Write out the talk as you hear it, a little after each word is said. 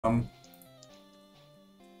Okay,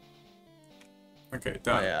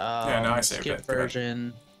 done. Oh, yeah, Yeah, now I saved skip it. Good.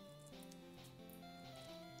 version.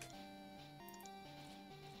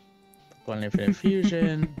 One Infinite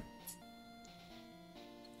Fusion.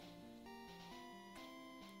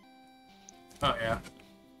 Oh yeah.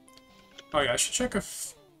 Oh yeah, I should check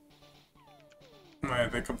if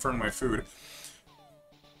they confirmed my food.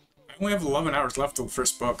 I only have 11 hours left till the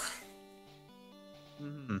first book.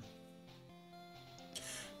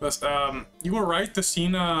 But, you were right. The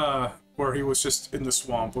scene where he was just in the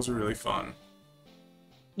swamp was really fun.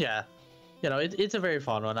 Yeah, you know, it's a very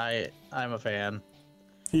fun one. I'm a fan.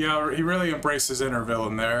 He really embraced his inner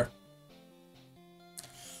villain there.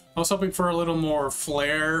 I was hoping for a little more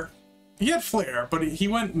flair. He had flair, but he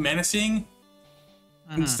went menacing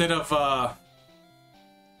instead of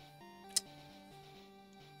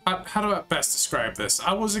how do I best describe this?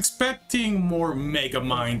 I was expecting more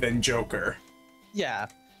Megamind than Joker. Yeah,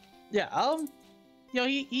 yeah. You know,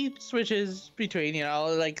 he switches between, you know,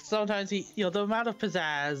 like sometimes the amount of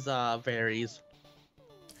pizzazz varies.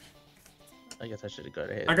 I guess I should go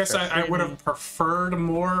ahead. I guess I would have preferred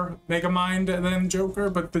more Megamind than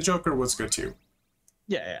Joker, but the Joker was good too.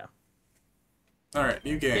 Yeah, yeah. All right,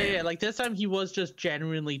 new game. Yeah, like this time he was just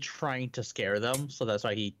genuinely trying to scare them, so that's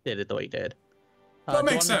why he did it the way he did. That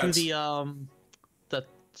makes sense. Do the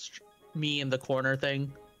me in the corner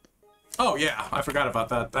thing. Oh yeah, I forgot about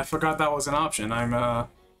that. I forgot that was an option. I've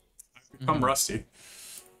become rusty.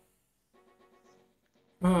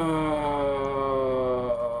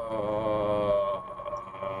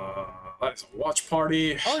 That's a watch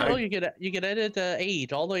party. Oh, you can edit the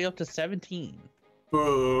age all the way up to 17.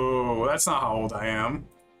 Boo! That's not how old I am.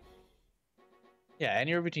 Yeah,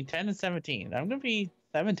 anywhere between 10 and 17. I'm gonna be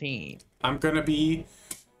 17. I'm gonna be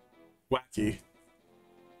wacky.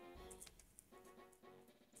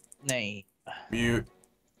 Nay. Mute.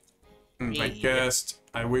 Invite guest.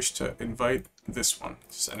 I wish to invite this one.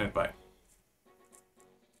 Send invite.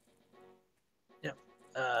 Yep.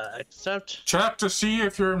 Accept. Check to see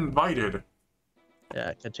if you're invited.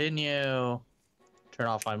 Yeah, continue. Turn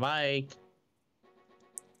off my mic.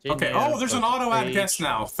 Okay. Oh, there's an auto add guest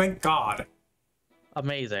now. Thank God.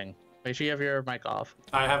 Amazing. Make sure you have your mic off.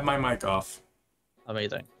 I have my mic off.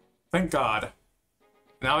 Amazing. Thank God.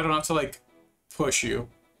 Now I don't have to, like, push you.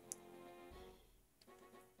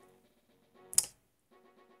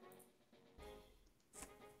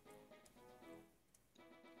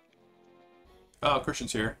 Oh,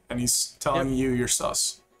 Christian's here, and he's telling you you're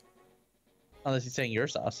sus. Unless he's saying you're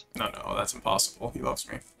sus. No, that's impossible. He loves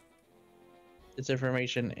me. This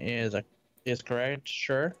information is correct,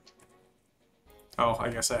 sure. Oh, I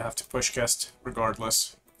guess I have to push guest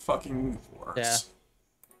regardless. Fucking works.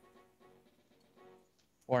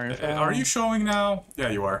 Yeah. Are you showing now? Yeah,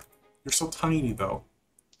 you are. You're so tiny, though.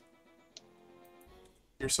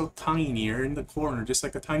 You're so tiny. You're in the corner, just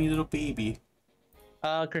like a tiny little baby.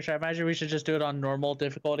 Chris, I imagine we should just do it on normal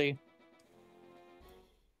difficulty.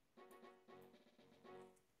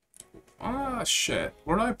 Ah, shit.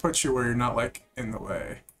 Where do I put you where you're not, like, in the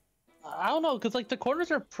way? I don't know, because, like, the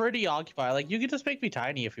corners are pretty occupied. Like, you can just make me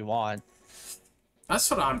tiny if you want. That's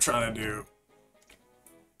what I'm trying to do.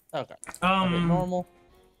 Okay. Okay, normal.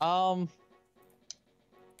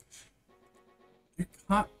 You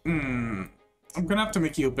can't... I'm gonna have to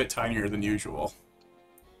make you a bit tinier than usual.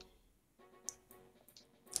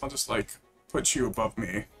 I'll just, like, put you above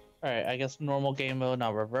me. Alright, I guess normal game mode,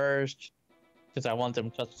 not reversed. Because I want them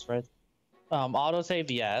custom sprites. Autosave,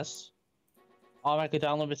 yes. Automatically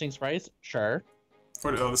download missing sprites? Sure.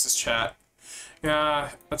 Oh, this is chat. Yeah,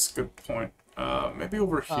 that's a good point. Maybe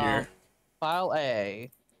over here. File A.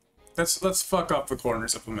 Let's fuck up the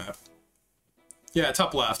corners of the map. Yeah,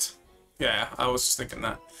 top left. Yeah, I was just thinking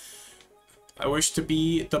that. I wish to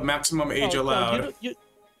be the maximum age allowed. Yeah.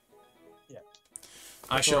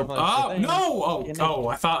 I shall. Oh no! Oh,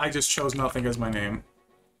 I thought I just chose nothing as my name.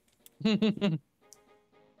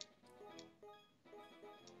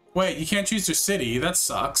 Wait, you can't choose your city. That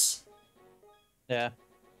sucks. Yeah.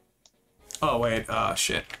 Oh wait.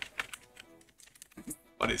 Shit.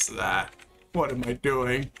 What is that? What am I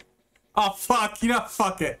doing? Oh fuck! You know,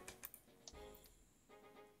 fuck it.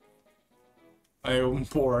 I am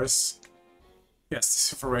Boris. Yes,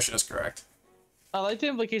 this information is correct. I like the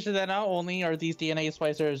implication that not only are these DNA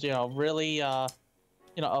splicers, really,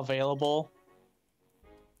 available,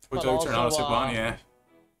 but also,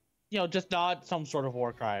 just not some sort of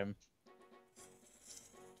war crime.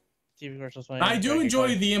 I do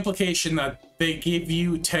enjoy the implication that they give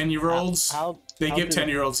you 10-year-olds. They give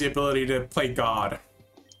 10-year-olds the ability to play God.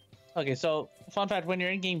 Okay, so fun fact: when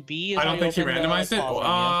you're in game B, I don't think you randomized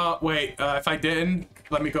it. Wait, if I didn't,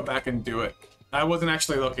 let me go back and do it. I wasn't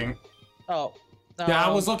actually looking. Oh. Yeah, I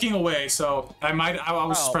was looking away, so I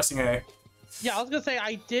was just pressing A. Yeah, I was gonna say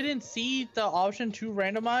I didn't see the option to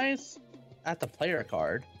randomize at the player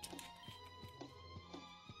card.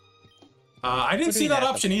 I didn't see that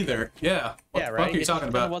option either. Yeah. What the fuck are you talking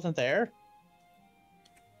about? It wasn't there.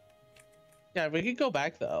 Yeah, we could go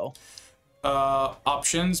back though.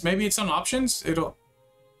 Options. Maybe it's on options. It'll.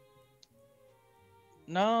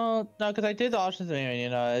 No, because I did the options anyway. You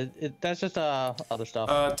know, that's just other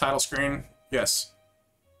stuff. Title screen. Yes.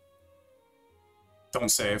 Don't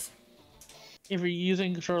save. If you're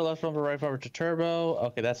using controller left bumper, right bumper to turbo,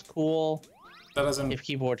 okay, that's cool. That doesn't. If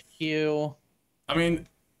keyboard Q. I mean,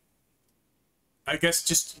 I guess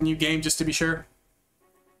just new game just to be sure.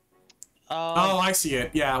 Oh, I see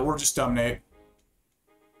it. Yeah, we're just dumb, Nate.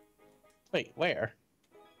 Wait, where?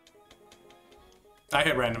 I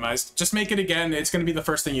hit randomized. Just make it again. It's gonna be the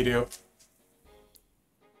first thing you do.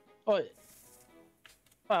 Oh,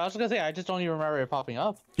 I was gonna say I just don't even remember it popping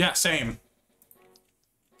up. Yeah, same.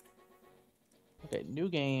 Okay, new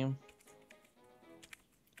game.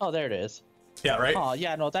 Oh, there it is. Yeah, right? Oh,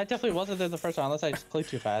 yeah, no, that definitely wasn't there the first time, unless I just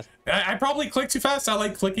clicked too fast. I probably clicked too fast. I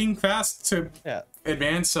like clicking fast to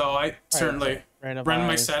advance, so I certainly ran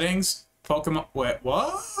my settings. Pokemon. Wait,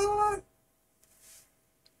 what?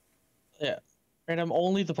 Yeah. Random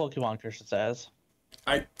only the Pokemon cursor says.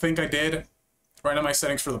 I think I did. Right on my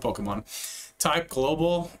settings for the Pokemon. Type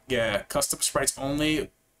global. Yeah. Custom sprites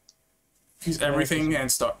only. Use everything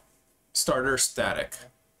and starter static.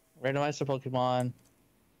 Randomize the Pokemon.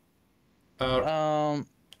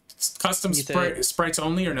 Custom sprites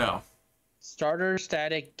only or no? Starter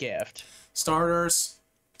static gift. Starters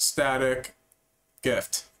static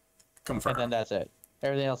gift. Confirm. And then that's it.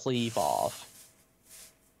 Everything else leave off.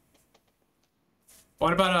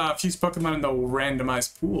 What about fuse Pokemon in the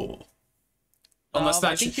randomized pool? Unless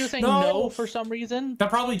that I think you're saying no for some reason. That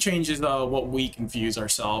probably changes what we confuse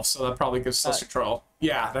ourselves, so that probably gives us control.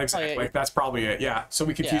 Yeah, exactly. Oh, yeah. That's probably it. Yeah, so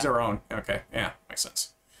we confuse our own. Okay, yeah, makes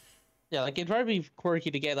sense. Yeah, like it'd probably be quirky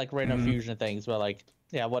to get like random fusion things, but like,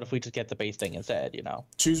 yeah, what if we just get the base thing instead? You know.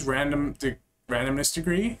 Choose randomness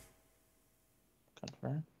degree.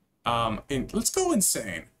 Confirm. Let's go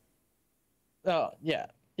insane. Oh yeah.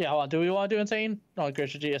 Yeah, hold on. Do we want to do insane? No,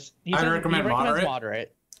 Christian GS. I recommend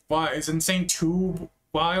moderate. Why? Is insane too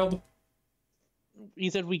wild? He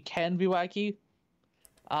said we can be wacky.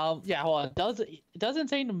 Yeah, hold on. Does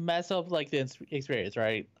insane mess up like the experience,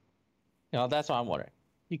 right? You know, that's what I'm wondering.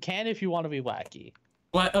 You can if you want to be wacky.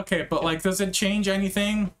 Well, okay, but like, does it change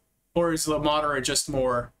anything, or is the moderate just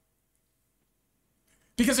more?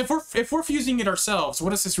 Because if we're fusing it ourselves,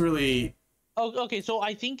 what is this really? Oh, okay. So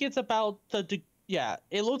I think it's about the. Yeah,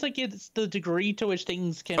 it looks like it's the degree to which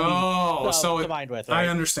things can be combined with. Right? I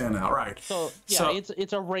understand now, right? So yeah,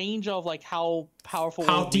 it's a range of like how powerful,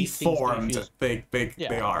 how deformed they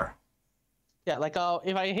are. Yeah, like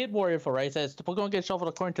if I hit more info, right, it says the Pokemon get shuffled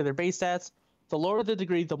according to their base stats. The lower the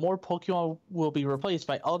degree, the more Pokemon will be replaced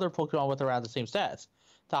by other Pokemon with around the same stats.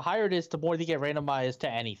 The higher it is, the more they get randomized to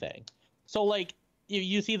anything. So like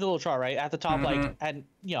you see the little chart right at the top, like and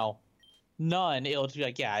you know. None, it'll be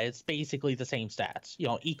like, yeah, it's basically the same stats, you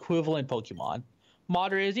know, equivalent Pokemon.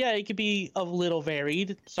 Moderate is, yeah, it could be a little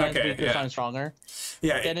varied, sometimes weaker, sometimes stronger.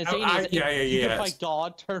 Yeah, then insane is, you can fight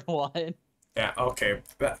God turn 1. Yeah, okay,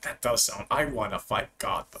 that does sound, I want to fight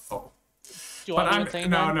God, though. Do you want to insane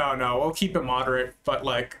then? No, we'll keep it moderate, but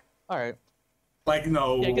like... Alright. Like,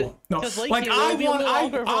 no, no. Like,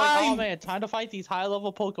 oh man, time to fight these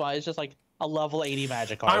high-level Pokemon, it's just like, a level 80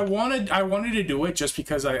 Magikarp. I wanted to do it just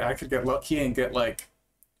because I could get lucky and get like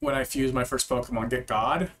when I fuse my first Pokemon get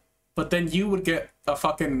God, but then you would get a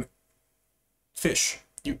fucking fish.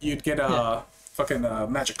 You'd get a fucking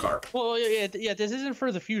Magikarp. Well, yeah. This isn't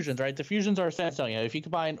for the fusions, right? The fusions are essential. You know, if you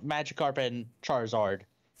combine Magikarp and Charizard,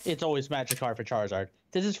 it's always Magikarp and Charizard.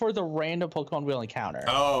 This is for the random Pokemon we'll encounter.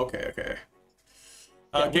 Oh, okay.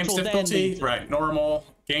 Game difficulty, right? Normal.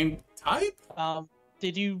 Game type.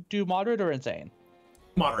 Did you do moderate or insane?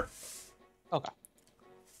 Moderate. Okay.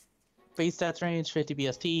 Base stats range 50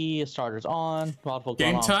 BST. Starters on. Multiple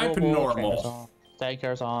game type normal. Static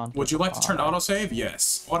cares on. Would you like to turn autosave?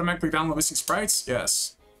 Yes. Automatically download missing sprites?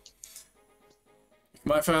 Yes.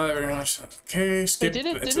 My file very much. Okay. Skip.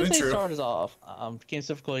 Didn't say starters off. Game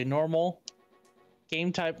difficulty normal.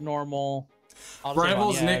 Game type normal.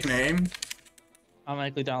 Rival's nickname.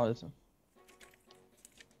 Automatically download this.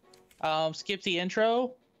 Skip the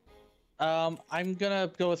intro. I'm gonna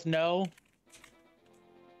go with no.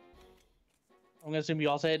 I'm gonna assume you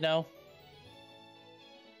all say it no.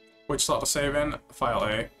 Which slot to save in? File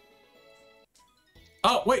A.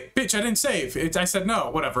 Oh, wait, bitch, I didn't save. I said no.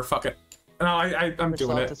 Whatever, fuck it. No, I'm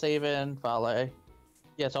doing it. To save in, file A.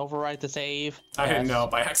 Yes, overwrite to save. I hit no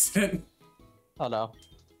by accident. Oh, no.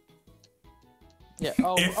 Yeah,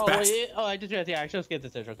 I did that. Yeah, I should skip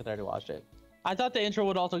this intro because I already watched it. I thought the intro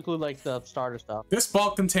would also include, like, the starter stuff. This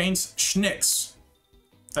ball contains schnicks.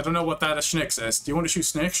 I don't know what that a schnicks is. Do you want to shoot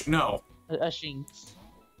schnicks? No. A shinks.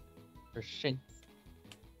 Or shinks.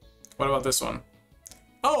 What about this one?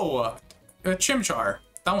 Oh, a chimchar.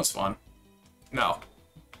 That one's fun. No.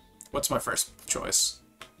 What's my first choice?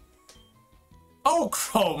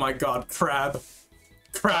 Oh my god, crab.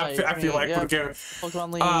 Crab, I feel like would give.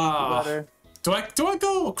 Pokemon League, do I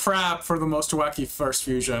go crab for the most wacky first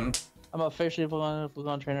fusion? I'm officially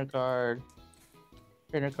Pokemon trainer card.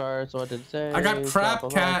 Trainer card, so I did say. I got crab,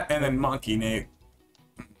 cat, and then monkey, Nate.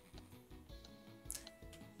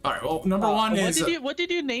 Alright, well, number one is... What did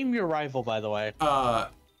you name your rival, by the way?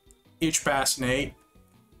 H-Bass Nate.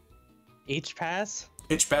 H-Pass?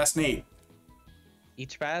 H-Bass Nate.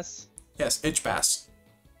 H-Bass? Yes, H-Bass.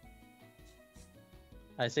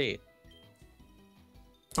 I see.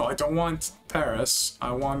 Oh, I don't want Paris. I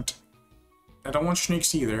don't want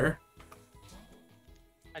Schneeks either.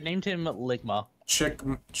 I named him Ligma.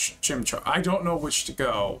 Chimchar. I don't know which to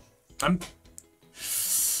go.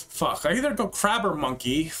 Fuck, I either go crab or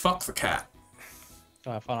monkey. Fuck the cat.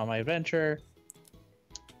 So I have fun on my adventure.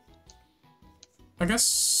 I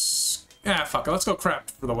guess... Yeah, fuck it. Let's go crab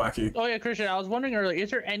for the wacky. Oh yeah, Christian, I was wondering earlier,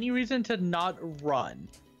 is there any reason to not run?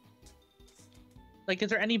 Like,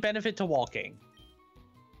 is there any benefit to walking?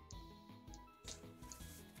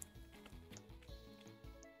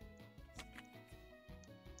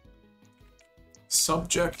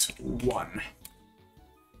 Subject 1.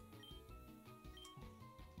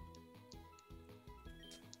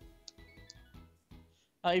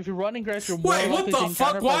 If you're running grass, you're more Wait, what the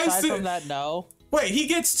fuck? Why is it? From that, no. Wait, he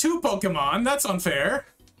gets 2 Pokemon. That's unfair.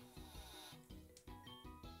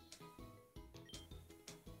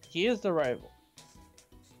 He is the rival.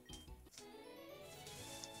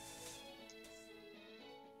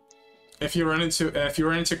 If you run into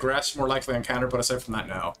grass, you're more likely to encounter. But aside from that,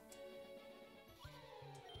 no.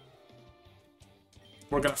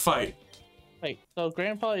 We're gonna fight. Wait, so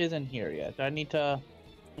Grandpa isn't here yet. Do I need to?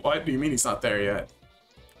 What do you mean he's not there yet?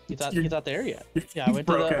 He's not there yet. Yeah,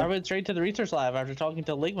 I went straight to the research lab after talking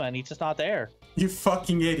to Ligma, and he's just not there. You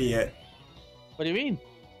fucking idiot. What do you mean?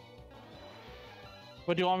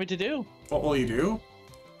 What do you want me to do? What will you do?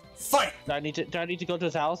 Fight! Do I need to go to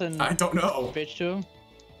his house and... I don't know. Bitch to him?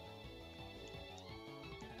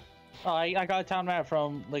 Oh, I got a town map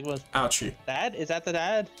from Ligma's... Ouchie. Dad? Is that the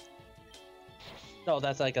dad? No,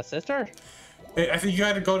 that's like a sister? I think you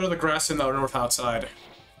gotta go to the grass in the north outside.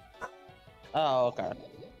 Oh, okay.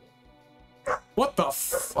 What the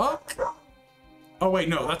fuck? Oh wait,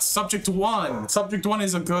 no, that's subject 1. Subject 1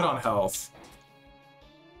 is a good on health.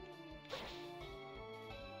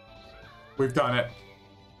 We've done it.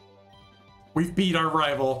 We've beat our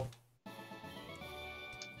rival.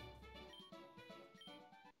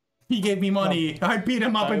 He gave me money. No. I beat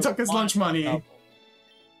him up and took his lunch money. No.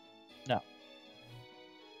 No.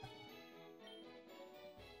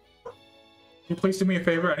 Can you please do me a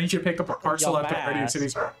favor? I need you to pick up a parcel at the Radio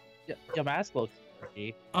City's. Your mask looks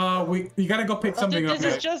pretty. You gotta go pick something up.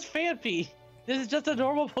 This is just Phanpy. This is just a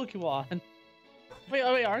normal Pokemon.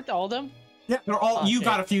 Wait, aren't all of them? Yeah, they're all. You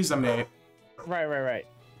gotta fuse them, Nate. Right.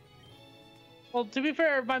 Well, to be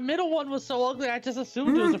fair, my middle one was so ugly, I just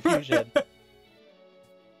assumed it was a fusion.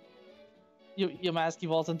 Your mask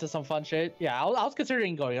evolves into some fun shit. Yeah, I was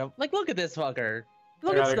considering going up. Like, look at this fucker.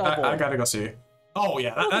 Look at Snowball. I gotta go see. Oh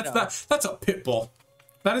yeah, that's a pit bull.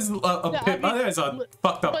 That is that is a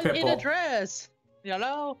fucked up pit bull. In a dress, you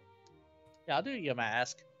know. Yeah, I'll do your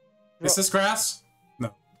mask. Is this grass?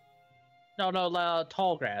 No. No,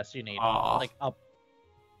 tall grass. You need like up.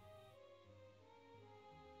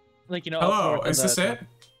 Like, you know. Hello, is this it?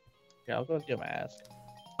 Yeah, I'll go with your mask.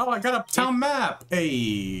 Oh, I got a town map.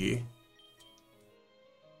 Hey.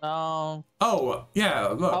 Oh yeah,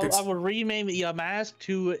 look. I would rename your mask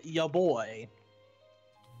to your boy.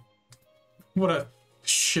 What a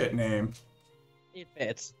shit name. It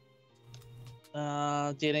fits.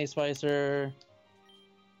 DNA Spicer.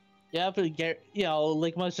 Yeah, but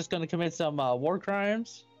Ligma's just gonna commit some war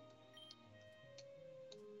crimes.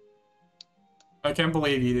 I can't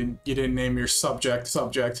believe you didn't name your subject. So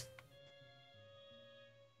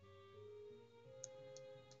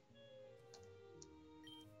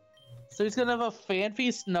he's gonna have a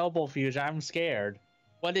Phanpy Snowball fusion. I'm scared.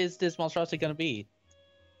 What is this monstrosity gonna be?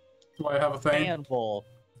 Do I have a thing? Fanbull.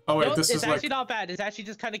 Oh wait, no, this is it's actually not bad. It's actually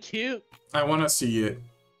just kind of cute. I want to see it.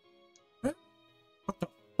 What the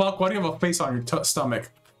fuck? Why do you have a face on your stomach?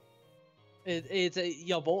 It's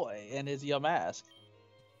your boy and it's your mask.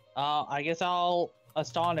 I guess I'll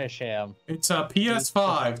astonish him. It's a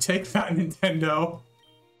PS5. Take that, Nintendo.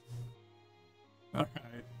 Alright.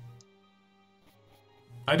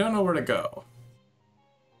 I don't know where to go.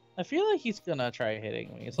 I feel like he's gonna try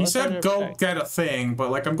hitting me. So he said go get a thing,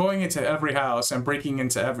 but like I'm going into every house and breaking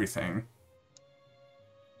into everything.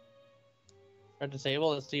 Try to disable.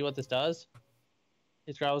 Let's see what this does.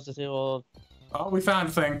 These girls disabled. Oh, we found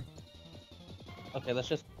a thing. Okay, let's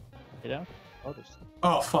just, you know.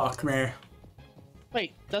 Oh fuck me.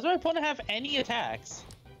 Wait, does my opponent have any attacks?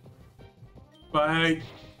 Bye.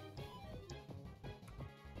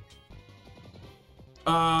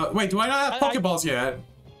 Wait, do I not have Pokeballs yet?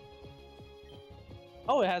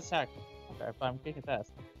 Oh, it has attack. Okay, I'm kicking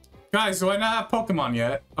fast. Guys, do I not have Pokemon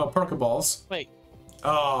yet? Oh, Pokeballs. Wait.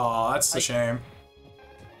 Oh, that's a shame.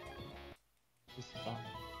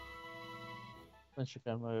 Then she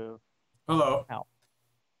can move. Hello. Ow.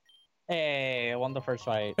 Hey, I won the first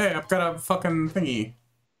fight. Hey, I've got a fucking thingy.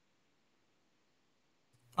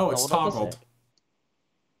 Oh, it's toggled.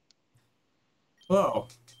 Hello.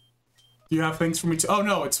 Do you have things for me to? Oh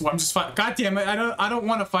no, I'm just fighting. God damn it! I don't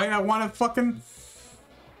want to fight. I want to fucking.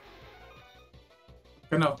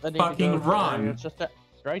 Gonna fucking run. It's just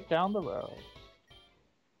right down the road.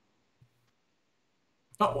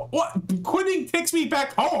 Oh, what? Quitting takes me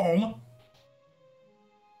back home.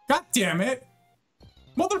 God damn it,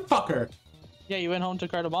 motherfucker! Yeah, you went home to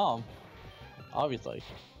card a bomb. Obviously.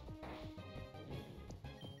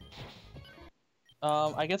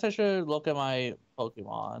 I guess I should look at my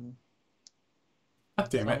Pokemon. God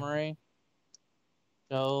damn it. Summary.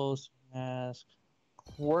 Ghost, mask,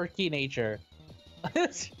 quirky nature.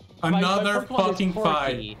 Another fucking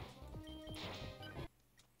fight.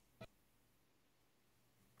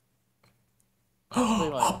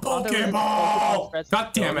 A Pokeball! God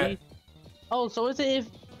damn it! Oh, so is it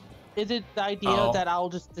the idea that I'll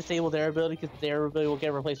just disable their ability because their ability will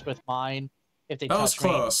get replaced with mine if they touch me? That was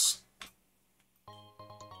close.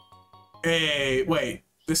 Hey, wait.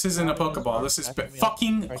 This isn't a Pokeball. This is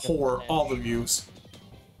fucking whore. All the views.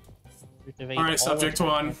 Alright, subject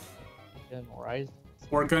one.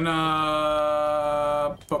 We're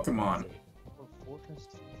gonna... Pokemon.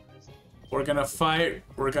 We're gonna fight.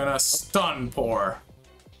 We're gonna stun pour.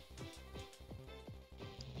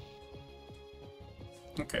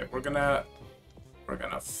 Okay, we're gonna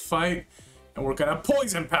fight, and we're gonna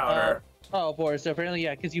poison powder. Oh, boy. So apparently,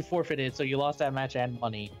 yeah, because you forfeited, so you lost that match and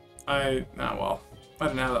money. Well, I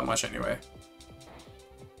didn't have that much anyway.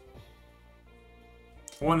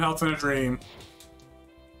 One health in a dream.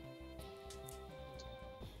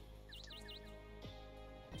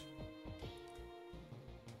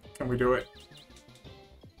 Can we do it?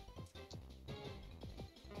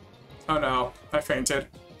 Oh no, I fainted.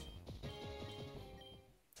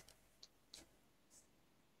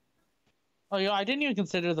 Oh, yeah, I didn't even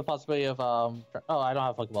consider the possibility of, oh, I don't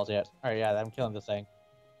have Pokeballs yet. Alright, yeah, I'm killing this thing.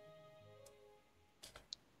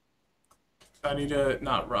 I need to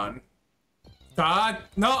not run. God,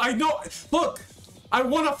 no, I know. Look, I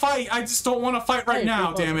want to fight. I just don't want to fight right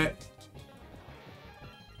now, damn it.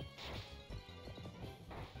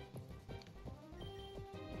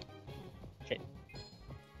 Okay.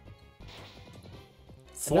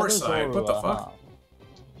 Foresight, what the fuck?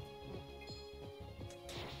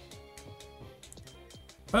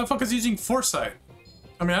 Why the fuck is he using Foresight?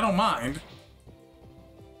 I mean, I don't mind.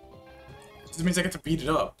 This means I get to beat it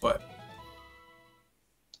up, but...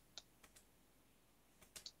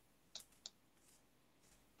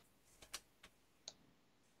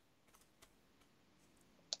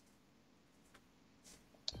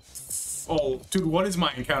 Oh, dude, what is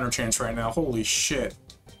my encounter chance right now? Holy shit.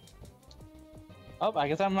 Oh, I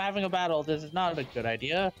guess I'm having a battle. This is not a good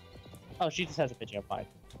idea. Oh, she just has a pitch up fine.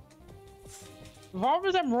 The problem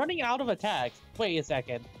is I'm running out of attacks. Wait a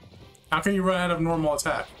second. How can you run out of normal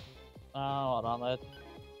attack? Oh, hold on, let's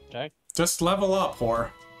check. Just level up, whore.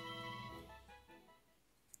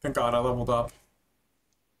 Thank God I leveled up.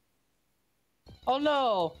 Oh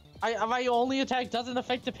no! My only attack doesn't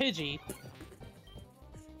affect the Pidgey.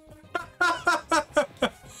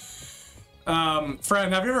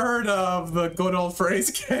 Friend, have you ever heard of the good old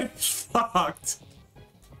phrase, get fucked?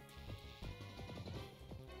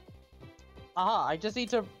 Aha, I just need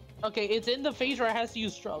to... Okay, it's in the phase where I have to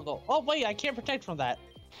use struggle. Oh, wait, I can't protect from that.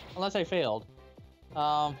 Unless I failed.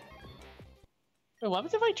 Wait, what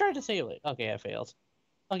happens if I try to save it? Okay, I failed.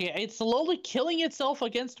 Okay, it's slowly killing itself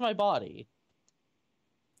against my body.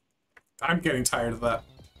 I'm getting tired of that.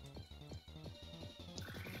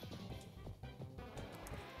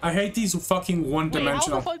 I hate these fucking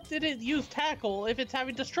one-dimensional. Wait, how the fuck did it use tackle if it's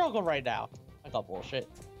having to struggle right now? I got bullshit.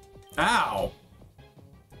 Ow.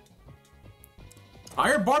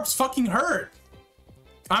 Iron Barb's fucking hurt.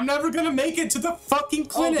 I'm never gonna make it to the fucking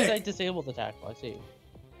clinic. Oh, did I disable the tackle? I see.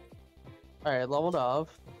 Alright, leveled up.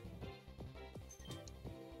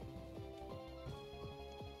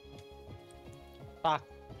 Fuck.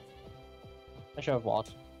 I should have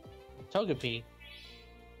walked. Togepi.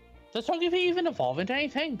 Does Togepi even evolve into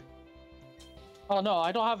anything? Oh no,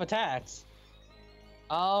 I don't have attacks.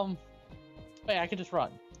 Wait, I can just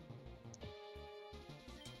run.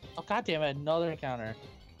 Oh god damn it, another encounter.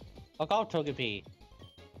 I'll call Togepi.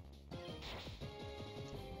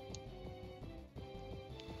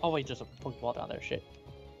 Oh wait, just a Pokeball down there, shit.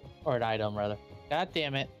 Or an item, rather. God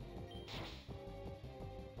damn it.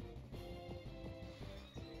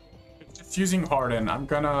 Fusing Harden, I'm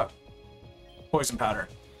gonna Poison Powder.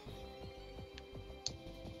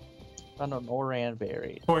 Found an Oran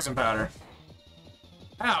Berry. Poison Powder.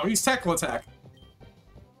 Ow, he's Tackle Attack.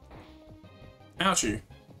 Ouchie.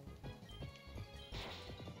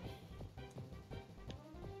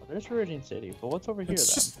 Well, there's Viridian City, but what's over here It's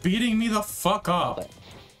then? just beating me the fuck up. Nothing.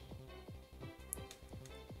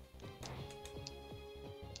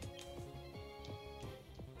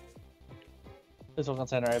 Physical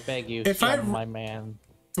Center, I beg you, my man.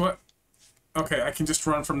 What? Okay, I can just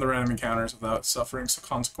run from the random encounters without suffering some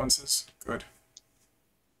consequences. Good.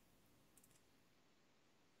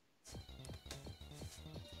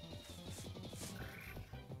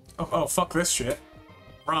 Oh, fuck this shit.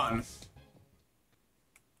 Run.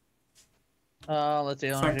 Let's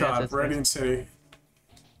see. Thank God, Viridian City.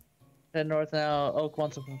 Head north now. Oak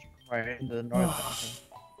wants to come right into the north.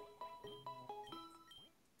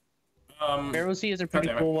 Barrow Sea is a pretty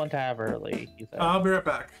cool one to have early, he said. I'll be right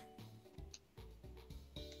back.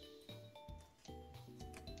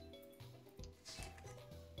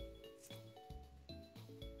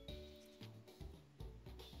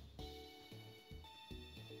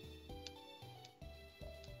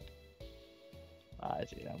 I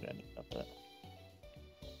see, I'm gonna need stuff for that.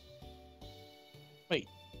 Wait,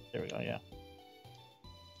 there we go, yeah.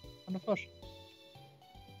 On the push.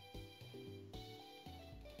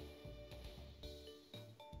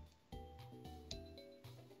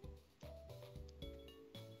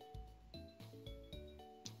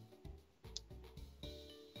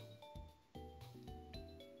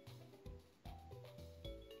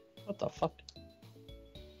 What the fuck?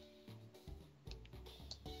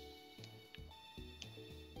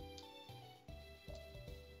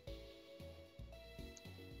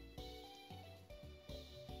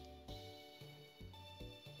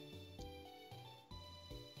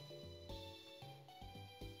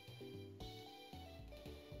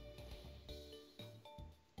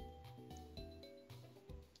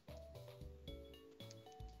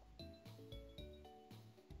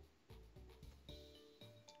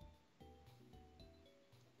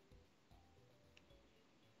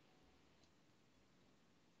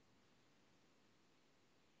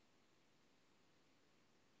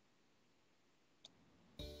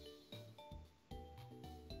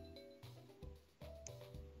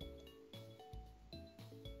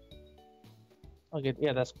 Okay,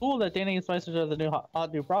 yeah, that's cool that Danny and Spicers are the new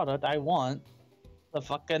hot new product. I want the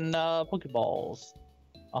fucking Pokeballs.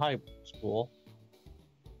 Oh, hi, school.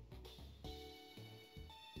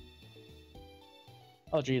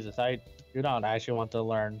 Oh, Jesus, I do not actually want to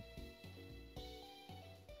learn.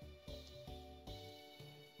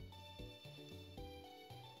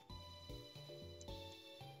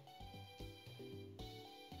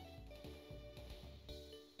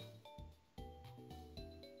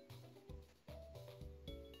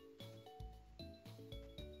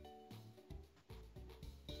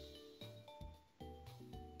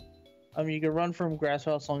 You can run from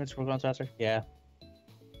Grasswell as long as we're going faster. Yeah.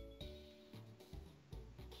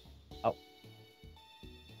 Oh.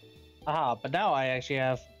 Aha, but now I actually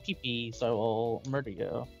have PP, so I will murder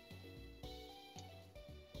you.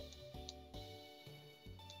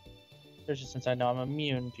 Especially since I know I'm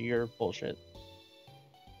immune to your bullshit.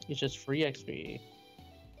 It's just free XP.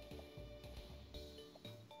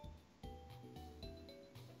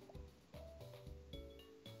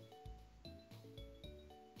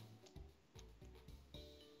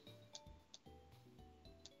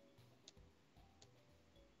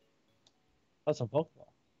 That's a Pokeball.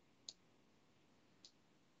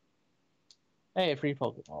 Hey, free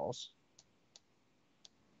Pokeballs.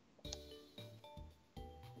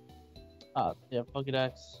 Yeah,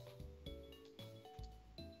 Pokedex.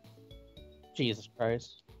 Jesus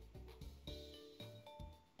Christ.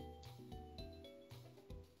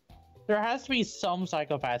 There has to be some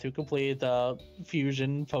psychopath who completed the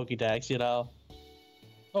fusion Pokédex, you know?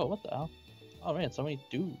 Oh, what the hell? Oh man, so many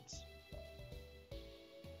dudes.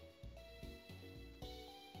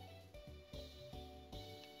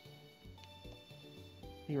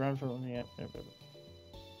 You run from the...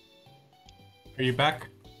 Are you back?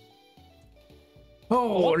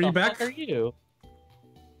 Oh, are you back? What are you?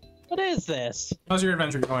 What is this? How's your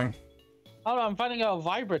adventure going? Oh, I'm finding out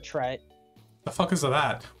Vibratret. The fuck is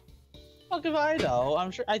that? Fuck if I know. I'm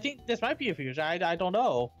sure. I think this might be a fusion. I don't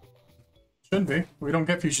know. Shouldn't be. We don't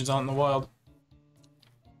get fusions out in the wild.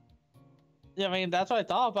 Yeah, I mean that's what I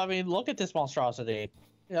thought. But I mean, look at this monstrosity.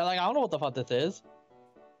 Yeah, like I don't know what the fuck this is.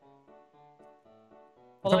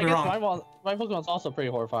 Although I guess my Pokemon's also pretty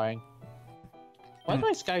horrifying. Why is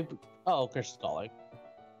my Skype? Oh, Chris is calling.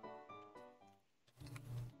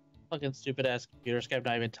 Fucking stupid ass computer Skype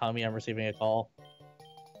not even telling me I'm receiving a call.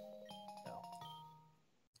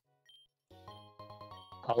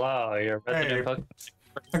 Hello, your resident Pokemon.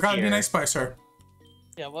 I gotta be nice by sir.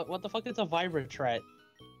 Yeah, what the fuck is a Vibratret?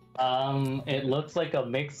 It looks like a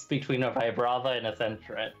mix between a Vibrava and a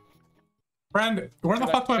Sentret. Friend, where the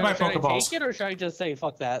fuck do I buy Should Pokeballs? I take it or should I just say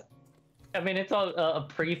fuck that? I mean, it's a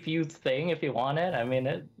pre-fused thing if you want it. I mean,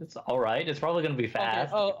 it's alright. It's probably gonna be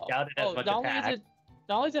fast. Okay. Doubt it has much attack.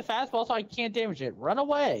 Not only is it fast, but also I can't damage it. Run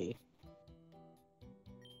away.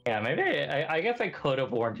 Yeah, maybe. I guess I could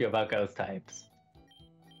have warned you about ghost types.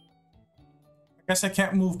 I guess I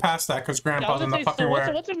can't move past that because Grandpa's in the fucking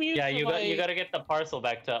where. Yeah, you gotta get the parcel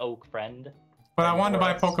back to Oak, friend. But I wanted to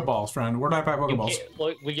buy Pokeballs, friend. Where do I buy Pokeballs?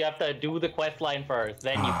 You have to do the quest line first,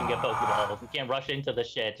 then you can get Pokeballs. You can't rush into the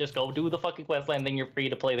shit. Just go do the fucking quest line, then you're free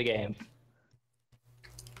to play the game.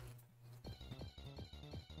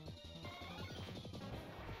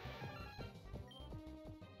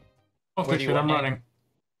 Holy shit, I'm running.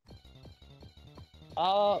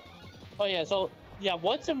 Oh yeah, so yeah,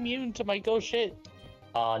 what's immune to my ghost shit?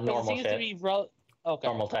 Normal seems shit. to be okay.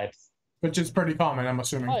 Normal types. Which is pretty common, I'm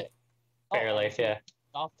assuming. Fairly, yeah.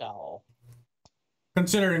 Noctowl.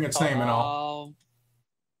 Considering its name and all.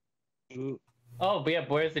 Oh, but yeah,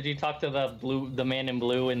 boys, did you talk to the man in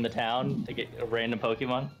blue in the town to get a random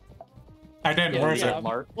Pokemon? I did. Yeah, Where is it?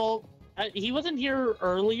 Well, he wasn't here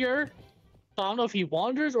earlier, so I don't know if he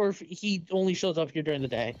wanders or if he only shows up here during the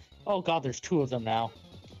day. Oh god, there's two of them now.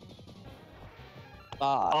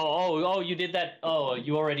 Oh, you did that. Oh,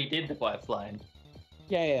 you already did the quest line.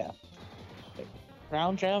 Yeah.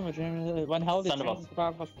 Ground gem, when held, it Son of a- changes the power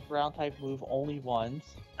of a ground type move only once.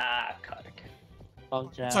 Cut.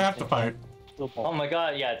 Bug gem. So I have to fight. Oh my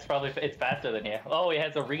god, yeah, it's faster than you. Oh, it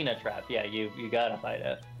has Arena Trap. Yeah, you gotta fight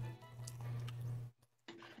it.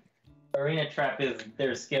 Arena Trap is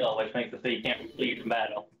their skill, which makes it so you can't leave in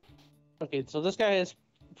battle. Okay, so this guy has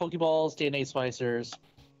Pokeballs, DNA splicers.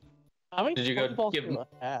 How many Did you go Pokeballs give? do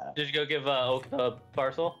I have? Did you go give Oak the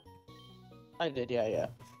parcel? I did, yeah.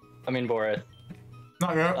 I mean Boris.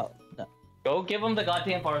 Not yet. Oh, no. Go give him the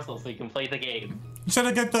goddamn parcel so you can play the game. You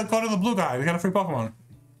said go to the blue guy. They got a free Pokemon.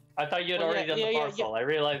 I thought you had already done the parcel. I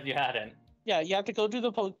realized you hadn't. Yeah, you have to go do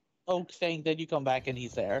the Oak thing, then you come back and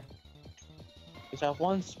he's there. You have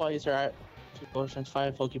one Spicer, 2 potions,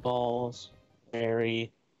 5 Pokeballs,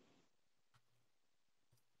 Berry.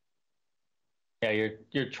 Yeah,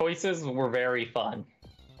 your choices were very fun.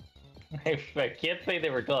 I can't say they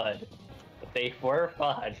were good, but they were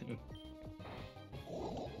fun.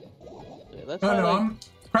 Yeah, No,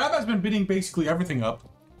 Crab has been beating basically everything up.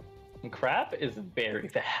 Crap is very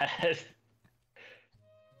bad.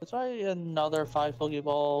 That's why another 5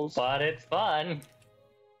 Pokeballs. But it's fun.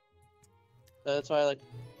 That's why I like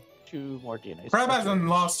 2 more DNA. Crab hasn't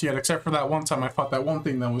lost yet, except for that one time I fought that one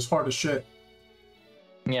thing that was hard as shit.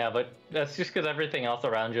 Yeah, but that's just because everything else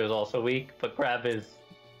around you is also weak, but Crab is,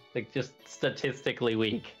 like, just statistically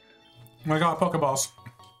weak. I got Pokeballs.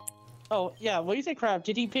 Oh, yeah, what do you say, Crab?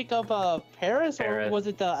 Did he pick up Paris, or was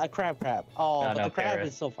it the Crab? Oh, no, but the Crab Paris.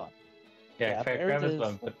 is so fun. Yeah, Crab is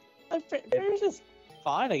fun, but... Paris is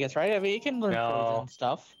fine, I guess, right? I mean, it can learn frozen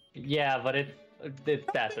stuff. Yeah, but it's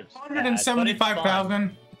that's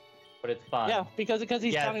 175,000. But it's fun. Yeah, because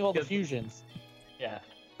he's counting all the fusions. Yeah,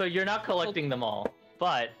 so you're not collecting them all,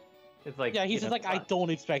 but it's like... Yeah, he's just like, I don't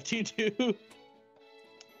expect you to.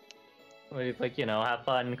 It's like, have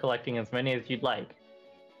fun collecting as many as you'd like.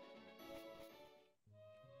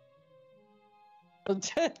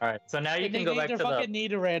 Alright, so now you can go back to the... fucking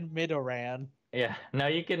Nidoran. Yeah, now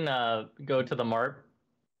you can go to the mart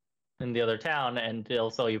in the other town and they'll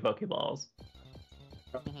sell you Pokeballs.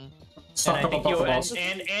 Mm-hmm. And I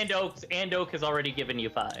think and Oak has already given you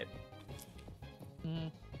 5. Mm-hmm.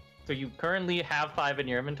 So you currently have 5 in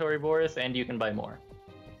your inventory, Boris, and you can buy more.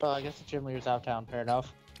 I guess the gym leader's out of town. Fair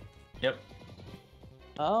enough. Yep.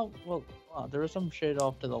 Oh, well, there was some shit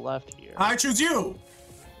off to the left here. I choose you!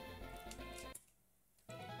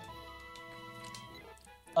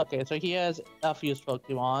 Okay, so he has a fused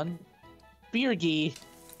Pokemon. Beergy.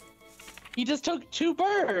 He just took 2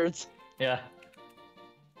 birds! Yeah.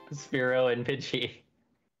 Spearow and Pidgey.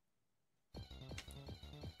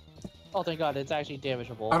 Oh, thank God, it's actually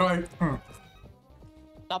damageable. How do I...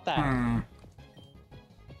 Stop that.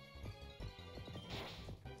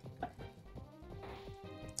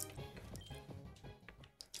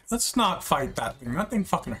 Let's not fight that thing. That thing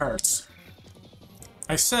fucking hurts.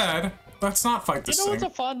 I said, let's not fight this You know thing.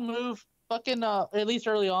 what's a fun move? Fucking, at least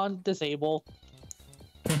early on, disable.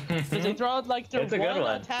 Because they throw out, like, their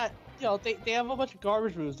one attack. You know, they have a bunch of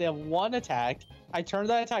garbage moves. They have one attack. I turn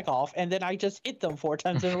that attack off, and then I just hit them 4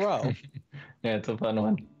 times in a row. Yeah, it's a fun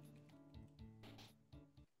one.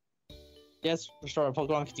 Yes, restore a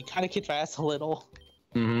Pokemon because he kind of kicks my ass a little.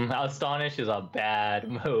 Astonish is a bad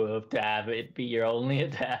move to have it be your only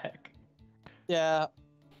attack. Yeah.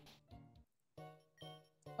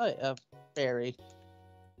 Oh, yeah, Fairy.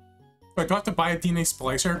 Wait, do I have to buy a DNA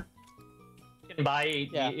Splicer? You can buy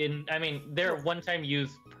I mean, they're one-time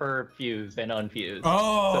use per fuse and unfused.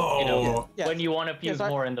 Oh! So, you know, Yes. when you want to fuse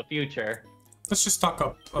more in the future. Let's just talk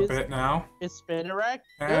up a bit now. It's Spinarak?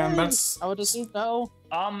 And that's... I would assume no.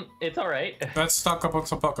 It's alright. Let's stock up on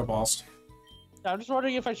some Pokeballs. I'm just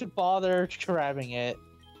wondering if I should bother grabbing it.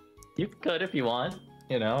 You could if you want.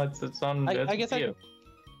 You know, it's on. I guess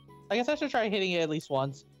I should try hitting it at least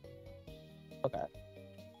once. Okay.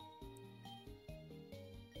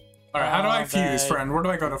 Alright, how do I fuse, friend? Where do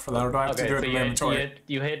I go for that? Or do I have to do it in my inventory?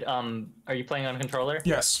 You hit, are you playing on controller?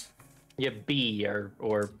 Yes. You hit B or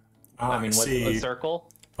I mean, what's a circle?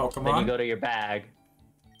 Pokemon. Then you go to your bag.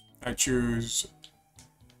 I choose...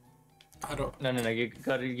 I don't... No, you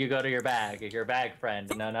go to your bag. Your bag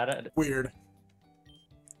friend. No, not a... Weird.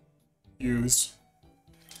 Use.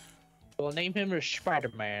 We'll name him as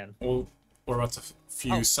Spider-Man. Well, we're about to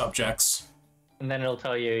fuse subjects. And then it'll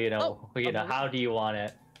tell you, you know, how do you want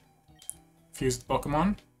it? Fuse the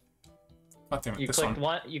Pokemon. God damn it, you this clicked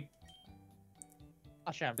one. You.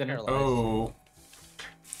 Actually, I'm Then paralyzed.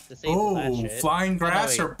 Oh, flying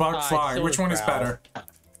grass or bug flying? Which one is better?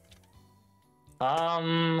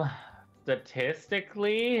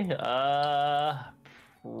 Statistically,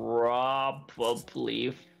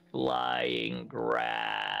 probably flying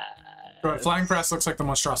grass. Right, flying grass looks like the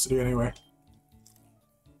monstrosity anyway.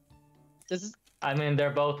 I mean,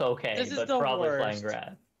 they're both okay, but probably flying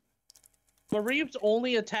grass. Mareep's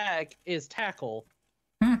only attack is tackle.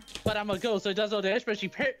 But I'm a ghost, so it does no damage, but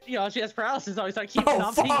she has paralysis, so I keep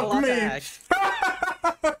knocking people on back.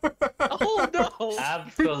 Oh no!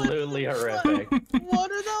 Absolutely horrific.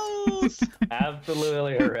 What are those?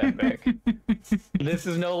 Absolutely horrific. This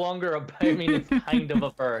is no longer I mean, it's kind of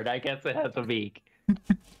a bird. I guess it has a beak.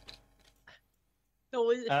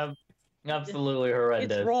 No, absolutely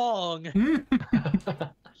horrendous. It's wrong.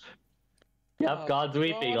 Yep, God's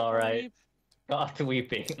weeping, alright. God's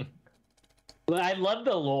weeping. I love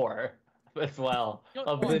the lore as well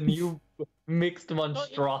of the new mixed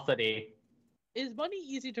monstrosity. Is money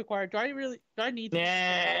easy to acquire? Do I need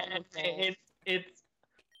to? It's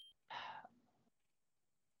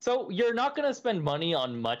so you're not gonna spend money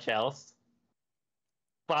on much else,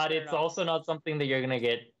 but it's also not something that you're gonna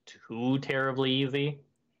get too terribly easy.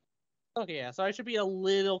 Okay, yeah, so I should be a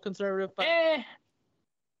little conservative, but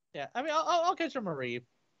yeah, I mean, I'll catch a Mareep.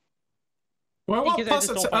 Well, plus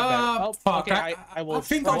it's fuck. Okay, I will. I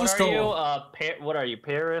think I'll just go. What are you,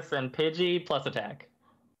 Paris and Pidgey plus attack?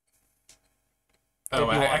 Oh,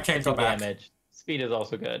 I can't go back. Damage. Speed is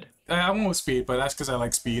also good. I won't with speed, but that's because I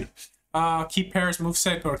like speed. Keep Paris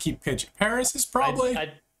moveset or keep Pidgey. Paris is probably.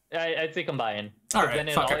 I'd say combine. All right, then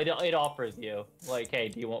it offers you like, hey,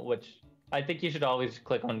 do you want which? I think you should always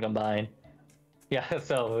click on combine. Yeah.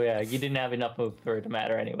 So yeah, you didn't have enough moves for it to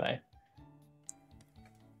matter anyway.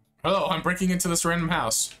 Hello, I'm breaking into this random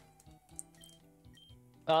house.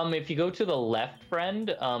 If you go to the left,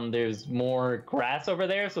 friend, there's more grass over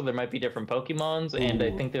there, so there might be different Pokemons, and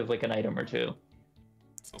I think there's like an item or two.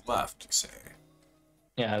 To the left, you say.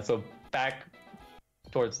 Yeah, so back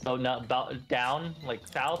towards down, like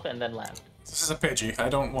south, and then left. This is a Pidgey. I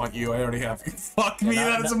don't want you. I already have you. Fuck me,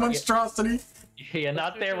 that's a monstrosity. Yeah,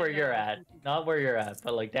 not there where you're at. Not where you're at,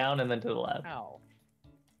 but like down and then to the left. Ow.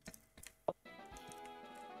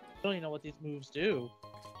 I don't even know what these moves do.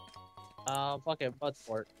 Fucking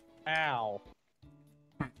Mudsport. Ow.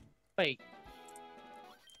 Wait.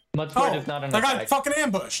 Mudsport is not an attack. I got fucking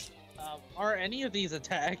ambushed. Are any of these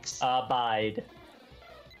attacks? Bide.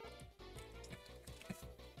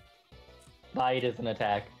 Bite is an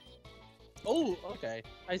attack. Oh, okay.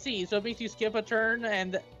 I see. So it makes you skip a turn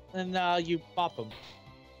and you pop them.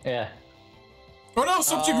 Yeah. Oh no!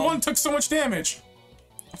 Subject 1 took so much damage.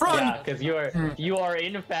 Run! Yeah, because you are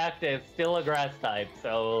in fact still a grass type,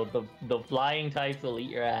 so the flying types will eat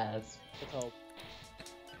your ass. Let's hope.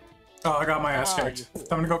 Oh, I got my ass kicked.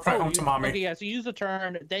 I'm gonna go cry home to mommy. Okay, yeah. So you use a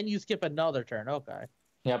turn, then you skip another turn. Okay.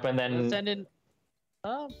 Yep, and then send in.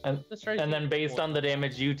 And then based on the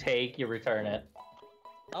damage you take, you return it.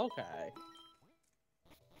 Okay.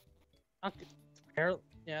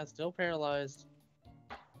 Yeah, still paralyzed.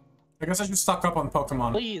 I guess I should stock up on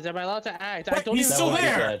Pokemon. Please, am I allowed to act? Wait, he's still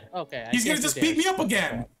there! Okay. He's gonna just beat me up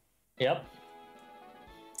again! Yep.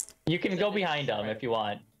 You can go behind him if you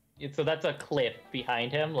want. So that's a cliff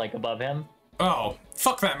behind him, like above him. Oh,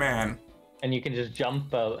 fuck that man. And you can just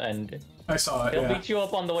jump out and... I saw it, He'll beat you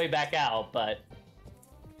up on the way back out, but...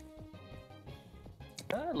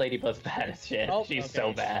 Ladybug's bad as shit. Oh, She's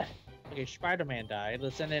so bad. Okay, Spider-Man died.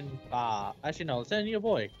 Let's send in, actually no, let's send in your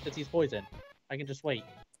boy, because he's poisoned. I can just wait.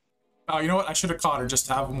 Oh, you know what? I should have caught her just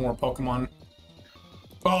to have more Pokemon.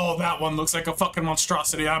 Oh, that one looks like a fucking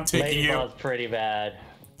monstrosity. I'm taking you. Ladybug's pretty bad.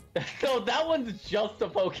 So that one's just a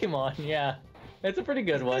Pokemon, yeah. It's a pretty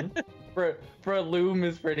good one. for a Loom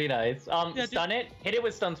is pretty nice. Yeah, stun it. Hit it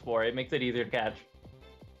with Stun Spore. It makes it easier to catch.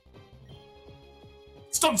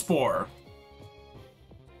 Stun Spore.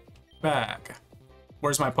 Back.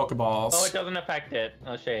 Where's my Pokeballs? Oh, it doesn't affect it.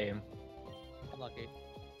 Oh, shame. Unlucky.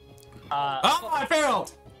 Oh, I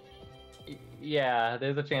failed! Yeah,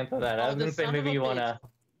 there's a chance of that. I was gonna say maybe you wanna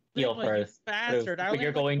heal first. Bastard! I only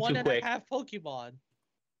you're going one too and quick. a half Pokemon.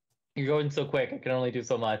 You're going so quick. I can only do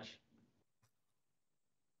so much.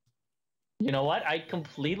 You know what? I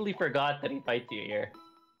completely forgot that he fights you here.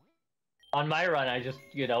 On my run, I just,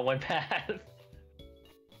 went past.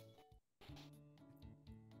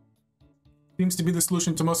 Seems to be the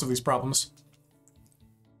solution to most of these problems.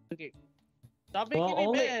 Okay. Stop making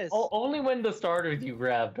me miss! Only when the starters you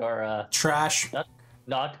grabbed are, trash.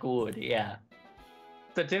 Not good, yeah.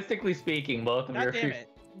 Statistically speaking, both of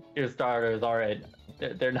your starters aren't.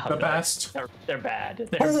 They're not the best. They're bad.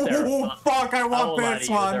 Oh, fuck! I want this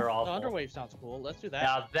one. They're awful. The Underwave sounds cool. Let's do that.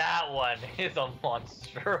 Now that one is a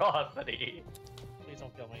monstrosity. Please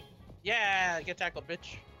don't kill me. Yeah, get tackled,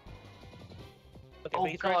 bitch.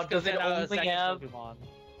 Okay, oh god, does it only have? Pokemon.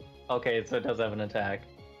 Okay, so it does have an attack.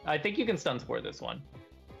 I think you can Stun Spore this one.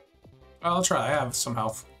 I'll try. I have some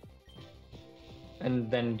health. And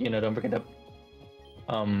then don't forget to.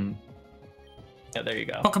 Yeah, there you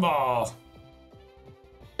go. Pokeball.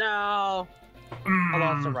 No. I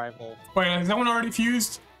lost a rival. Wait, is that one already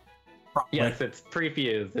fused? Probably. Yes, it's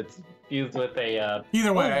pre-fused. It's fused with a.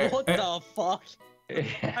 Either way. Oh, what the fuck?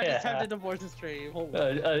 Yeah. I just had to divorce the stream.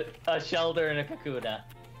 A Shelder and a Kakuna.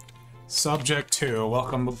 Subject 2,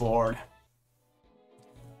 welcome aboard.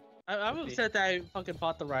 I'm upset that I fucking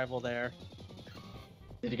fought the rival there.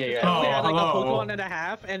 Did you get your? I had like hello. a Pokemon and a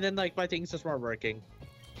half, and then like my things just weren't working.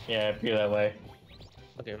 Yeah, I feel that way.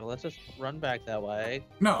 Okay, well let's just run back that way.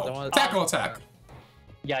 No, tackle attack.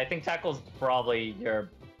 Yeah, I think tackle's probably your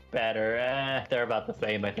better. They're about the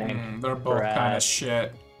same, I think. They're both kind of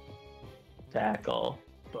shit. Tackle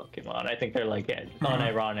Pokemon. I think they're like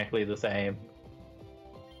unironically the same.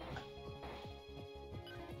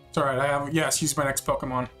 It's alright, I have, yes, use my next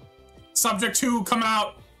Pokemon. Subject 2, come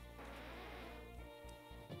out!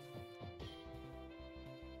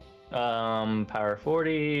 Power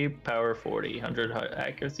 40, 100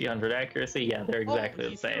 accuracy, 100 accuracy. Yeah, they're exactly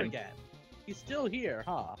the same. Again. He's still here,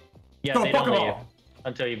 huh? Yeah, they don't leave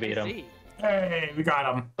until you beat him. Hey, we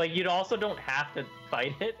got him. Like, you also don't have to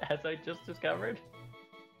fight it, as I just discovered.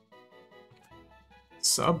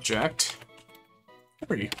 Subject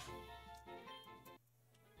 3.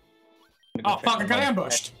 Oh, fuck, I got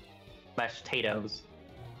ambushed. Mashed potatoes.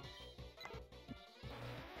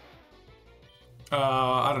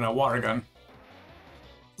 I don't know, water gun.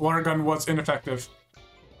 Water gun was ineffective.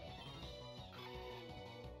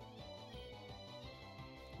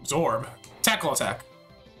 Absorb. Tackle attack.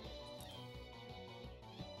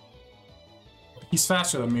 He's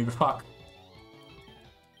faster than me, the fuck.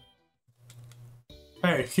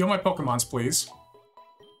 Hey, heal my Pokemons, please.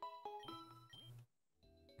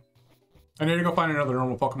 I need to go find another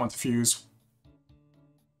normal Pokemon to fuse.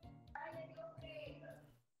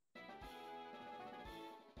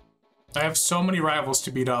 I have so many rivals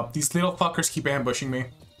to beat up. These little fuckers keep ambushing me.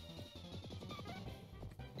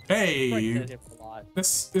 Hey!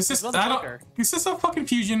 Is this a fucking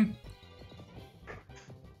fusion?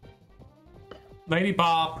 Lady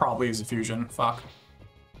Bob probably is a fusion. Fuck.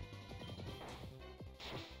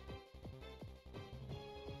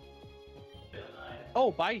 Oh,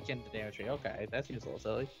 bite can damage me. Okay, that seems a little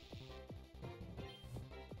silly.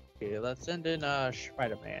 Okay, let's send in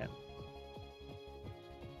Spider-Man.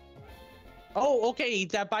 Oh, okay,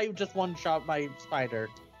 that bite just one-shot my spider.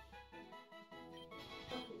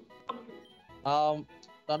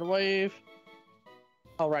 Thunderwave.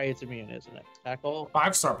 Oh, right, it's immune, isn't it? Tackle.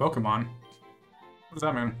 5-star Pokemon. What does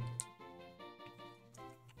that mean?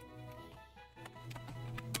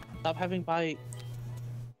 Stop having bite.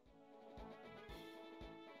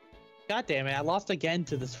 God damn it, I lost again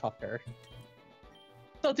to this fucker.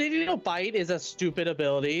 So did you know bite is a stupid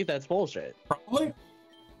ability? That's bullshit. Probably.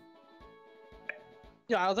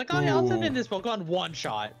 Yeah, I was like, oh yeah, I'll send in this Pokemon one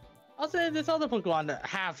shot. I'll send in this other Pokemon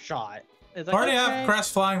half shot. It's like, already okay, have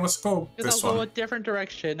Crest Flying, let's go this I'll one. go a different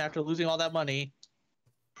direction after losing all that money.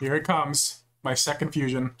 Here it comes. My second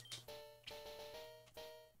fusion.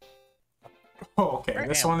 Oh, okay, Where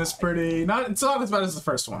this am one is pretty... It's not as bad as the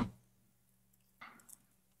first one.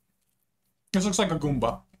 This looks like a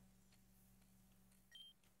Goomba.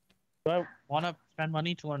 Do I want to spend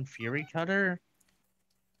money to learn Fury Cutter?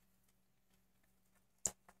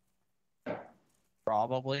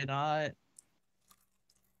 Probably not.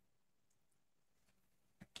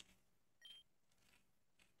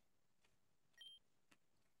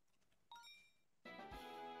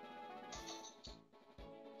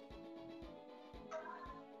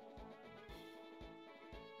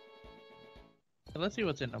 Let's see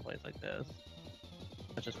what's in a place like this.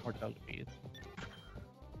 That's just more Togepi's.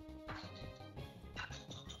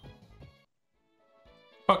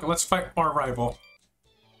 Fuck it, let's fight our rival.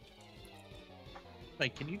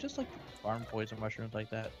 Wait, can you just like farm poison mushrooms like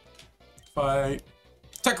that? Fight.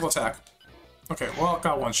 Tackle attack. Okay, well,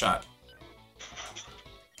 got one shot.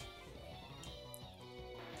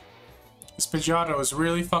 This Pidgeotto is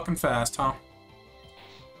really fucking fast, huh?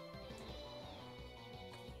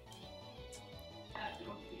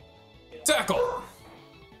 Tackle!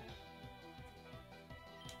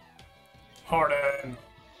 Harden.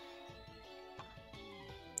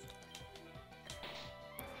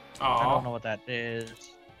 I don't know what that is.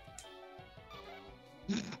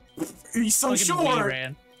 He's so short!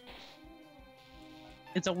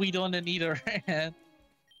 It's a Weedle and a Nidoran.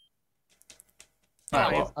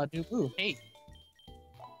 Alright, well. A new move. Hey.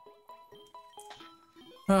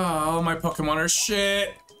 Oh, my Pokemon are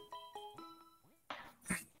shit.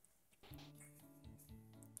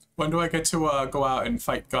 When do I get to go out and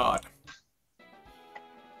fight God?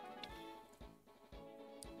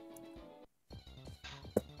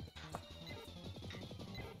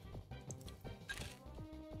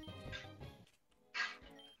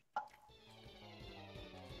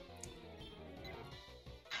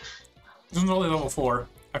 This one's only level 4.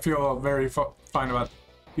 I feel very fine about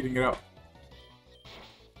beating it up.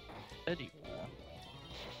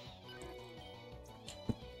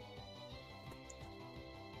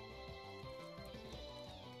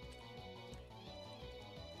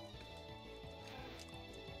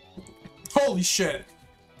 Holy shit!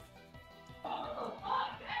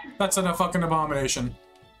 That's a fucking abomination.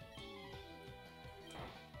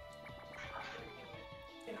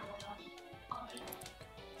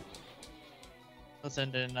 Let's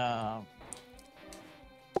send in,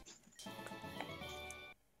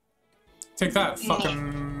 Take that,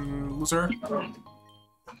 fucking loser.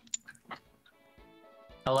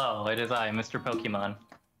 Hello, it is I, Mr. Pokemon.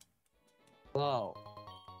 Hello.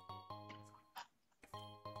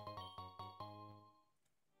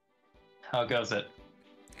 How goes it?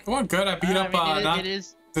 Going good. I beat up not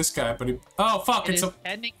this guy, but he. Oh fuck! It's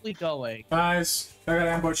technically going. Guys, I got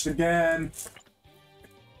ambushed again.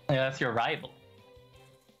 Yeah, that's your rival.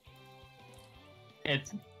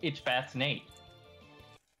 It's Fast Nate.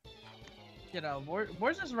 You know,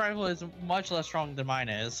 Morse's rival is much less strong than mine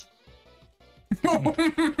is.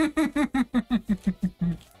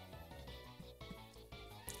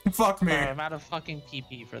 Fuck me. I'm out of fucking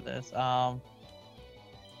PP for this.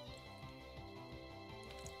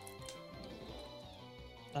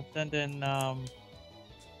 Let's send in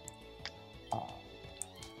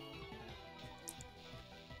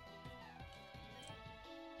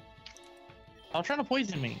I'm trying to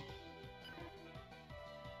poison me.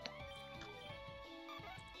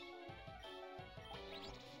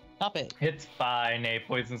 Stop it. It's fine. A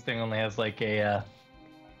poison sting only has like a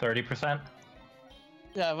 30%.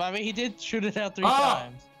 Yeah, but I mean he did shoot it out 3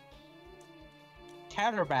 times.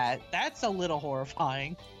 Catterbat, that's a little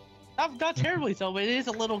horrifying. Not terribly so, but it is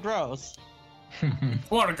a little gross.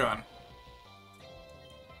 Water gun.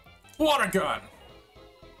 Water gun.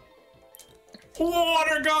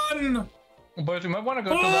 Water gun. But you might want to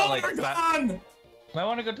go to that like gun. I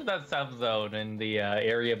want to go to that south zone in the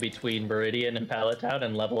area between Meridian and Palatown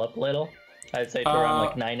and level up a little. I'd say to around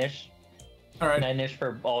like 9-ish. All right. 9-ish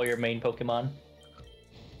for all your main Pokemon.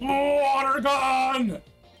 Water gun!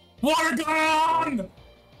 Water gun!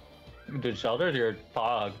 Dude, Shelter's your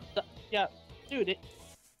fog. Yeah, dude,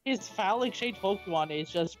 his phallic shaped Pokemon is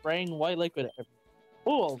just spraying white liquid.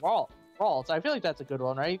 Ooh, Ralts. I feel like that's a good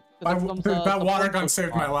one, right? That water gun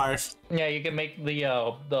saved my life. Yeah, you can make the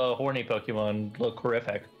horny Pokemon look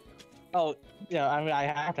horrific. Oh, yeah, I mean, I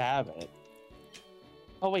have to have it.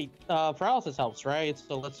 Oh, wait, paralysis helps, right?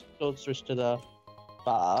 So let's go switch to the,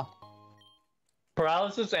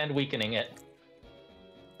 Paralysis and weakening it.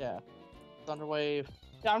 Yeah. Thunder Wave.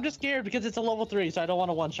 Yeah, I'm just scared because it's a level 3, so I don't want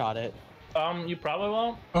to one-shot it. You probably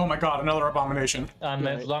won't. Oh my god, another abomination.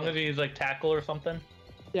 As long as you use, like, tackle or something.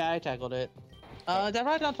 Yeah, I tackled it. That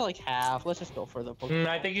right down to, like, half. Let's just go for the Pokemon.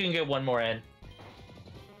 I think you can get one more in.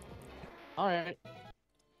 Alright.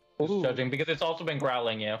 Just judging, because it's also been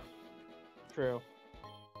growling you. True.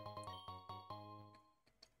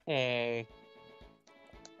 Hey.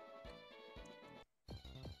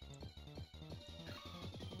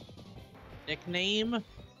 Nickname?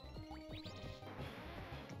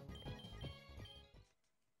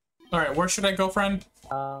 Alright, where should I go, friend?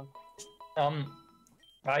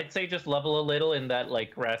 I'd say just level a little in that,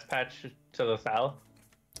 like, grass patch to the south.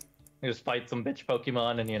 Just fight some bitch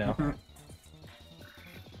Pokemon and, you know.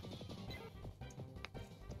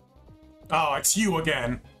 Oh, it's you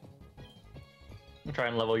again. Try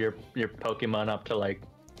and level your Pokemon up to, like,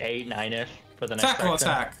 8, 9-ish for the next Tackle section.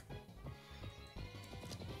 attack.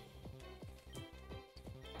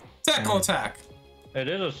 Tackle attack. It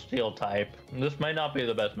is a steel type. This might not be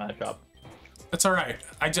the best matchup. That's alright.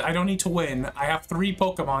 I don't need to win. I have 3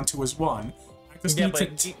 Pokemon to his 1. I just need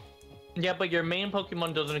to... Yeah, but your main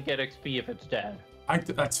Pokemon doesn't get XP if it's dead.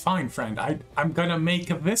 That's fine, friend. I'm gonna make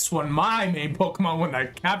this one my main Pokemon when I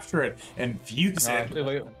capture it and fuse it.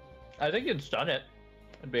 I think it's done it.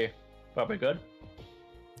 It'd be probably good.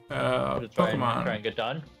 Pokemon. Try and get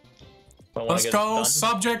done. Let's go,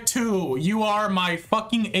 subject 2. You are my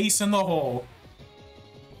fucking ace in the hole.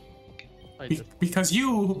 Because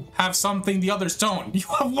you have something the others don't. You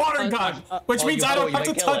have water gun, which means I don't have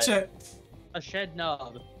to touch it. A shed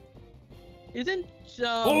nub. Isn't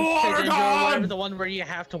water gun! Whatever the one where you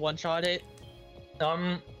have to one-shot it?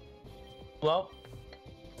 Well,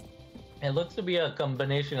 it looks to be a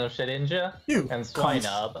combination of Shedinja and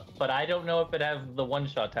Swinub, but I don't know if it has the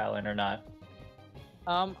one-shot talent or not.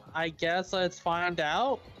 I guess let's find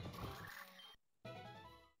out.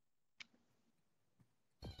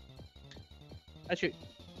 Actually.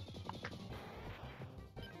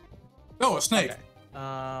 Oh, a snake.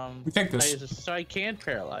 Okay. We take this. So I can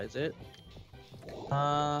paralyze it.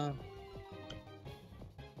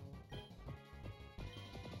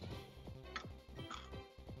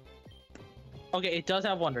 Okay, it does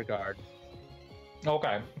have Wonder Guard.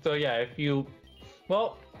 Okay, so yeah, if you,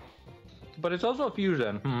 well, but it's also a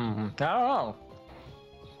fusion. I don't know.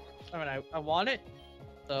 I mean, I want it,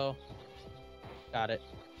 so got it.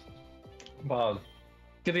 Well,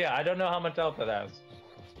 cause yeah, I don't know how much else it has.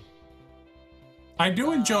 I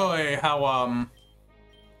do enjoy how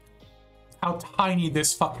tiny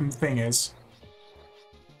this fucking thing is.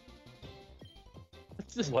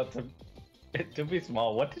 What the? It could be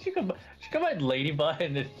small. What did you come? She combined Ladybug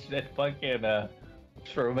and that fucking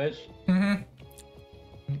Shroomish.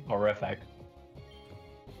 Horrific.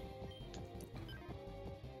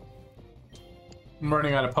 I'm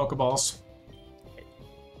running out of Pokeballs.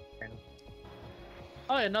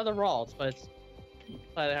 Oh, yeah, another Ralts, but it's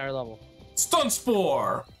slightly higher level. Stun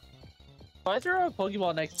Spore! Why is there a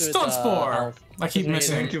Pokeball next to it? Stun Spore! I keep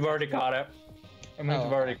missing. You've already caught it. I mean,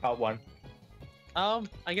 you've already caught one.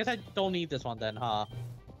 I guess I don't need this one then, huh?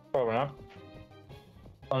 Probably not.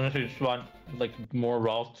 Unless you just want, like, more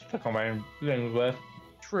Ralts to combine things with.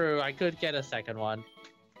 True, I could get a second one.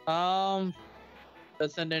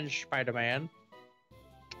 Let's send in Spider-Man.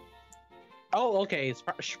 Oh, okay.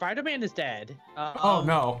 Spider-Man is dead. Oh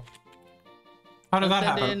no! How did that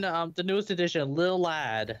happen? Send in the newest edition, Lil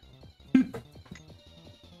Lad.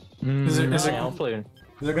 Is it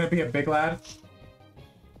gonna be a big lad?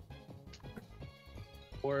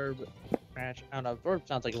 Orb, scratch. I don't know. Orb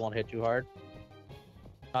sounds like it won't hit too hard.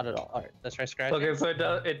 Not at all. All right, let's try scratch. Okay, so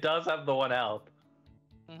it does have the 1 health.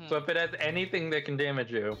 So if it has anything that can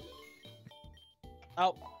damage you.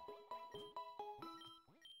 Oh.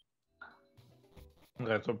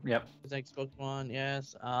 Okay, so yep. Next Pokemon,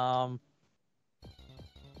 yes.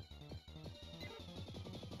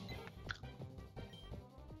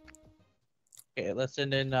 Okay, let's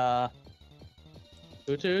send in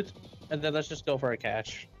Hoothoot. and then let's just go for a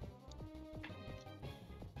catch.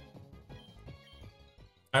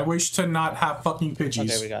 I wish to not have fucking Pidgeys.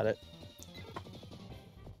 Okay, we got it.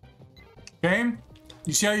 Game?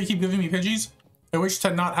 You see how you keep giving me Pidgeys? I wish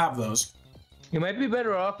to not have those. You might be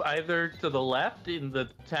better off either to the left in the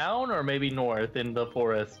town or maybe north in the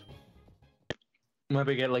forest.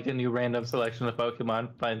 Maybe get like a new random selection of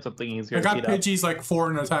Pokemon, find something easier. I got Pidgeys like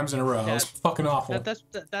 4 times in a row. Yeah, It's fucking awful.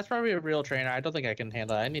 That's probably a real trainer. I don't think I can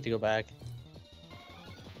handle it. I need to go back.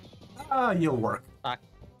 You'll work.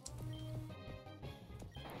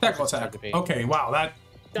 Tackle attack. Okay, wow, that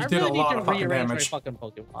did a lot of fucking damage. Fucking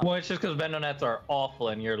Pokemon. Well, it's just because Venonats are awful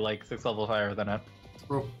and you're like 6 levels higher than it.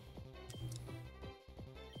 True.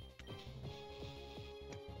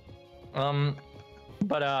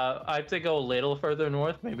 But I'd say go a little further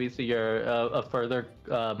north, maybe so you're a further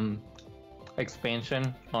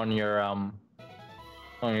expansion on your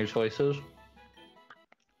choices.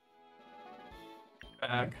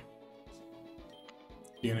 Bag.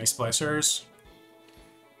 DNA splicers.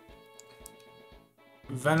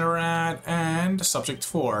 Venerat and subject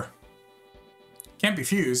 4. Can't be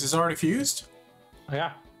fused. Is it already fused?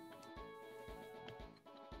 Yeah.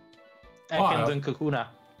 Ekans and Kakuna.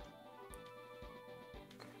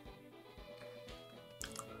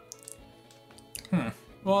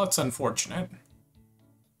 Well, that's unfortunate.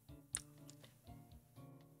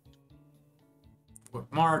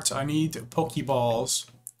 With Mart, I need Pokeballs.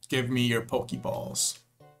 Give me your Pokeballs.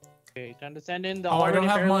 Okay, time to send in the I don't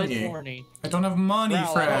have money. Morning. I don't have money,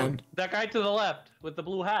 friend. That guy to the left with the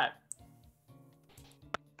blue hat.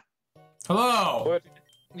 Hello. What?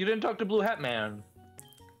 You didn't talk to Blue Hat Man.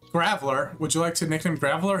 Graveler. Would you like to nickname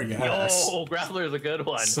Graveler? Yes. Oh, Graveler is a good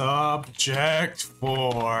one. Subject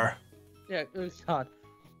 4. Yeah, oh god.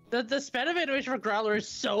 The span of animation for Growler is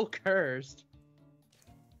so cursed.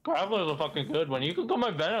 Graveler is a fucking good one. You can go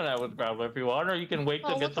my Venonat with Graveler if you want, or you can wait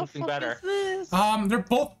to get something better. Is this? They're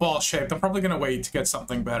both ball shaped. I'm probably gonna wait to get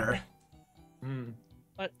something better.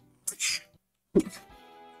 What?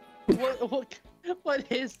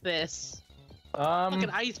 What is this? Like an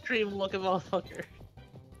ice cream looking motherfucker.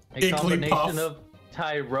 A combination of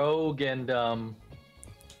Tyrogue and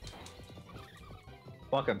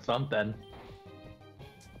fucking something.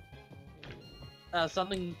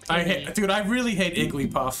 Something. Dude, I really hate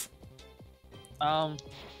Igglypuff.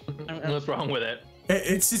 What's wrong with it?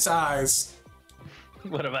 It's its eyes.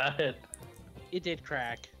 What about it? It did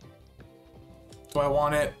crack. Do I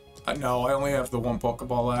want it? No, I only have the 1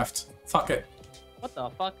 Pokeball left. Fuck it. What the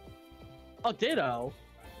fuck? Oh, Ditto.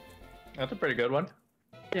 That's a pretty good one.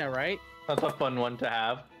 Yeah, right? That's a fun one to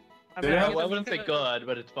have. I mean, I wouldn't say good,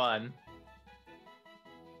 but it's fun.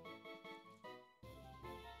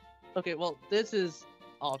 Okay, well, this is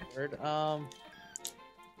awkward. Guess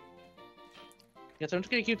I'm just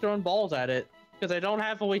gonna keep throwing balls at it because I don't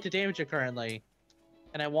have a way to damage it currently,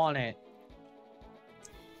 and I want it.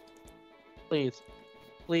 Please,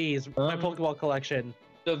 please, my Pokeball collection.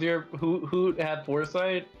 Does your who had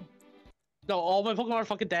Foresight? No, all my Pokemon are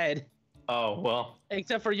fucking dead. Oh well.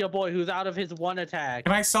 Except for your boy, who's out of his 1 attack.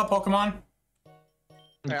 Can I sell Pokemon?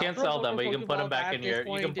 You can't sell them, but you can put them back in your.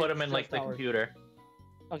 You can put them in like the computer.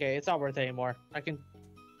 Okay, it's not worth it anymore. I can.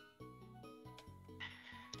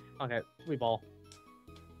 Okay, we ball.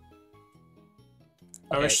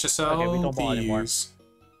 I wish to sell these.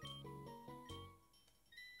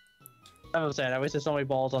 I'm sad. I wasted so many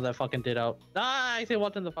balls on that fucking Ditto. Ah, I see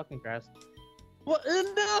what's in the fucking grass. What?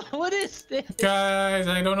 No, what is this? Guys,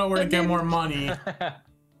 I don't know where to get more money.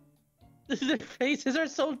 Their faces are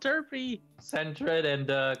so derpy. Sentret and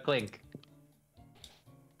Clink.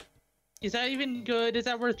 Is that even good? Is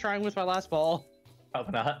that worth trying with my last ball?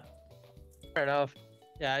 Probably not. Fair enough.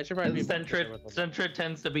 Yeah, I should probably be Sentret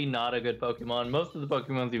tends to be not a good Pokemon. Most of the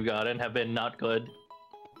Pokemons you've gotten have been not good.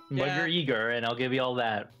 Yeah. But you're eager, and I'll give you all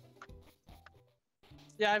that.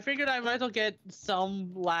 Yeah, I figured I might as well get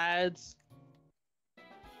some lads.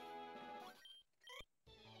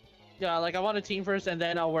 Yeah, like I want a team first, and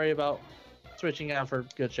then I'll worry about switching out for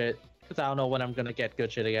good shit. Because I don't know when I'm gonna get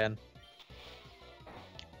good shit again.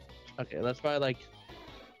 Okay, let's buy like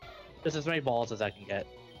just as many balls as I can get.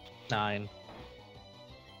 9.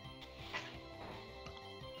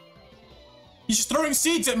 He's just throwing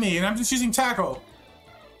seeds at me, and I'm just using tackle.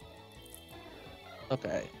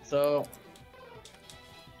 Okay, so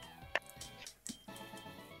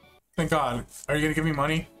thank God. Are you gonna give me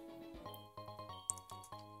money?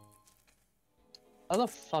 how the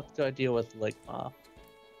fuck do I deal with Ligma?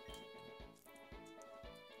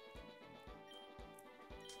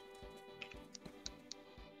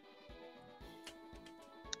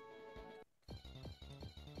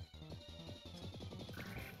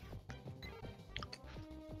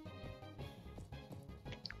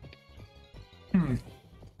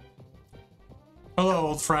 Hello,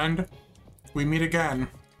 old friend. We meet again.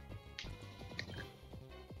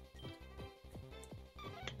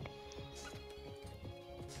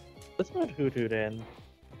 Let's put Hoothoot in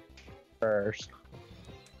first.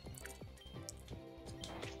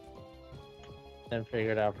 Then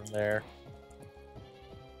figure it out from there.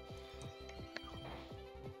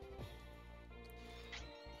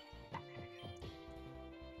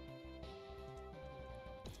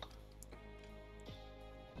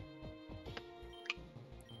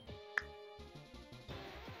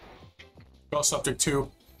 Well, subject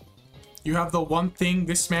 2. You have the one thing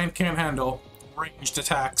this man can't handle. Ranged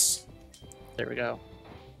attacks. There we go.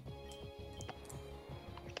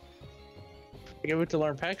 Give it to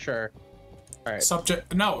learn picture. Alright.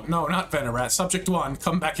 Subject... No, not Venorat. Subject 1,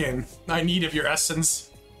 come back in. I need of your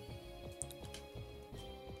essence.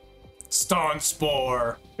 Stun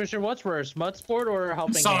Spore. Fisher, what's worse, Mudsport or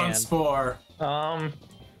Helping Stun Hand? Spore. I'm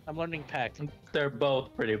learning Peck. They're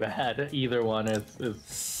both pretty bad. Either one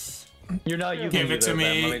is... You're not using Give it to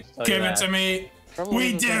me. Give it to me.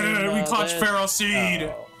 We did it! We clutched Feral Seed!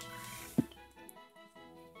 Oh.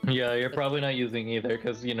 Yeah, you're probably not using either,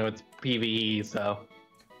 because, you know, it's PvE, so...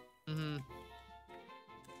 Mm-hmm.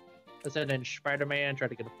 Let's send in Spider-Man, try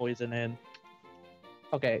to get a poison in.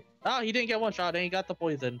 Okay. Oh, he didn't get one shot and he got the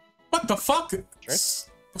poison. What the fuck? Sure.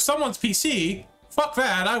 Someone's PC? Fuck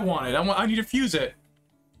that, I want it. I need to fuse it.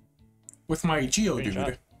 With my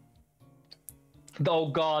Geodude. Oh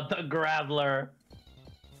god, the Graveler.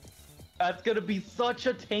 That's gonna be such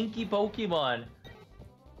a tanky Pokemon.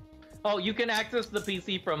 Oh, you can access the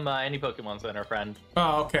PC from any Pokemon Center, friend.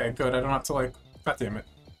 Oh, okay, good. I don't have to, like... God damn it.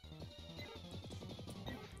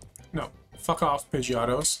 No. Fuck off,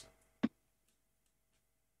 Pidgeotos.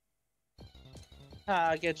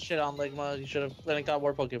 Ah, get shit on Ligma. You should have then it got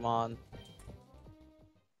more Pokemon.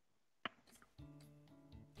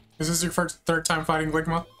 Is this your third time fighting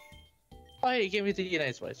Ligma? Oh, hey, he gave me the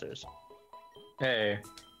DNA splicers. Hey.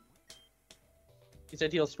 He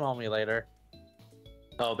said he'll smell me later.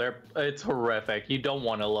 Oh, it's horrific. You don't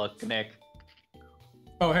want to look, Nick.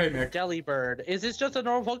 Oh, hey, Nick. Delibird. Is this just a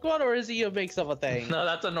normal Pokemon or is he a mix of a thing? No,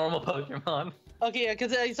 that's a normal Pokemon. Okay, yeah,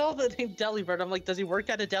 because I saw the name Delibird. I'm like, does he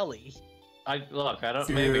work at a deli? I don't. Fuse.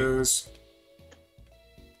 Maybe.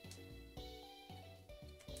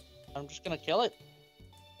 I'm just gonna kill it.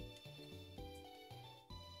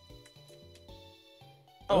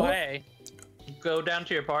 Oh, hey. Go down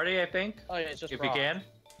to your party, I think. Oh, yeah, it's just if wrong. you can.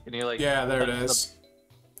 Can you like? Yeah, there it is.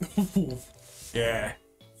 Yeah.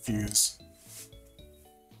 Fuse.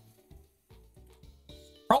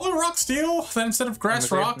 Probably Rock Steel, then instead of Grass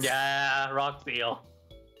Rock. Yeah, Rock Steel.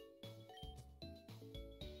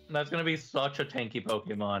 That's gonna be such a tanky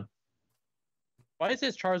Pokemon. Why is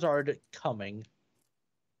this Charizard coming?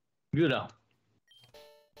 You know.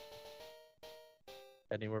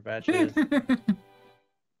 Any more badges?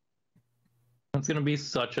 It's gonna be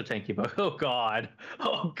such a tanky Pokemon. Oh god.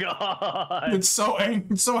 Oh god. It's so angry.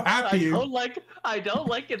 It's so happy. I don't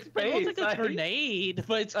like its face. It looks like a grenade,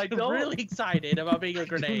 but I'm really excited about being a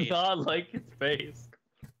grenade. I do not like its face.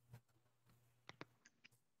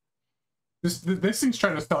 This thing's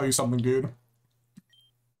trying to tell you something, dude.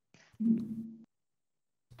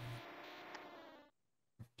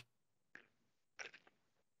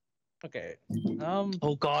 Okay.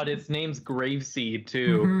 Oh god, its name's Graveseed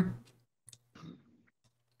too. Mm-hmm.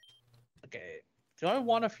 Okay. Do I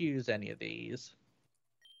want to fuse any of these?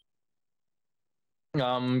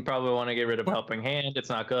 Probably want to get rid of Helping Hand. It's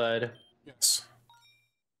not good. Yes.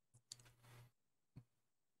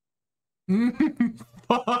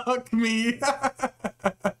 Fuck me.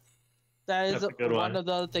 That is one of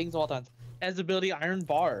the things of all time. Has the ability Iron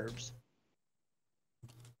Barbs.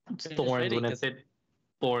 Thorns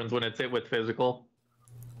when it's hit with physical.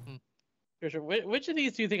 Sure. Which of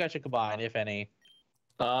these do you think I should combine, if any?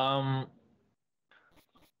 Or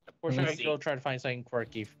should I go try to find something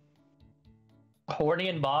quirky? Horny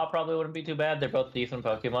and Maw probably wouldn't be too bad. They're both decent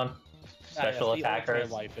Pokemon. Special attackers.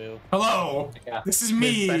 Waifu. Hello. Yeah. This is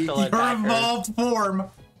me, your evolved form.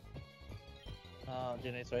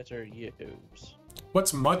 DNA Spicer use.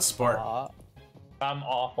 What's Mudsport? I'm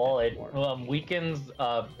awful. It weakens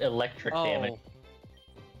electric damage.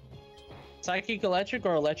 Psychic Electric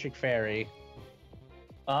or Electric Fairy?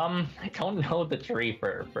 I don't know the tree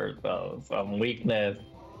for those. Weakness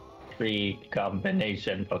tree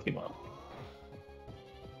combination Pokemon.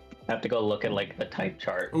 I have to go look at like the type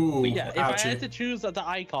chart. Ooh, yeah, if I had to choose the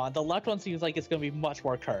icon, the left one seems like it's gonna be much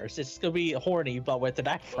more cursed. It's gonna be horny, but with an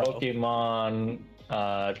afro. Pokemon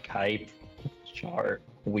type chart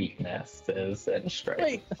weaknesses and strength.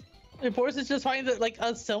 Wait, Forrest is just finding like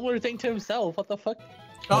a similar thing to himself. What the fuck?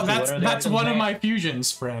 Oh, that's one of my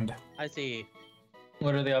fusions, friend. I see.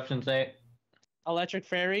 What are the options, Nate? Electric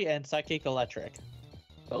Fairy and Psychic Electric.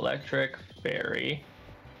 Electric Fairy.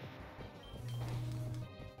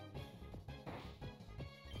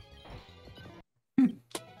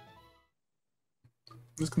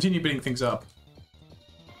 Let's continue beating things up.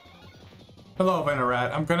 Hello,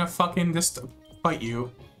 Venerat. I'm gonna fucking just fight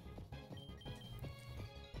you.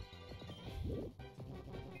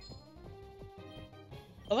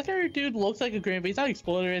 I like how your dude looks like a green, but he's not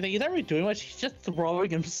exploding or anything. He's not really doing much. He's just throwing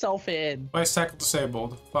himself in. Ice tackle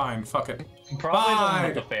disabled. Fine, fuck it. Probably the one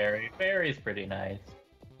with the fairy. Fairy's pretty nice.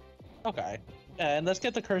 Okay. And let's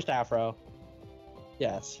get the cursed afro.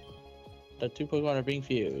 Yes. The two Pokemon are being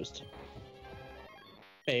fused.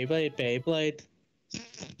 Beyblade, Beyblade.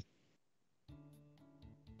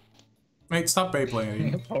 Mate, stop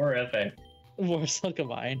Beyblading. Horrific. More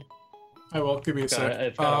Silcombine. I will. Give me a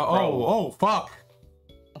sec. Oh, fuck.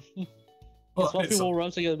 Small people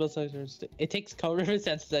run together both sides. It takes cover for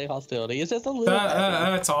sensitive hostility. It's just a little.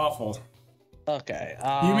 That's awful. Okay.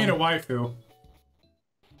 You mean a waifu?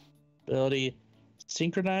 Ability.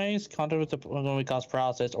 Synchronize. Contact with the when we cause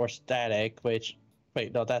paralysis or static, which.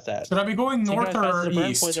 Wait, no, that's that. Should I be going north or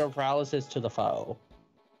east? Poison or paralysis to the foe.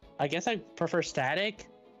 I guess I prefer static.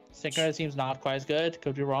 Synchronize seems not quite as good.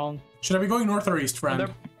 Could be wrong. Should I be going north or east,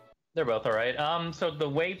 friend? They're both alright. So the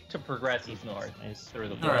way to progress is north. Through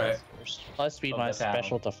the Alright. Plus speed, my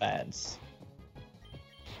special defense.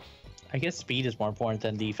 I guess speed is more important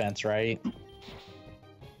than defense, right?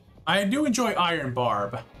 I do enjoy Iron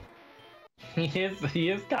Barb. He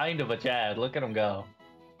is kind of a Chad. Look at him go.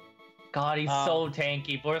 God, he's so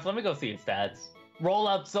tanky. Boris, let me go see his stats. Roll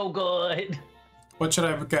up so good. What should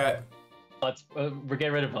I get? Let's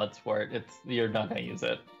get rid of Bloodsport. You're not gonna use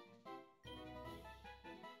it.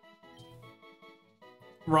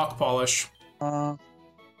 Rock polish. You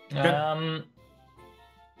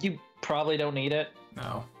probably don't need it.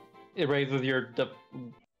 No. It raises your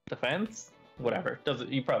defense. Whatever.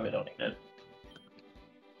 You probably don't need it.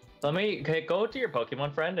 Let me go to your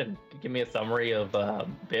Pokemon friend and give me a summary of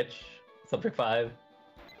Bitch Subject 5.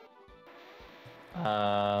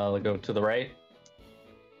 I'll go to the right.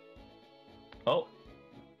 Oh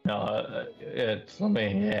no,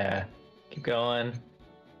 yeah. Keep going.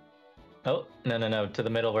 Oh no, to the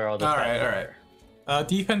middle where all the. All right.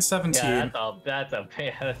 Defense 17. Yeah, that's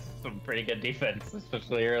some pretty good defense,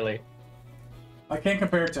 especially early. I can't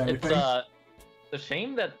compare it to anything. It's a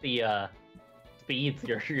shame that the speed's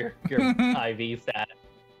your IV stat.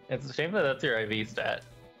 It's a shame that that's your IV stat.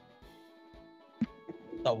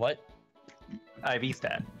 A what? IV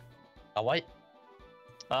stat. A what?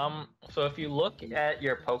 So if you look at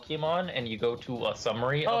your Pokemon and you go to a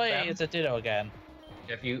summary of them, it's a Ditto again.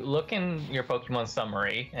 If you look in your Pokemon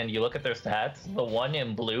summary and you look at their stats, the one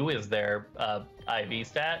in blue is their IV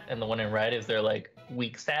stat, and the one in red is their like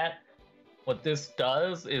weak stat. What this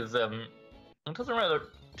does is it doesn't matter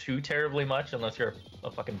too terribly much unless you're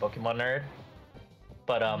a fucking Pokemon nerd.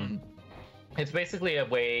 But it's basically a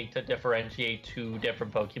way to differentiate two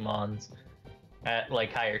different Pokemons at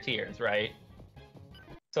like higher tiers, right?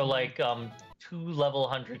 So like two level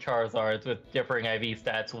 100 Charizards with differing IV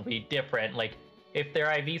stats will be different. Like if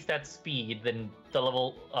their IV stats speed, then the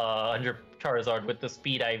level 100 Charizard with the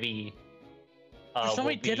speed IV. There's so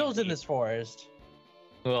many Dittos in this forest.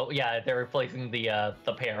 Well, yeah, they're replacing the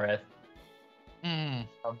Parrot. The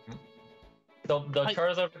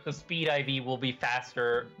Charizard with the speed IV will be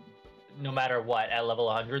faster no matter what at level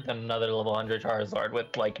 100 than another level 100 Charizard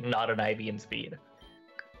with like not an IV in speed.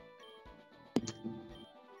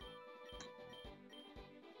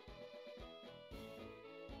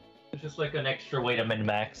 It's just like an extra way to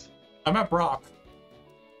min-max. I'm at Brock.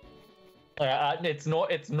 It's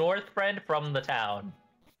north, friend, from the town.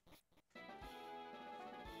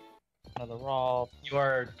 Another raw. You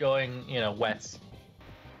are going, west.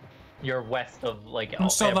 You're west of like. I'm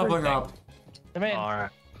still leveling up. Come in. All right.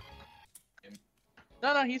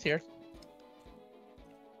 No, he's here.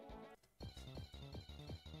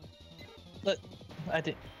 But I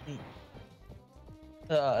did.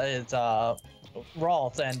 It's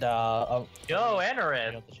Ralts and Yo,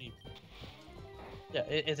 Anarin. Yeah,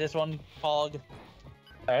 is this one Pog?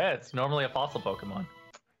 Yeah, it's normally a fossil Pokemon.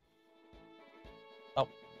 Oh.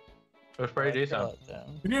 It was pretty decent.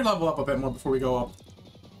 We need to level up a bit more before we go up.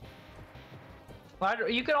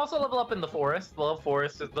 You can also level up in the forest. The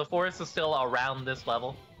forest is still around this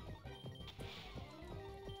level.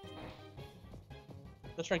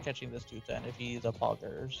 Let's try catching this dude then, if he's a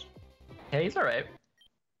Poggers. Yeah, he's alright.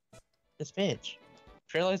 This bitch.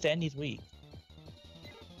 Paralyzed and he's weak.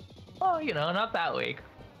 Oh, you know, not that weak.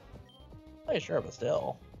 Oh, sure, but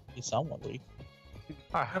still, he's somewhat weak.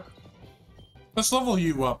 Ah. Let's level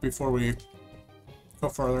you up before we go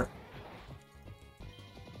further.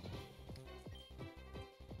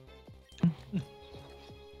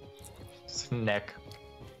 Snick.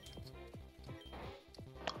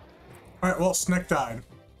 Alright, well, Snick died.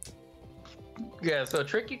 Yeah, so a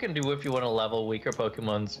trick you can do if you want to level weaker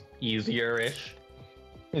Pokemons easier-ish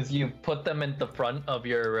is you put them in the front of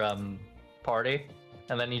your party,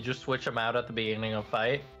 and then you just switch them out at the beginning of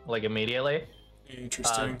fight, like immediately.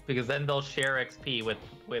 Interesting. Because then they'll share XP with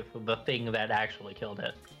the thing that actually killed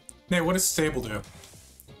it. Nate, what does Stable do?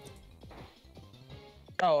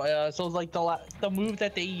 Oh, so like the move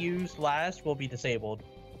that they used last will be disabled.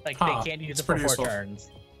 Like they can't use it for 4 useful. turns.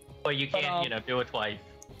 But you can't, you know, do it twice.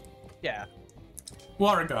 Yeah.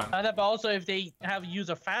 Water gun. But also, if they use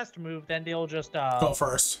a fast move, then they'll just go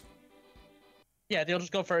first. Yeah, they'll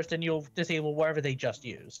just go first, and you'll disable whatever they just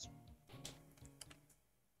used.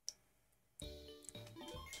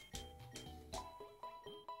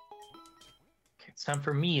 It's time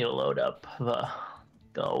for me to load up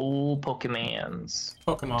the old Pokemons.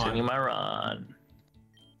 Pokemon. Continue my run.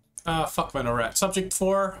 Fuck Minoret. Subject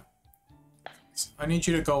 4. I need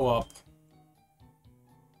you to go up.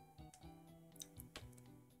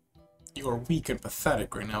 You are weak and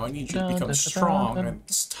pathetic right now. I need you to become strong and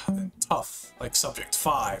tough, like Subject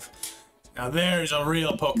 5. Now there's a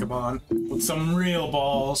real Pokemon with some real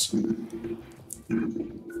balls.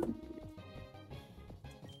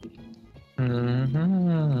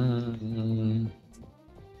 Mm-hmm.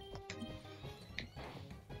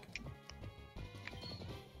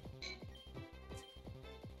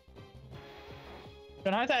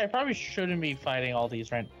 But I probably shouldn't be fighting all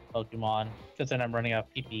these random Pokemon, because then I'm running out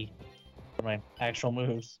of PP for my actual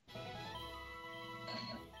moves.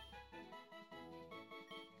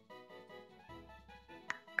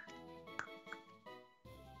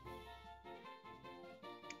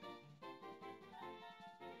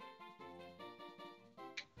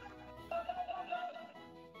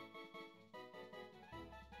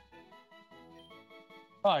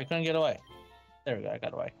 Oh, I couldn't get away. There we go, I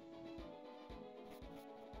got away.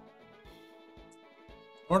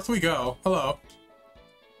 North we go. Hello.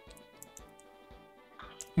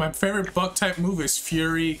 My favorite bug type move is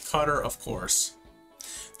Fury Cutter, of course.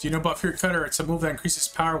 Do you know about Fury Cutter? It's a move that increases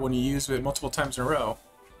power when you use it multiple times in a row.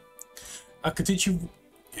 I could teach you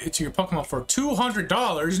to your Pokemon for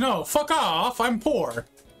 $200. No, fuck off. I'm poor.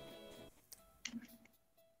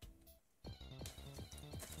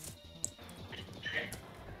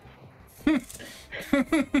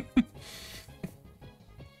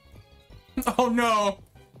 Oh no.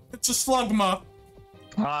 It's a Slugma.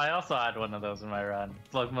 Oh, I also had one of those in my run.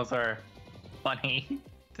 Slugmas are funny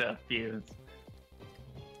to fuse.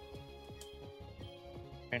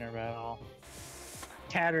 Trainer battle.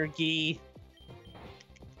 Catergy.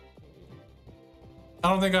 I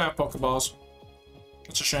don't think I have Pokeballs.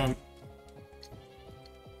 It's a shame.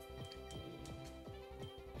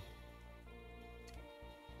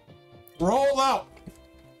 Roll out!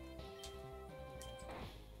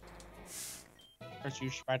 Curse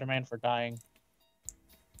you, Spider-Man, for dying.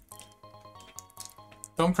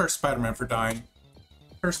 Don't curse Spider-Man for dying.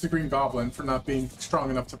 Curse the Green Goblin for not being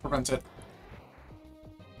strong enough to prevent it.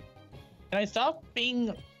 Can I stop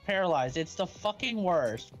being paralyzed? It's the fucking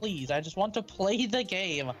worst. Please, I just want to play the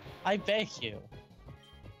game. I beg you.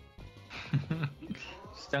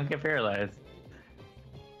 Just don't get paralyzed.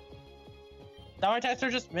 Now my attacks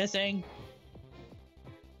are just missing.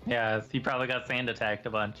 Yeah, he probably got sand attacked a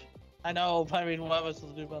bunch. I know, but I mean, what am I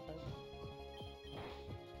supposed to do about that?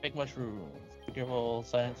 Big mushrooms. Be careful,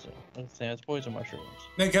 science. It's poison mushrooms.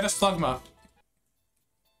 Nate, get a Slugma.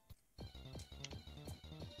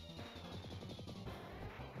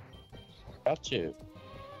 Got to.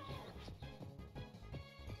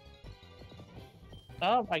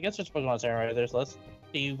 Oh, I guess there's Pokemon Center right there, so let's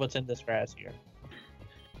see what's in this grass here.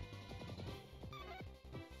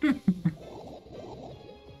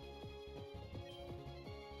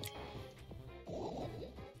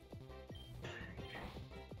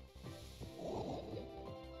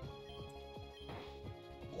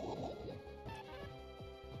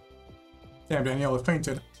 Damn, Danielle is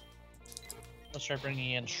fainted. Let's try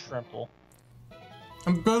bringing in Shrimple.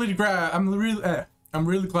 I'm really glad. I'm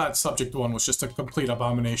really glad Subject 1 was just a complete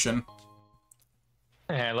abomination.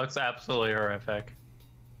 Yeah, it looks absolutely horrific.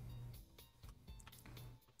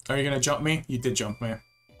 Are you gonna jump me? You did jump me.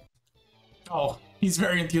 Oh, he's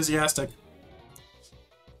very enthusiastic.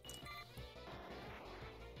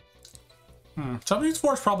 Subject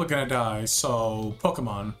 4 is probably gonna die, so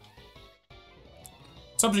Pokemon.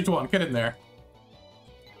 Subject 1, get in there.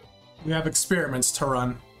 We have experiments to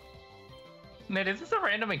run. Nate, is this a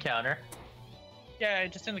random encounter? Yeah,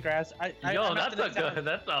 just in the grass. Yo, that's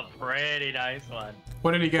a pretty nice one.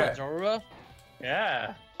 What did he get? Zorua?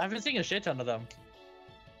 Yeah. I've been seeing a shit ton of them.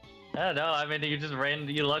 I don't know. I mean,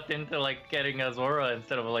 you looked into like getting a Zora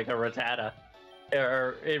instead of like a Rattata,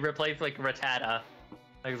 or it replaced like Rattata.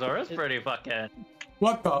 Like Zora's pretty fucking.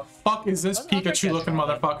 What the fuck is this Pikachu-looking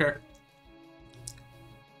motherfucker?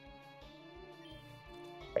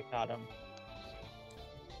 I got him.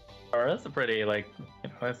 Zora's a pretty like,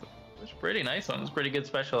 it's a pretty nice one. It's a pretty good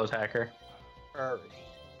special attacker. Hurry.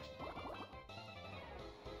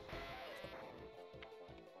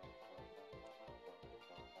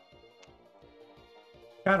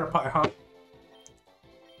 Caterpie, huh?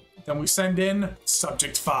 Then we send in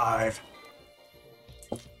Subject 5.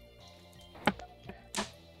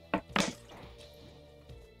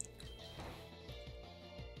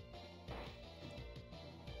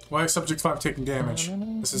 Why is Subject 5 taking damage?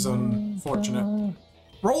 This is unfortunate.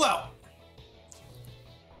 Roll out!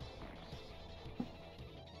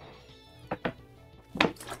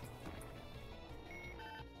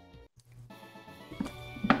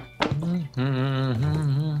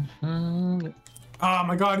 Oh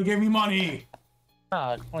my god, he gave me money!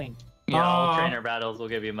 Ah, clean. Yeah, all trainer battles will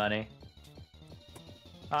give you money.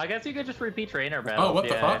 I guess you could just repeat trainer battles. Oh, what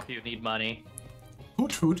the fuck? If you need money.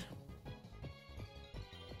 Hoot hoot.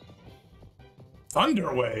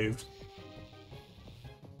 Thunderwave.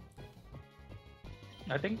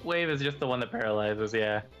 I think Wave is just the one that paralyzes,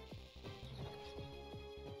 yeah.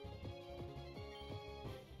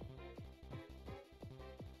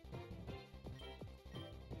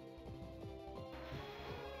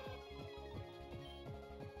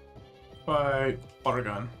 Fight water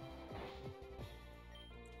gun.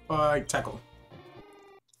 Fight tackle.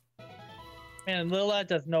 Man, Lilith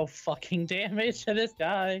does no fucking damage to this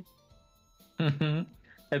guy.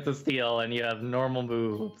 It's a steal, and you have normal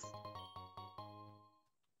moves.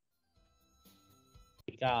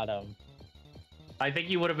 We got him. I think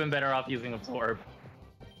you would have been better off using Absorb.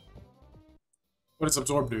 What does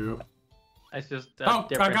Absorb do? It's just I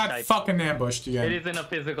got type. fucking ambushed again. It isn't a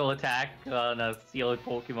physical attack on a sealed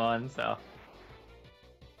Pokemon, so.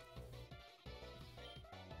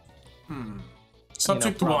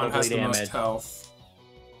 Subject 1 has the damage. most health.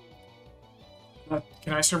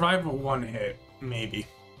 Can I survive a one hit? Maybe.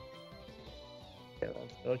 Okay,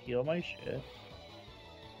 let's go heal my shit.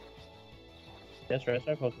 Just rest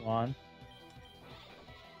my Pokemon.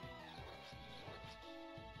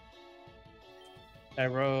 I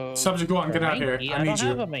wrote. Subject 1, get out here. I need don't you.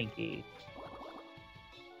 have a Mankey.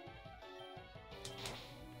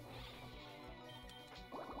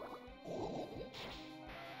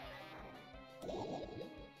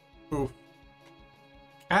 Ooh.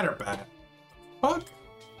 Caterpie. Fuck.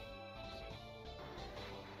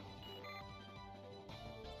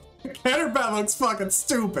 Caterpie looks fucking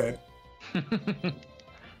stupid.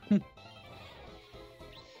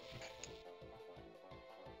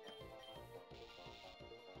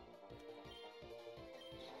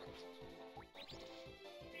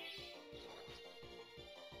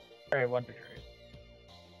 Alright, Wonder Trade.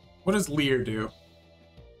 What does Leer do?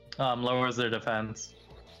 Lowers their defense.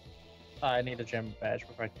 I need a gem badge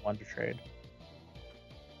before I can Wonder Trade.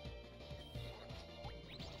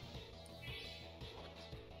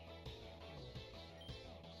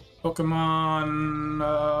 Pokemon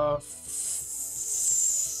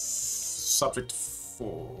Subject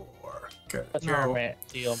 4. Good. What's your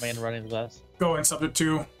deal, man, running the best? Go in, Subject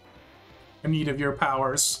 2. In need of your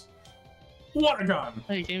powers. Water gun!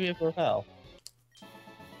 Oh, you gave me a for hell.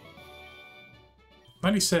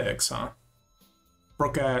 96, huh?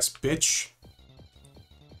 Broke ass bitch.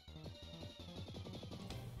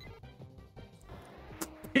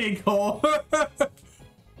 Pig hole.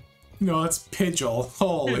 No, that's Pidgeol.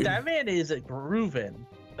 Holy. Dude, that man is grooving.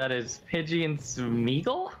 That is Pidgey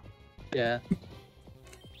Smeagol? Yeah.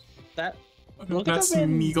 That. Look That's at that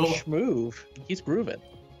man Smeagol. move. He's grooving.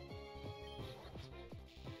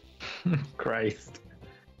 Christ.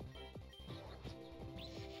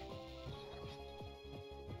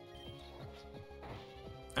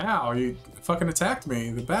 Ow, you fucking attacked me,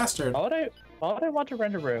 the bastard. Why would I want to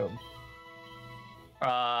rent a room?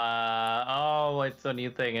 Oh, it's a new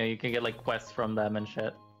thing, and you can get like quests from them and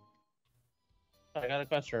shit. I got a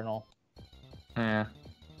quest journal. Yeah.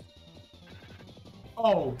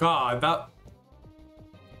 Oh god, that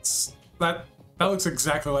looks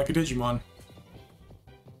exactly like a Digimon.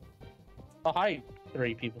 Oh, hi.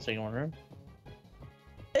 3 people sitting in one room.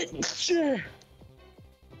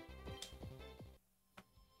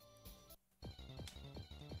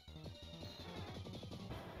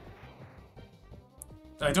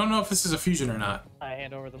 I don't know if this is a fusion or not. I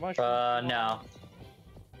hand over the mushroom. No.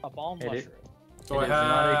 A bomb mushroom. Do I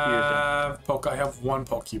have... I have one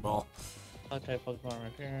Pokeball. Okay, Pokemon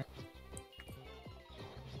right here.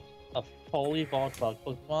 A fully evolved bug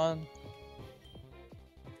Pokemon.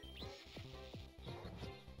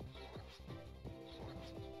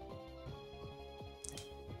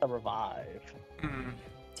 A revive.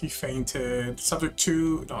 He fainted. Subject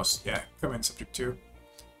 2. No, yeah, come in, Subject 2.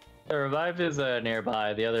 The revive is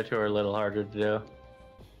nearby. The other two are a little harder to do.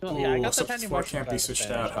 Oh, yeah, I got the Subject tiny 4 mushroom can't be switched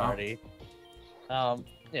out, huh? already.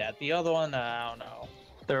 Yeah, the other one, I don't know.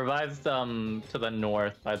 The revive's to the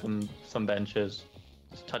north by some benches.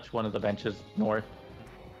 Just touch one of the benches north.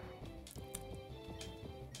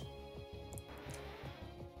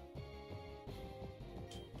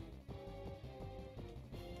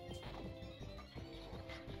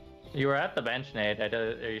 You were at the bench, Nate.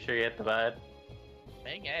 Are you sure you hit the bud?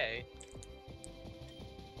 Big A.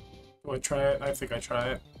 Do I try it? I think I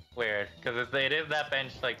try it. Weird, because it is that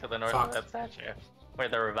bench like to the north of that statue, where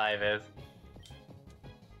the revive is.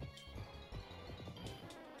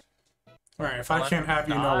 Alright, if I can't have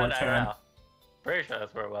you, no one can. Pretty sure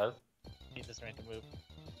that's where it was. Need this man to move.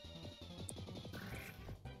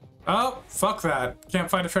 Oh, fuck that. Can't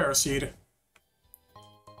find a Pharaoh Seed.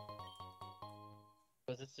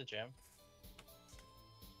 Was this the gym?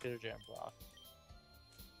 Get a gym block.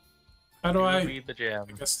 How do I... Lead the gym.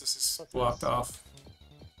 I guess this is blocked off.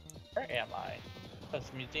 Where am I? That's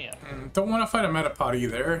the museum. Don't want to fight a Metapod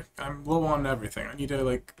either. I'm low on everything. I need to,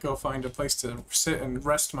 like, go find a place to sit and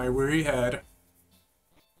rest my weary head.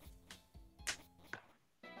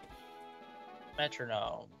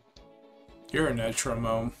 Metronome. You're a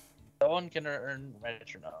metronome. No one can earn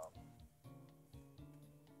metronome.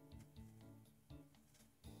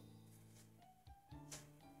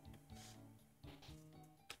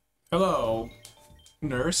 Hello,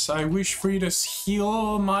 nurse. I wish for you to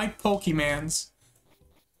heal my Pokemans.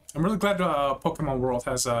 I'm really glad Pokemon World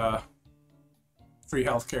has free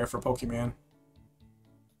healthcare for Pokemon.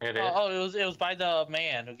 It is. Oh, it was by the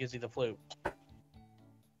man who gives you the flute.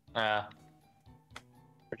 Yeah.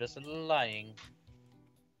 We're just lying.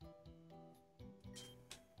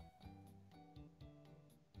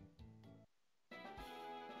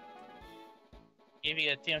 Give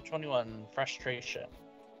you a TM21 frustration.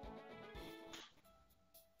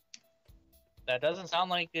 That doesn't sound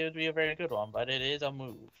like it would be a very good one, but it is a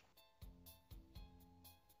move.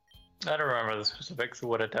 I don't remember the specifics of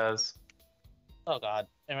what it does. Oh god,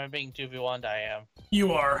 am I being 2v1'd? I am.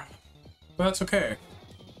 You are. But that's okay.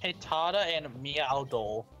 Pitata and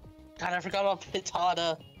Meowdle. God, I forgot about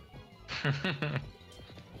Pitata.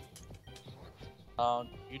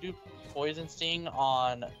 You do Poison Sting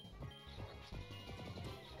on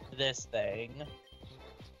this thing.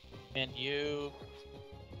 And you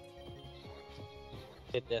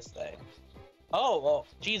did this thing. Oh, well,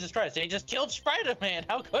 Jesus Christ, they just killed Spider-Man.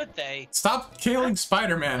 How could they? Stop killing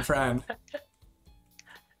Spider-Man, friend.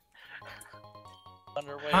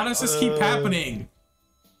 How does this keep happening?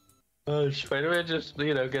 Spider-Man just,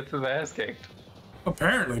 gets his ass kicked.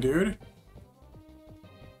 Apparently, dude.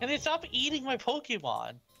 And they stop eating my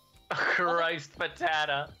Pokemon. Christ,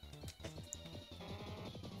 Patata.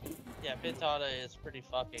 Yeah, Pitata is pretty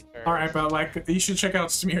fucking cursed. Alright, but like, you should check out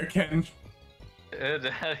Smearkin.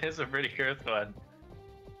 That is a pretty cursed one.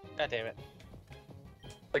 God damn it.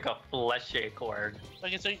 Like a flesh acorn.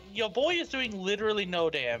 Okay, so your boy is doing literally no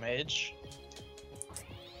damage.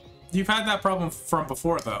 You've had that problem from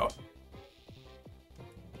before, though.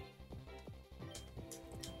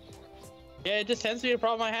 Yeah, it just tends to be a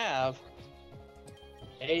problem I have.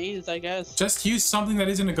 A's, I guess. Just use something that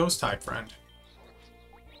isn't a ghost type, friend.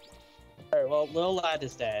 Alright, well, Lil Lad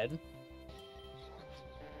is dead.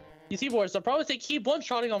 You see, boys, the problem is they keep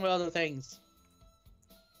one-shotting on my other things.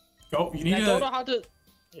 Go, you need to... I don't know how to...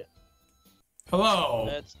 Yeah. Hello.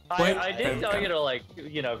 I did tell you to, like,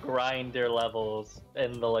 grind your levels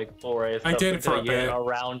in the, forest. I did for a bit.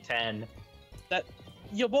 Around 10. That...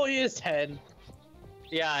 Your boy is 10.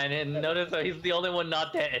 Yeah, and notice that he's the only one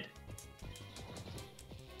not dead.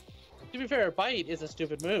 To be fair, Bite is a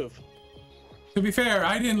stupid move. To be fair,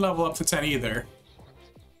 I didn't level up to 10 either.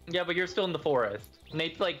 Yeah, but you're still in the forest.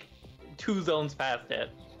 Nate's, 2 zones past it.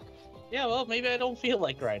 Yeah, well, maybe I don't feel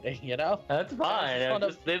like grinding, That's fine.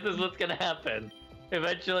 This is what's gonna happen.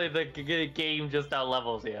 Eventually, the game just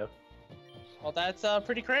outlevels you. Well, that's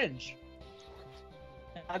pretty cringe.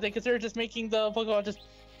 I think consider just making the Pokemon just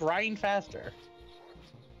grind faster.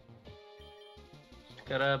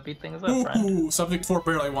 Gotta beat things up, friend. Ooh, Subject 4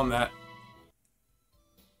 barely won that.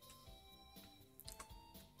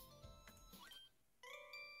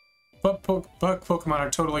 But bug Pokemon are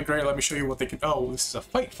totally great. Let me show you what they can. Oh, this is a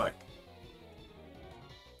fight.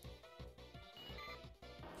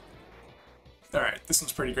 Alright, this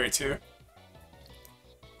one's pretty great too.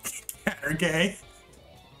 Or gay.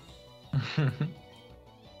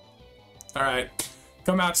 Alright,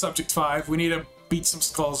 come out, Subject 5. We need to beat some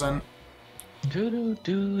skulls in.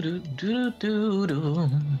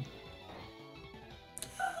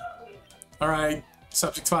 Alright,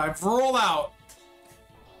 Subject 5, roll out!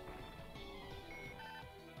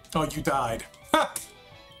 Oh, you died. Ha!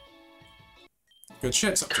 Good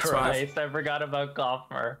shit, Subject 5. Christ, I forgot about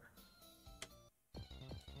Gothmer.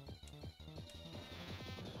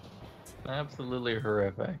 Absolutely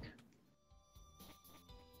horrific.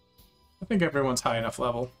 I think everyone's high enough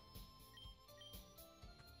level.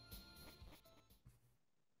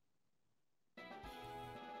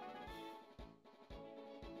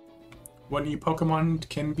 What new Pokemon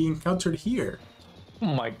can be encountered here? Oh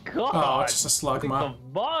my god! Oh, it's just a Slugma. It's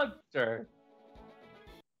a monster!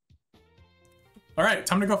 Alright,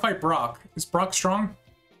 time to go fight Brock. Is Brock strong?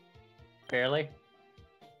 Barely.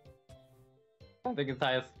 I think its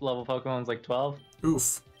highest level Pokemon's like 12.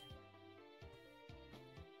 Oof.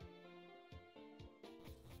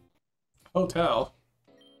 Hotel.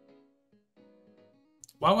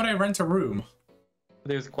 Why would I rent a room?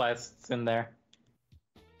 There's quests in there.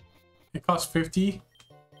 It costs 50.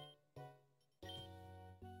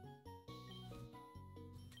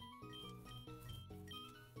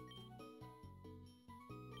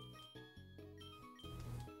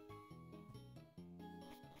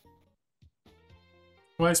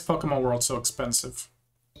 Why is Pokemon World so expensive?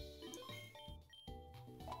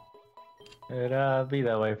 It'd be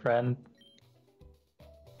that way, friend.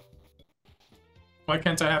 Why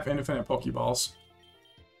can't I have infinite Pokeballs?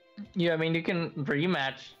 Yeah, I mean, you can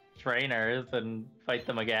rematch trainers and fight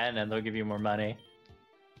them again, and they'll give you more money.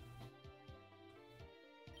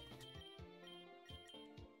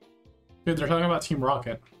 Dude, they're talking about Team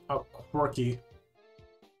Rocket. How quirky.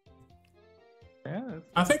 Yeah,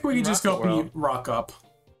 I think we can just go beat Rock up.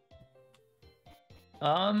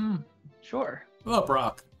 Sure. Hello,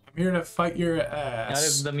 Brock. I'm here to fight your That ass.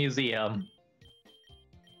 is the museum.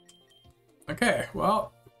 Okay,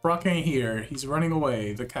 well, Brock ain't here. He's running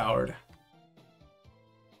away, the coward.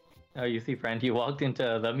 Oh, you see, friend, you walked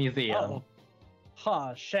into the museum. Oh.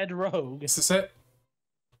 Ha, Shed Rogue. Is this it?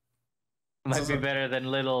 Might be better than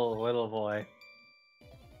little boy.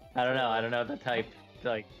 I don't know. I don't know the type,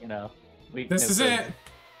 like, you know, weaknesses. This is it!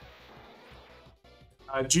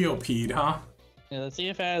 Geopede, huh? Yeah, let's see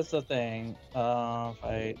if it has the thing.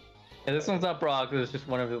 Fight. Yeah, this one's not Brock. This is just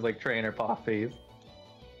one of his, like, trainer poppies.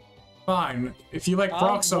 Fine. If you like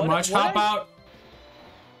Brock so much, how about...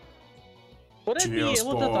 Would I be able to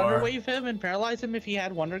Geospore. Thunder Wave him and paralyze him if he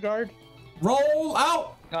had Wonder Guard? Roll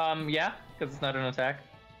out! Yeah, because it's not an attack.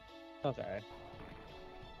 Okay.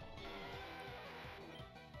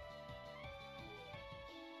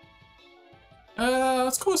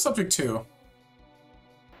 Let's go with Subject 2.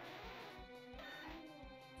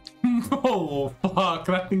 Oh, fuck.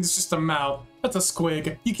 That thing's just a mouth. That's a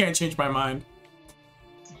squig. You can't change my mind.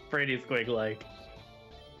 It's pretty squig-like.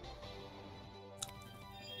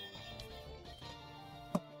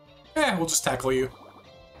 Eh, we'll just tackle you.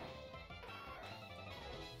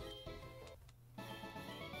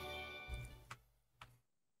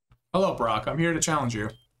 Hello, Brock. I'm here to challenge you.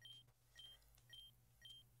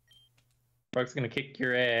 Brock's gonna kick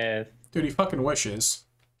your ass. Dude, he fucking wishes.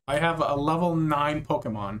 I have a level 9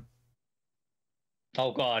 Pokemon.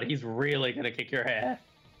 Oh god, he's really gonna kick your ass.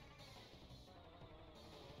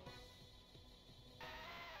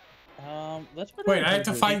 Let's put Wait, I have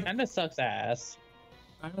to fight- Kind of sucks ass.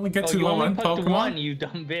 I only get to you level only 1 picked Pokemon? one, you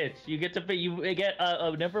dumb bitch. You get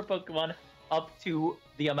a number of Pokemon up to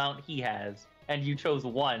the amount he has, and you chose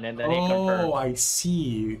one, and then it confirmed. Oh, I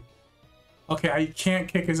see. Okay, I can't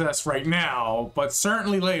kick his ass right now, but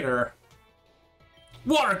certainly later.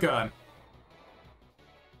 Water gun!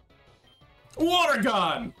 Water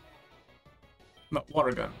gun! No,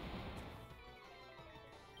 water gun.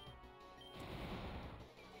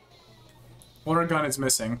 Water gun is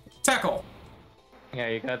missing. Tackle! Yeah,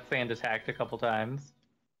 you got sand attacked a couple times.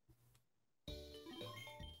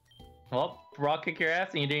 Well, Brock kick your ass,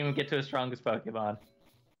 and you didn't even get to his strongest Pokemon.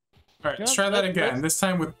 Alright, let's try that again, this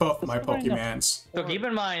time with both my Pokemons. So keep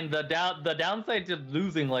in mind, the downside to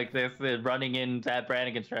losing like this, running into that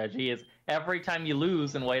Brannigan strategy, is every time you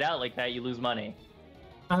lose and white out like that, you lose money.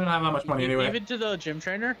 I don't have that much money anyway. Even to the gym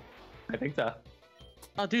trainer? I think so.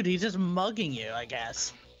 Oh, dude, he's just mugging you, I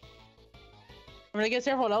guess. I mean, I guess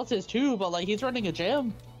everyone else is too, but like, he's running a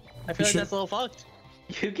gym. I feel like that's a little fucked.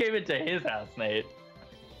 You came into his house, Nate.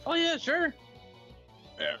 Oh yeah, sure.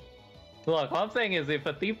 Yeah. Look, all I'm saying is if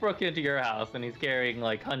a thief broke into your house and he's carrying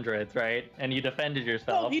like hundreds, right? And you defended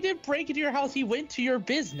yourself. No, he didn't break into your house. He went to your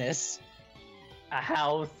business. A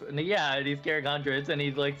house, and yeah, and he's carrying hundreds, and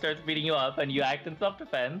he's like starts beating you up, and you act in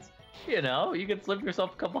self-defense. You know, you can slip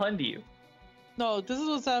yourself a couple hundy. No, this is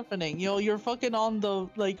what's happening. You know, you're fucking on the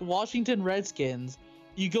like Washington Redskins.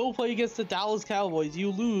 You go play against the Dallas Cowboys,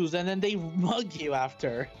 you lose, and then they mug you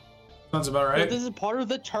after. Sounds about right. But this is part of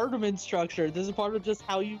the tournament structure. This is part of just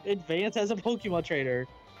how you advance as a Pokemon trader.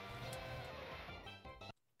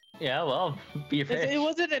 Yeah, well, be fair. It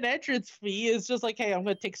wasn't an entrance fee. It's just like, hey, I'm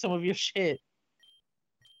gonna take some of your shit,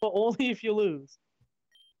 but only if you lose.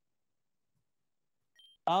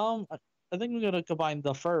 I think we're gonna combine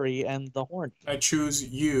the furry and the horny. I choose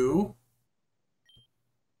you.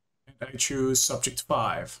 And I choose subject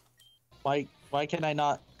 5. Why can I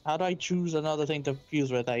not? How do I choose another thing to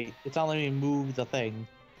fuse with? It's not letting me move the thing.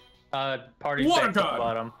 Party Water text at gun! the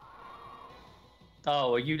bottom.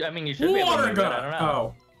 Oh, you should be able to move it. I don't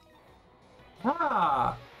know. Oh.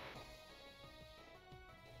 Ah.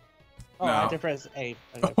 Oh, No. I have to press A.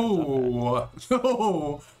 Okay, Oh.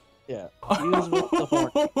 Oh. yeah. Use with the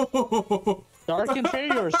horn. Dark and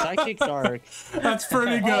fairy or psychic dark? That's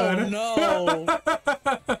pretty good. Oh no.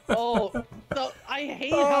 Oh, no, I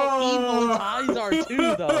hate how evil its eyes are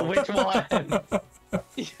too, though. Which one?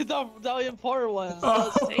 the important ones,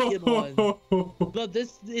 the Saiyan ones. But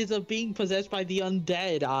this is a being possessed by the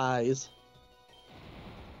undead eyes.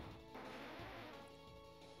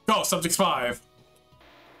 Go, subject 5.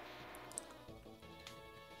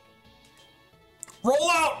 Roll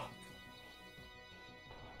out!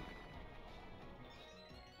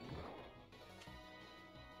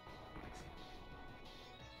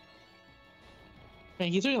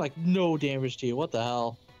 Man, he's doing like no damage to you. What the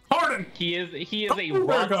hell? Harden! He is a there it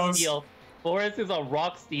rock goes. steel. Boris is a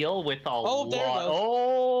rock steel with a Oh, there it lot. goes.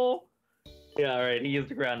 Oh. Yeah, all right. He used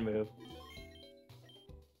the ground move.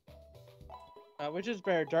 Which is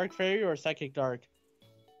better, dark fairy or psychic dark?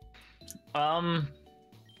 I don't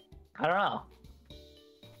know.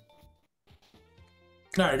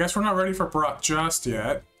 No, I guess we're not ready for Brock just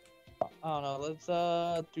yet. I don't know. Let's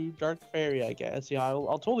do dark fairy, I guess. Yeah,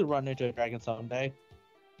 I'll totally run into a dragon someday.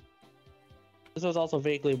 This was also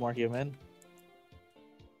vaguely more human.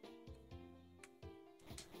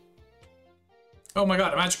 Oh my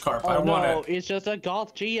god, a Magikarp. Oh, I want no, it. it's just a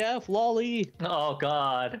goth GF, lolly. Oh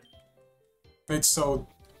god. It's so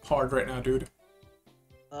hard right now, dude.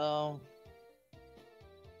 Let's.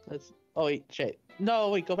 Oh wait, shit. No,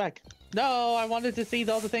 wait, go back. No, I wanted to see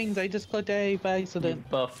the other things. I just clicked A by You accident.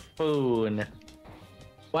 buffoon.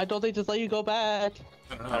 Why don't they just let you go back?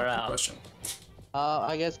 I don't know. I don't Good know. question.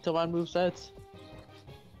 I guess command movesets.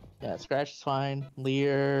 Yeah, Scratch is fine.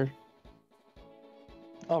 Leer.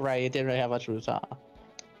 Oh right, it didn't really have much moves, huh?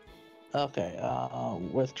 Okay,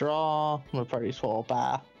 withdraw. My party's full.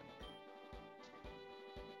 Bah.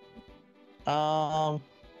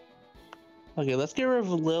 Okay, let's get rid of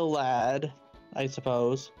Lil Lad, I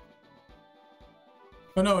suppose.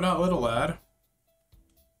 Oh no, not Little Lad.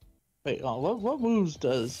 Wait, what moves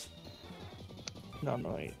does? No,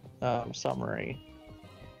 wait. Summary.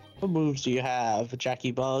 What moves do you have?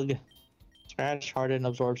 Jackie Bug, Scratch, Harden,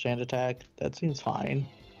 Absorb, Sand Attack. That seems fine.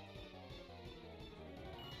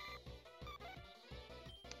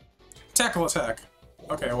 Tackle attack.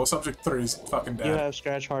 Okay, well, subject 3 is fucking dead. You have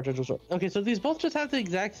Scratch, Harden, Absorb. Okay, so these both just have the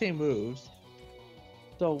exact same moves.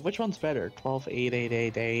 So which one's better? 12, 8, 8,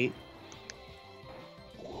 8, 8.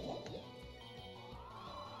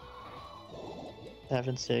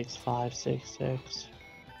 7, 6, 5, 6, 6.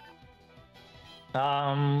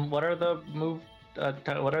 What are the move?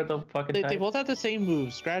 What are the fucking? They types? both have the same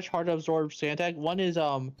moves. Scratch, Hard Absorb, Sand Attack. One is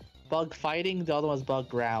Bug Fighting, the other one's Bug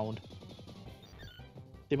Ground.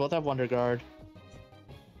 They both have Wonder Guard.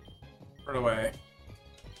 Run away.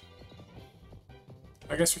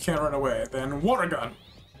 I guess we can't run away. Then Water Gun.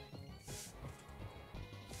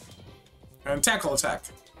 And Tackle attack.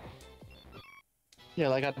 Yeah,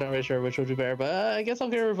 like I'm not really sure which would be better, but I guess I'll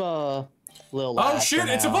get rid of Lil Oh Lad shit, for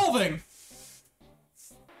it's now. evolving!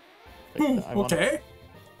 Wait, Hmm, I wanna- okay.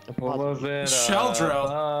 What was it? Shell drill.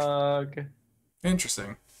 Bug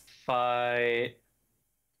Interesting. fight.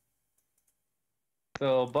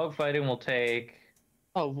 So bug fighting will take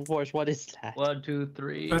Oh, of course, what is that? 1, 2,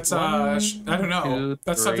 3. That's, One, I don't know. 2,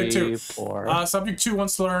 That's subject 2. 4. Subject 2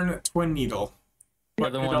 wants to learn Twin Needle. The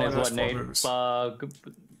other It one only is has what, 4 Nate? moves. Bug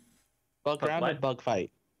Ground what? and Bug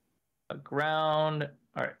Fight. Bug ground.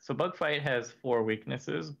 All right, so bug fight has 4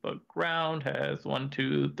 weaknesses. Bug ground has 1,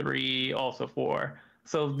 2, 3, also 4.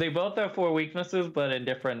 So they both have 4 weaknesses, but in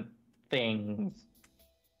different things.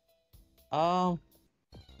 I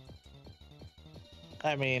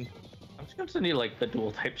mean, I'm just going to need like the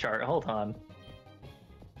dual type chart. Hold on.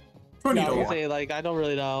 Yeah, I was gonna say, like, I don't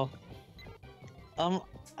really know.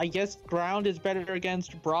 I guess ground is better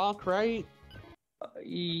against Brock, right?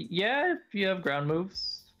 Yeah, if you have ground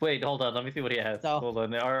moves. Wait, hold on. Let me see what he has. No. Hold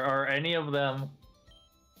on. Are any of them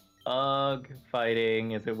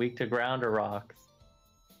fighting? Is it weak to ground or rocks?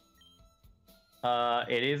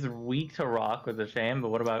 It is weak to rock, with a shame. But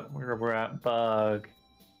what about where we're at? Bug.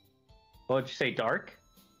 What would you say? Dark?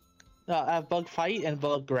 I have bug fight and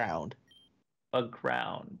bug ground. Bug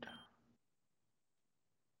ground.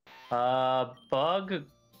 Bug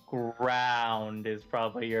ground is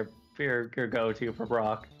probably your go-to for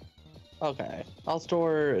Brock. Okay, I'll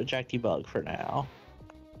store Jack Bug for now.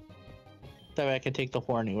 That way I can take the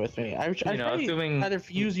horny with me. I assuming either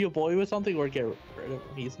fuse your boy with something or get rid of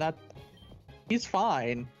him. He's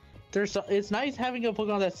fine. It's nice having a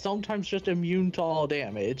Pokemon that's sometimes just immune to all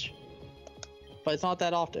damage, but it's not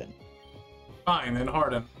that often. Fine, then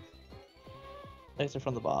Harden. Nicer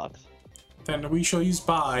from the box. Then we shall use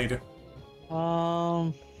Bide.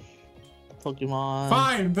 Pokemon.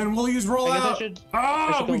 Fine, then we'll use Roll Out.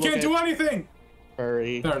 We can't do anything.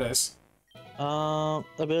 Hurry. There it is.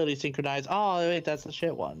 Ability synchronize. Oh wait, that's the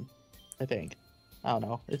shit one. I think. I don't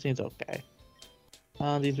know. It seems okay.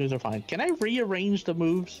 These moves are fine. Can I rearrange the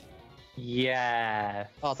moves? Yeah.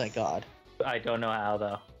 Oh, thank God. I don't know how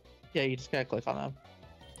though. Yeah, you just gotta click on them.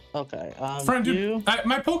 Okay. Friend, dude,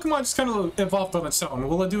 my Pokemon just kind of evolved on its own.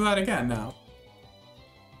 Will it do that again now?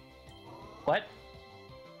 What?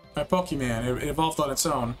 My Pokemon, it evolved on its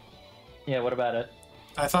own. Yeah, what about it?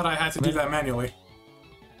 I thought I had to do that manually.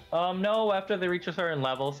 No, after they reach a certain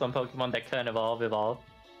level, some Pokemon that can evolve.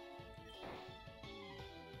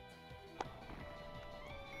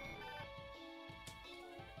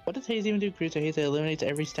 What does Haze even do? Cruiser Haze eliminates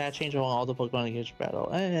every stat change among all the Pokemon in each battle.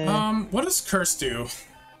 What does Curse do?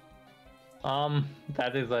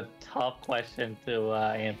 That is a tough question to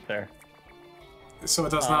answer. So it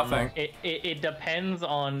does nothing. It depends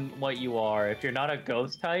on what you are. If you're not a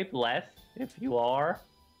ghost type, less. If you are,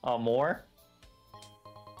 more.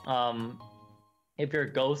 If you're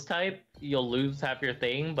a ghost type, you'll lose half your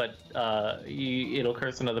thing, but it'll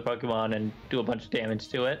curse another Pokemon and do a bunch of damage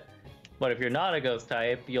to it. But if you're not a ghost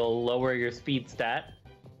type, you'll lower your speed stat,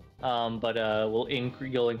 but you'll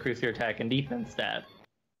increase your attack and defense stat.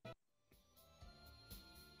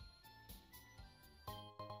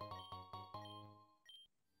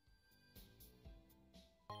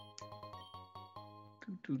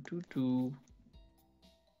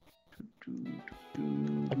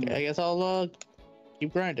 Okay, I guess I'll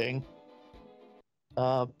keep grinding.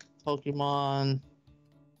 Pokemon.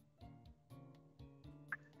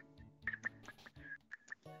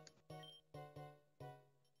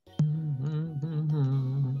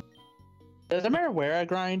 Does it matter where I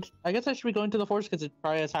grind? I guess I should be going to the forest because it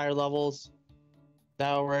probably has higher levels.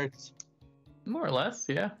 That works. More or less,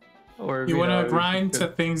 yeah. Or you want to grind to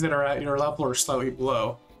things that are at your level or slightly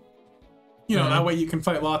below. You know, that way you can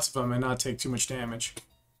fight lots of them and not take too much damage.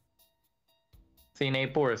 See,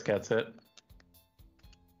 Nate Boris gets it.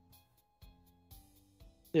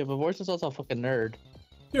 Yeah, but Boris is also a fucking nerd.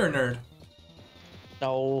 You're a nerd.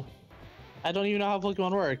 No. I don't even know how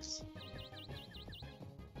Pokemon works.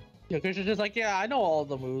 Yeah, Christian's just like, yeah, I know all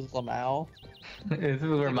the moves, Lamau. This is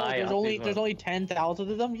where like, there's only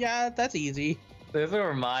 10,000 of them? Yeah, that's easy. This is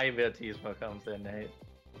where my Vitismo comes in, Nate.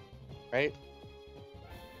 Right?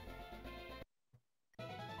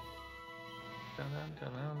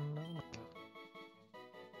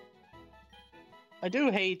 I do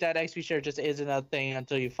hate that XP share just isn't a thing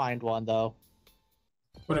until you find one, though.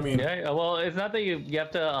 What do you mean? Yeah, well, it's not that you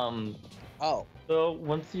have to, Oh. So,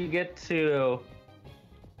 once you get to...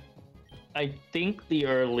 I think the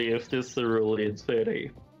earliest is Cerulean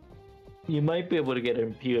City. You might be able to get a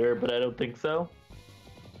computer, but I don't think so.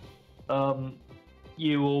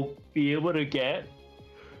 You will be able to get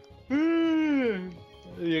the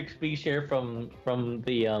XP share from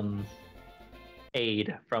the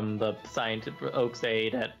aid, from the Oaks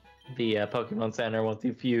aid at the Pokemon Center once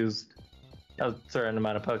you've used a certain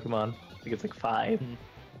amount of Pokemon. I think it's like 5. Mm-hmm.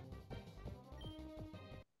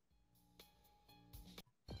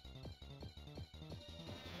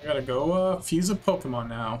 I gotta go fuse a Pokemon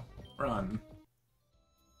now. Run.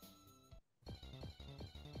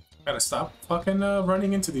 Gotta stop fucking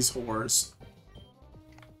running into these whores.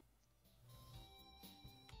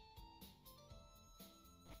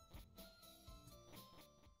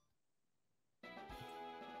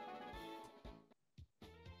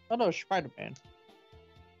 Oh no, Spider-Man.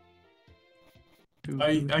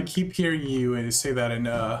 I keep hearing you say that in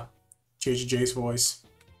JJJ's voice.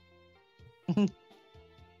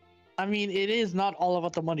 I mean, it is not all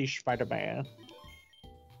about the money, Spider-Man.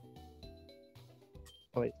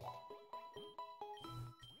 Oh, wait.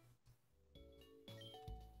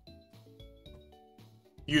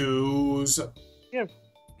 Use. Yeah.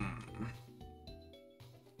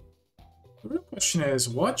 The real question is,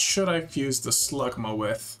 what should I fuse the Slugma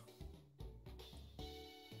with?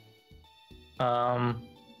 Probably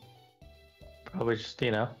just,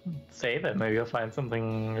 you know, save it. Maybe you'll find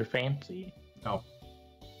something fancy. No.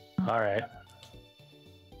 Alright.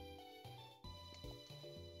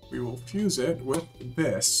 We will fuse it with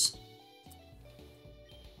this.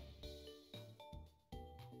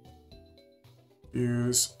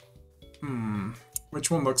 Fuse. Which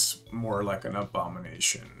one looks more like an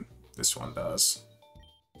abomination? This one does.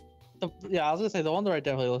 Yeah, I was gonna say the one that right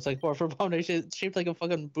definitely looks like more for abomination. It's shaped like a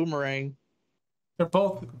fucking boomerang. They're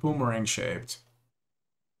both boomerang shaped.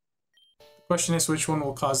 The question is, which one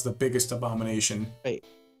will cause the biggest abomination? Wait.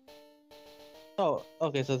 Oh,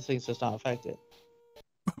 okay, so the thing's just not affected.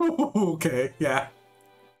 Okay, yeah.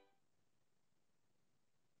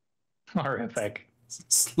 Horrific.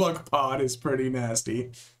 Slugpod is pretty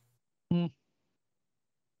nasty.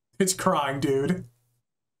 It's crying, dude.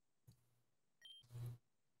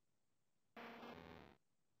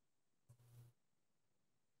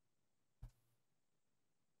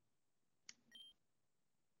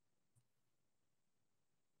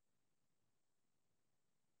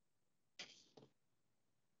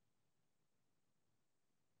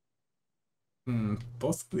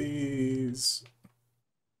 Both of these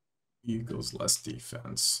equals less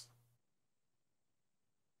defense.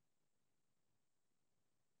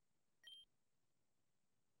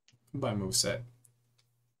 Combine moveset.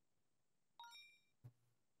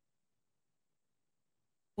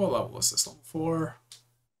 What level is this? Level 4?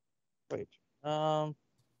 Wait.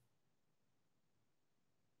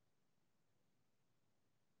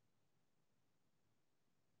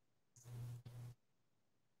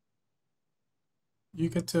 You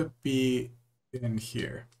get to be in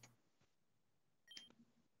here.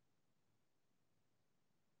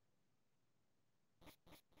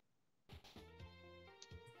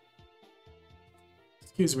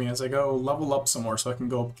 Excuse me as I go level up some more so I can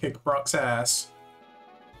go kick Brock's ass.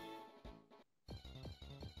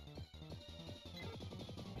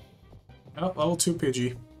 Oh, level 2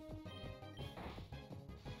 Pidgey.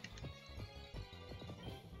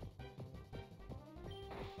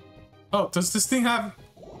 Oh, does this thing have...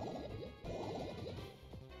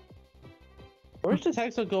 First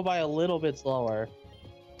attacks will go by a little bit slower.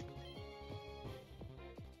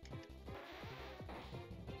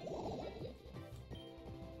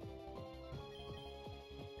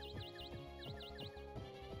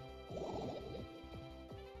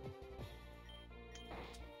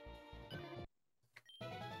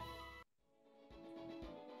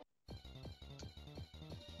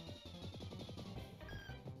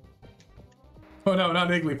 Oh no, not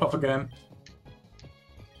Igglypuff again.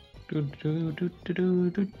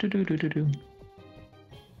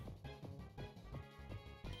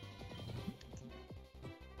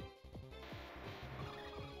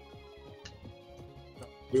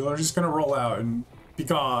 We are just gonna roll out and be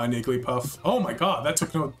gone, Igglypuff. Oh my god, that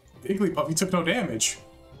took no... Igglypuff, you took no damage.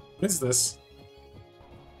 What is this?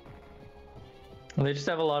 Well, they just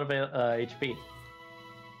have a lot of HP.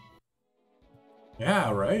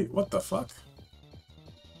 Yeah, right? What the fuck?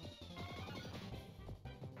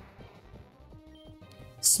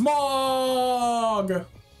 Smog!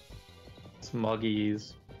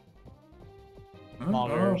 Smuggies.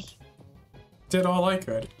 Smoggers. Did all I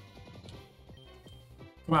could.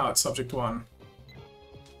 Come out, Subject 1.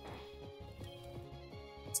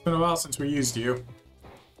 It's been a while since we used you.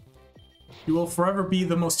 You will forever be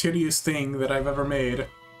the most hideous thing that I've ever made.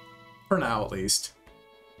 For now, at least.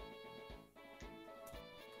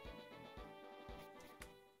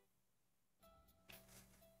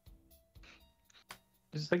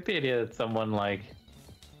 Just like the idea that someone like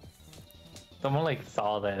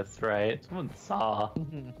saw this, right? Someone saw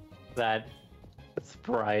that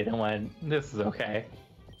sprite and went, "This is okay."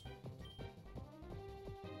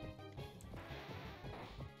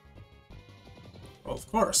 Well,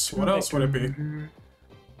 of course. What else would it be?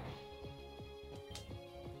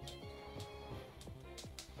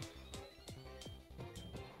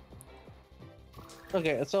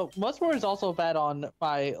 Okay, so Mudsport is also bad on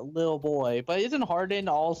my little boy, but isn't Harden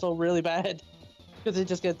also really bad? Because it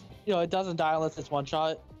just gets, you know, it doesn't die unless it's one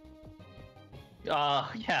shot. Yeah,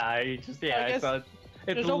 it's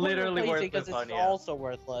literally worthless because it's on you. also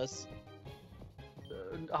worthless.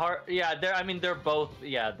 Yeah,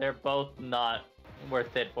 they're both not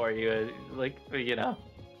worth it for you. Like, you know.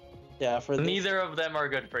 Yeah, for neither of them are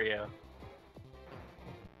good for you.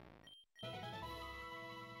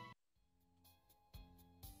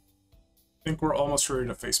 I think we're almost ready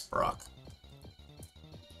to face Brock.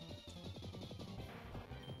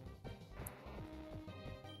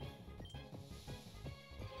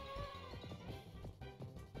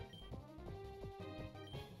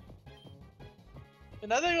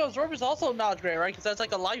 Another thing, Absorb is also not great, right? Because that's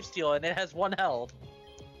like a lifesteal and it has 1 health.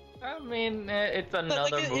 I mean, it's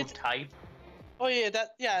another like, move type. Oh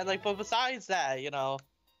yeah, like, but besides that, you know,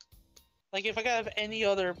 like if I could have any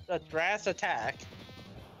other grass attack.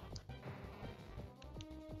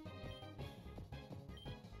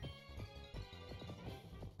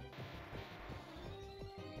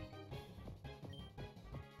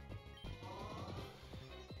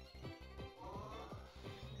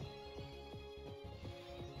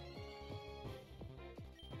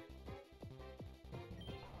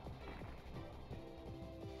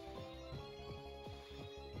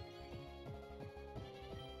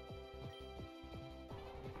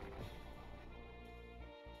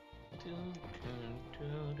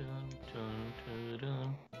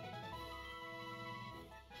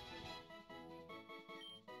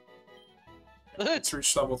 It's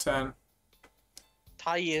reached level 10.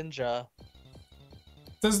 Tyinja.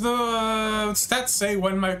 Does the stats say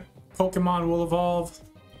when my Pokemon will evolve?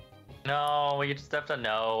 No, you just have to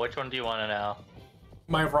know. Which one do you want to know?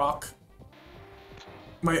 My rock.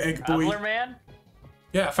 My egg buoy. Graveler Man?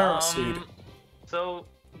 Yeah, Pharaoh Seed. So,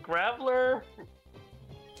 Graveler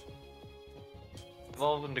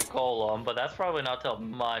evolved into Golem, but that's probably not till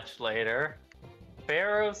much later.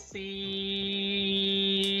 Pharaoh Seed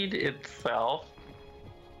itself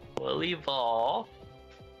will evolve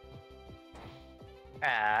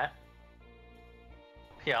at...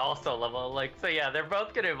 Yeah, also level, like, so yeah, they're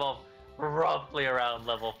both gonna evolve roughly around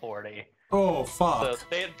level 40. Oh, fuck. So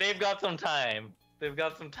they've got some time. They've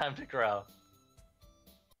got some time to grow.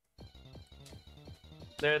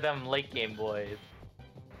 They're them late game boys.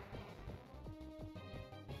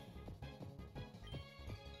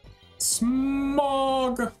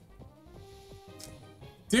 Smog!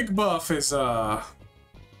 Digbuff is,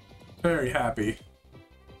 very happy.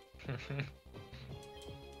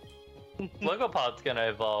 Logopod's gonna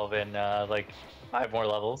evolve in, like, 5 more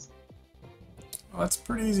levels. Well, that's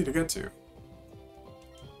pretty easy to get to.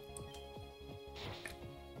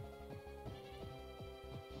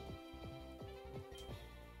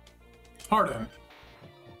 Harden.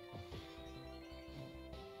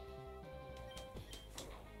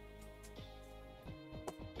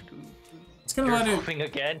 It's gonna You're let it... evolving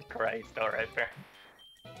again? Christ, alright, fair.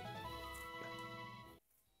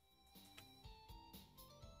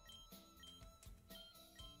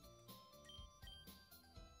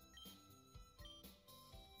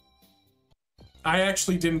 I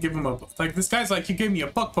actually didn't give him a... Like, this guy's like, you gave me a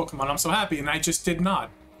bug Pokemon, I'm so happy, and I just did not.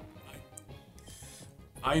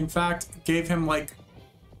 I in fact, gave him, like...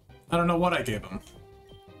 I don't know what I gave him.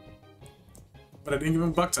 But I didn't give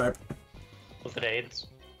him bug type. Was it AIDS?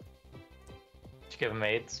 Did you give him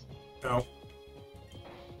AIDS? No.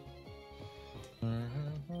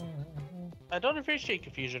 I don't appreciate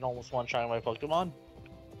Confusion almost one-shotting my Pokemon.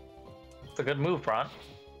 It's a good move, Bron.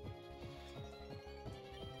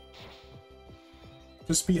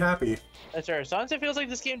 Just be happy. That's fair. Sometimes it feels like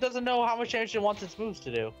this game doesn't know how much damage it wants its moves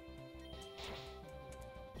to do.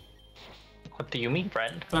 What do you mean,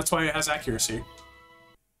 friend? That's why it has accuracy.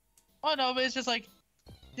 Oh no, but it's just like,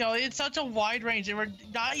 you know, it's such a wide range, and we're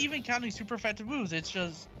not even counting super effective moves. It's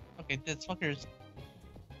just, okay, this fucker's,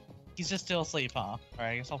 he's just still asleep, huh?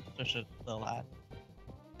 Alright, I guess I'll push it a little at.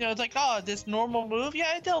 You know, it's like, oh, this normal move,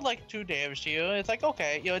 yeah, it dealt like 2 damage to you. It's like,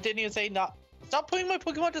 okay, you know, it didn't even say not, stop putting my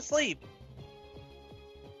Pokemon to sleep.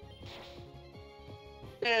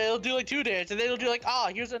 Yeah, it'll do like 2 damage, and then it'll do like,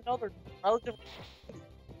 ah, here's another relative,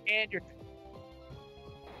 and you're.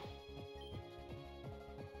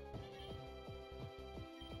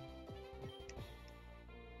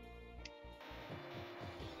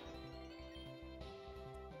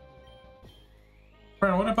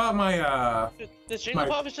 Brandon, what about my, The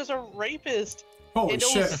Jigglypuff is just a rapist. Holy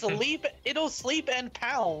shit. It'll sleep and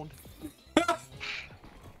pound.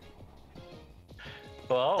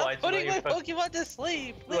 Whoa, Stop putting my Pokemon to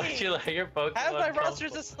sleep, please. Why'd you let your Pokemon have my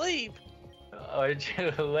rosters asleep. Why'd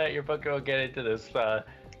you let your Pokemon get into this,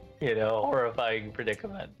 you know, horrifying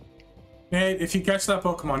predicament? Nate, if you catch that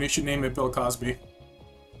Pokemon, you should name it Bill Cosby.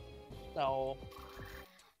 No.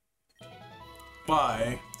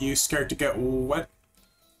 Why? You scared to get wet?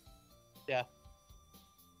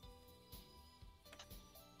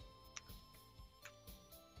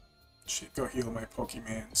 should go heal my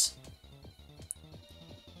Pokemans.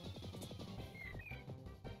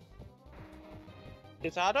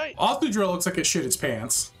 It's how do I? Othudrill looks like it shit its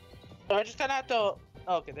pants. So I just kind of have to.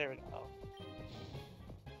 Oh, okay, there we go.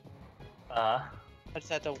 I just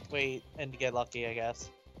had to wait and get lucky, I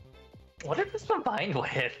guess. What is this combined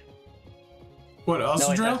with? What,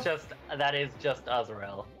 Othudrill? No, that is just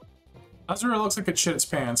Azrael. Azrael looks like it shit its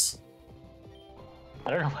pants.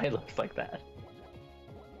 I don't know why it looks like that.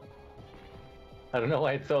 I don't know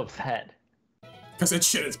why it's so upset. Because it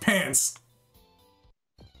shit its pants.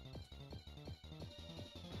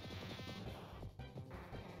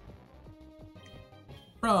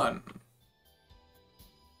 Run.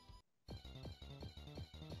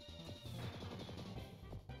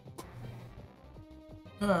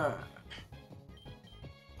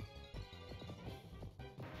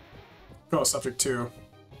 Go, subject 2.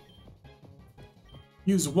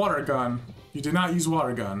 Use water gun. You did not use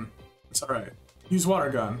water gun. It's alright. Use water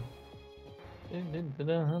gun.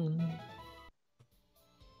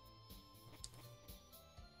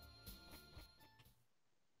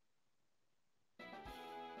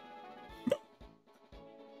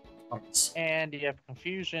 And you have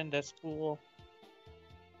confusion, that's cool.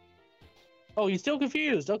 Oh, you're still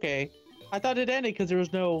confused, okay. I thought it ended because there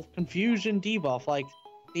was no confusion debuff, like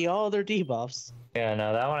the other debuffs. Yeah,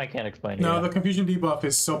 no, that one I can't explain to you. No, the confusion debuff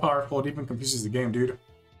is so powerful it even confuses the game, dude.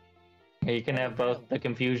 Yeah, you can have both the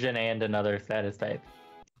confusion and another status type.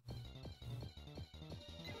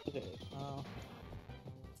 Okay,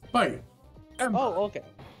 Fight! Ember. Oh, okay.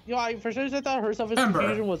 You know, for some reason I thought her stuff as Ember.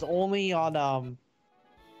 confusion was only on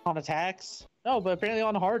attacks. No, but apparently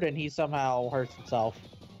on Harden he somehow hurts himself.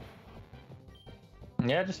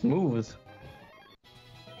 Yeah, it just moves.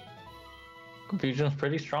 Confusion's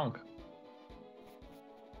pretty strong.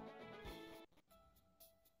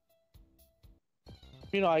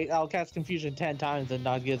 You know, I'll cast confusion 10 times and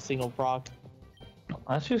not get a single proc.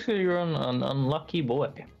 That's just because you're an unlucky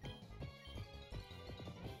boy.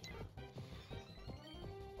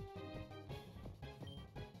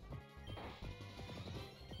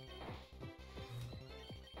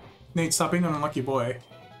 Nate, stop being an unlucky boy.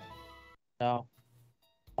 No.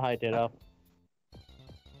 Hi, Ditto.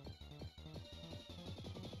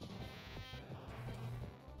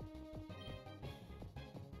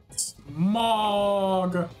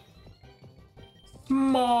 Smog!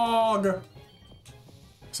 Smog! I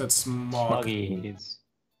said smog. Smuggies.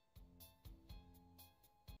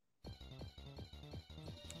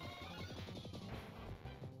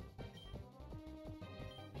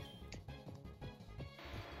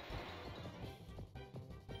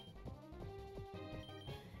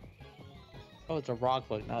 Oh, it's a rock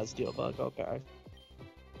bug, not a steel bug. Okay.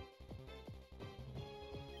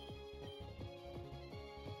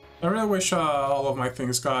 I really wish all of my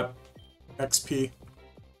things got XP.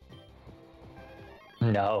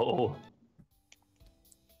 No.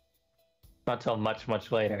 Not till much,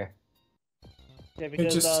 much later. Yeah,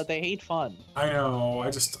 because just- they hate fun. I know,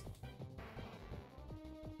 I just...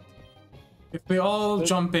 If they all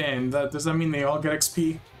jump in, does that mean they all get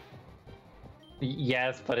XP?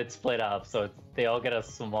 Yes, but it's split up, so they all get a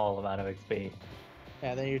small amount of XP.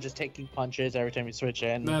 Yeah, then you're just taking punches every time you switch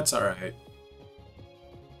in. That's alright.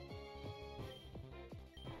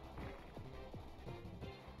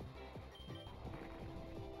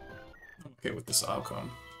 I'm okay with this outcome.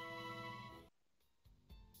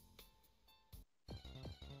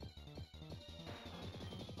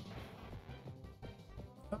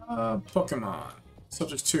 Pokemon.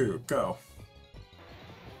 Subject 2, go.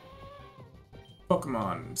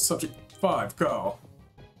 Pokemon. Subject 5, go.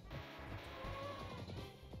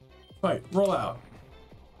 Fight, roll out.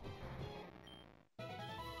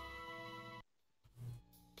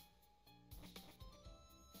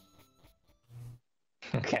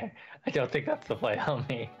 Okay, I don't think that's the play on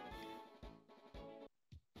me.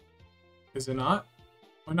 Is it not?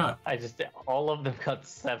 Why not? I just, all of them got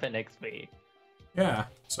 7 XP. Yeah,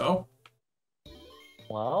 so?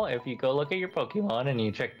 Well, if you go look at your Pokemon and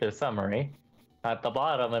you check their summary, at the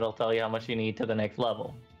bottom it'll tell you how much you need to the next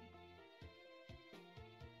level.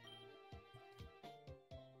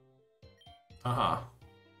 Uh-huh.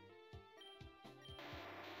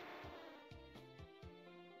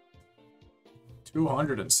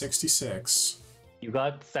 $266. You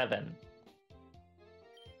got 7.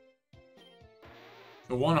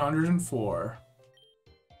 The 104.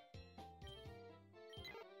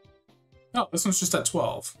 Oh, this one's just at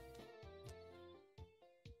 12.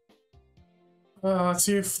 Let's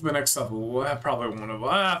see if the next level will have probably one of...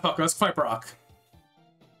 Ah, fuck, let's fight Brock.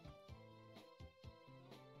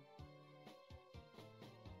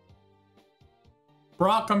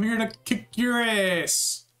 Brock, I'm here to kick your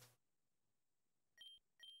ass.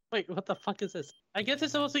 Wait, what the fuck is this? I guess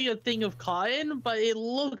it's supposed to be a thing of cotton, but it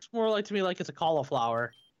looks more like to me like it's a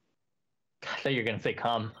cauliflower. I thought you were gonna say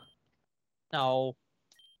cum. No.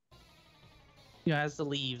 It has the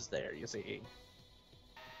leaves there, you see.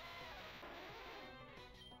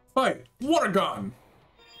 Fight! Water gun!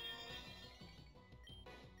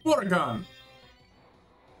 Water gun!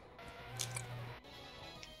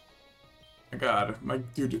 My god, my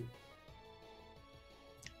dude.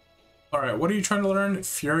 Alright, what are you trying to learn?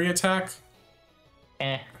 Fury attack?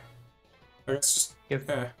 Eh. I guess just.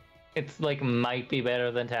 It's like might be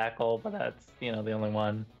better than tackle, but that's, you know, the only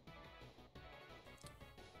one.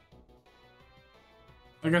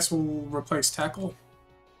 I guess we'll replace tackle.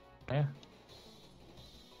 Yeah.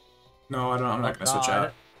 No, I'm not gonna switch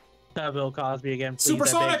out. That Bill Cosby again, please,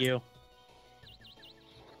 Supersonic! I beg you.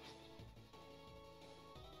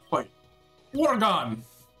 Wait. Water gun!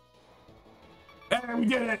 And we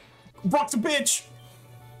did it! Brock's a bitch!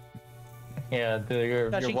 Yeah,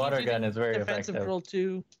 your water gun is very defensive effective. roll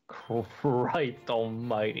too. Christ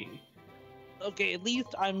almighty. Okay, at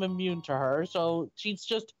least I'm immune to her, so she's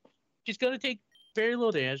gonna take very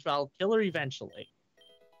little damage, but I'll kill her eventually.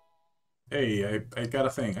 Hey, I got a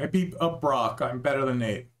thing. I beat up Brock. I'm better than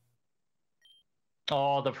Nate.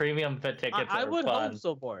 Oh, the premium fit tickets I are would fun. hope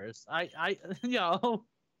so, Boris. You know,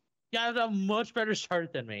 you have a much better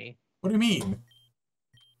start than me. What do you mean?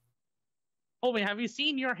 Homie, have you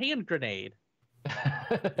seen your hand grenade?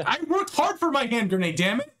 I worked hard for my hand grenade,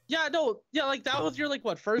 damn it! Yeah, no, yeah, like that was your like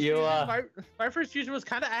what first fusion? My first fusion was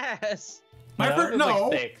kind of ass. My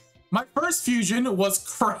first fusion was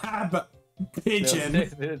crab pigeon.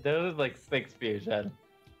 That was like 6 fusion.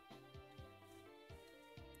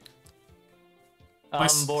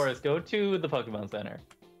 Boris, go to the Pokemon Center.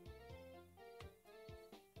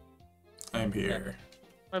 I'm here.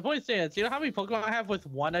 My point stands. You know how many Pokemon I have with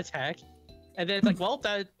one attack? And then it's like, well,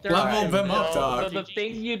 they're level them up, dog. So the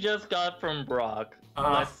thing you just got from Brock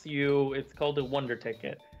lets you. It's called a Wonder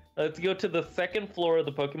Ticket. Let's go to the second floor of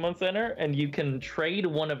the Pokemon Center, and you can trade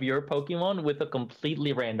one of your Pokemon with a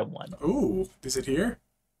completely random one. Ooh, is it here?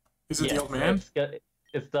 Is it the old man?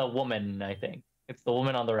 It's the woman, I think. It's the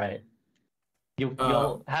woman on the right.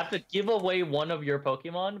 You'll have to give away one of your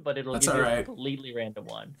Pokemon, but it'll give you a completely random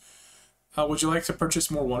one. Would you like to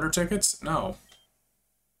purchase more Wonder Tickets? No.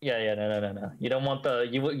 Yeah, no. You don't want the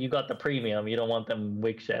you got the premium. You don't want them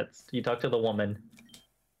wig shits. You talk to the woman.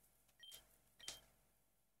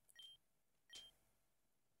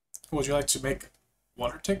 Would you like to make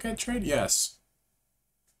Wonder Ticket trade? Yes.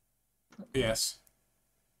 Yes.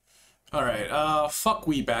 Alright, fuck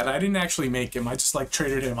Weebat. I didn't actually make him. I just, like,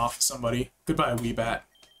 traded him off to somebody. Goodbye, Weebat.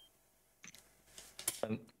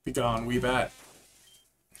 Be gone, Weebat.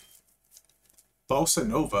 Bossa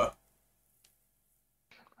Nova.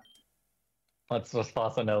 What's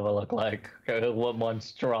Bossa Nova look like? What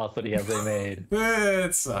monstrosity have they made?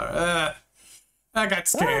 It's, I got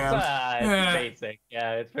scammed. It's basic.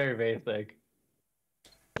 Yeah, it's very basic.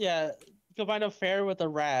 Yeah, combine a fair with a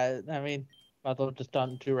rat. I mean, might as well just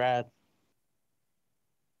done 2 rats.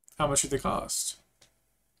 How much did they cost?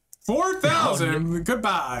 4,000.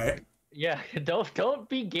 Goodbye. Yeah, don't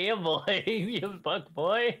be gambling, you fuck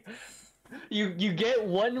boy. You get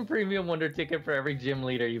 1 premium Wonder Ticket for every gym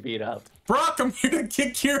leader you beat up. Brock, I'm here to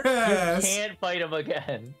kick your ass. You can't fight him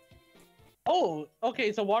again. Oh,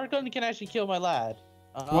 okay. So water gun can actually kill my lad.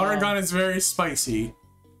 Water gun is very spicy.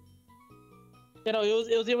 You know,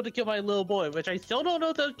 it was able to kill my little boy, which I still don't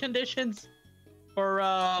know the conditions for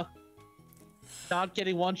not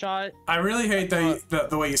getting one shot. I really hate that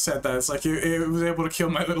the way you said that. It's like it was able to kill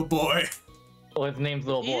my little boy. Well, his name's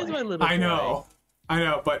Little Boy. He is my little boy. I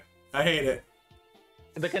know, but I hate it.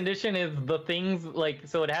 The condition is the things like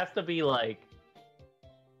so. It has to be like.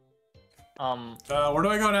 Where do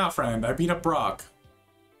I go now, friend? I beat up Brock.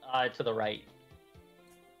 To the right.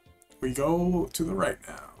 We go to the right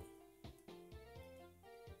now.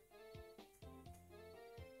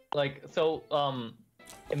 Like so,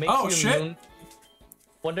 it makes you immune.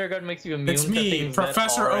 Wonder Guard makes you immune. It's me, to things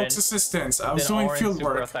Professor that Oak's assistant. I was doing field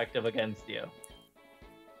super work. Effective against you.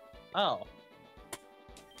 Oh.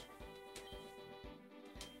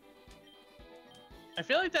 I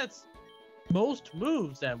feel like that's most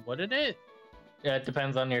moves then, wouldn't it? Yeah, it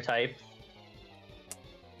depends on your type.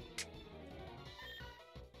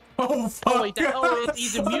 Oh fuck! Oh wait,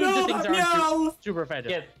 he's immune to things that aren't super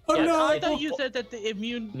effective. Yes. Oh, yes. no. I thought you said that the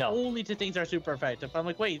immune only to things that are super effective. I'm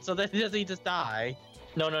like, wait, so then does he just die?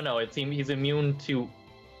 No. He's immune to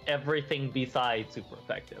everything besides super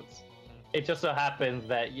effectives. It just so happens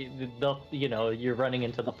that you're running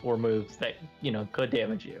into the 4 moves that could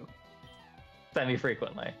damage you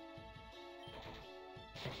semi-frequently.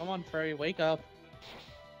 Come on, Furry, wake up.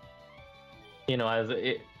 As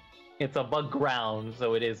it's a bug ground,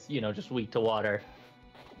 so it is just weak to water.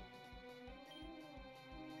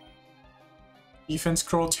 Defense,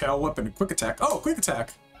 curl, tail whip, and quick attack. Oh, quick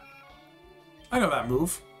attack. I know that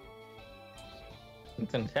move.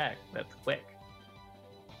 It's an attack. That's quick.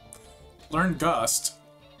 Learn gust.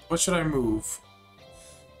 What should I move?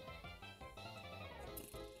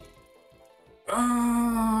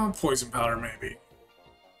 Poison powder maybe.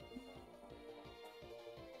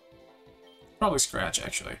 Probably scratch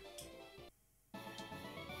actually.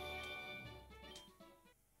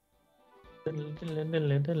 Guess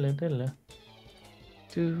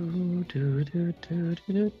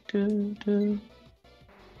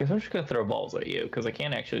I'm just gonna throw balls at you because I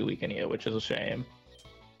can't actually weaken you, which is a shame.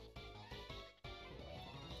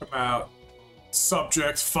 Come out.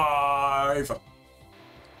 Subject 5.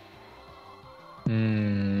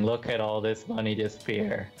 Look at all this money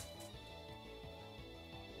disappear.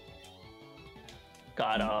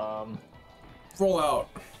 Got him. Roll out.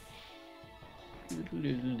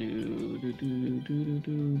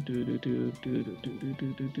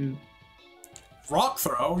 Rock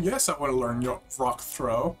throw? Yes, I want to learn your rock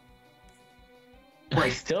throw. I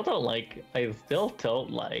still don't like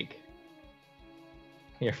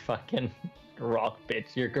your fucking rock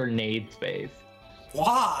bitch, your grenade space.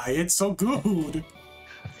 Why? It's so good.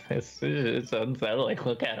 It's unsettling.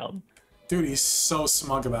 Look at him. Dude, he's so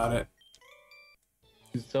smug about it.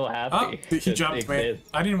 He's so happy. Oh, he jumped me.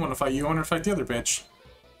 I didn't want to fight you. I wanted to fight the other bitch.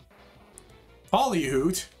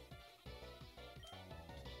 Polyhoot.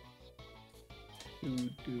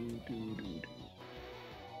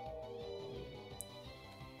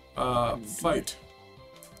 Fight.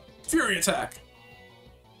 Fury attack.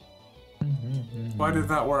 Why did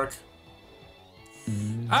that work?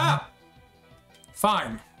 Ah!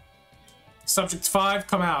 Fine. Subject 5,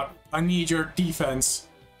 come out. I need your defense.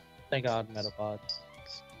 Thank God, Metapod.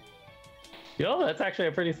 Yo, that's actually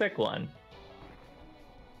a pretty sick one.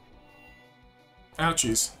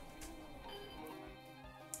 Ouchies.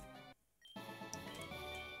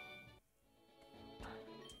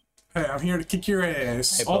 Hey, I'm here to kick your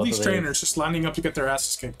ass. Hey, all these trainers just lining up to get their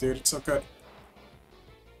asses kicked, dude. It's so good.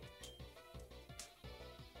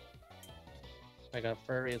 I got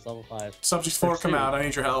Furry is level 5. Subject 4, come out. I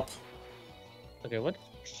need your help. Okay, what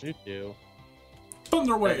does Shoot do?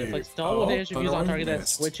 Thunder Wave! It's like double damage if used on target that's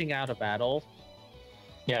missed. switching out of battle.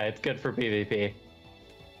 Yeah, it's good for PvP.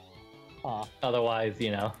 Huh. Otherwise,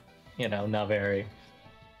 not very.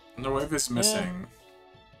 Thunder Wave is missing.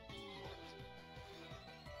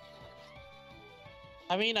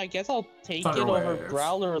 I mean, I guess I'll take Thunder it over Wave.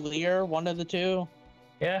 Growler or Leer, one of the two.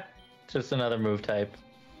 Yeah, just another move type.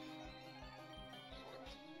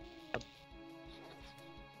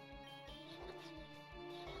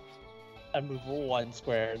 I move 1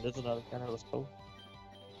 square. There's another counter. Let's go.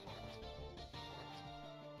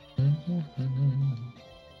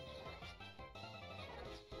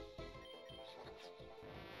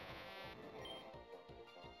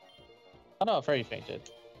 Oh no, Furry fainted.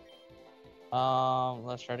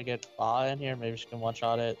 Let's try to get Ba in here. Maybe she can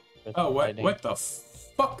one-shot it. With Oh, lightning. what the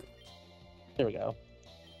fuck? There we go.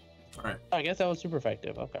 Alright. I guess that was super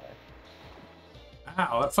effective. Okay.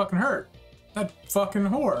 Ow, that fucking hurt. That fucking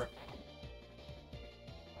whore.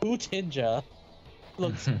 Utinja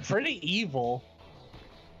looks pretty evil.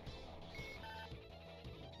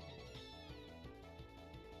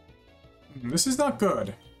 This is not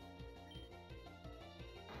good.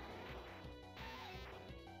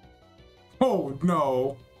 Oh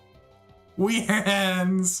no. We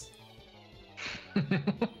hands.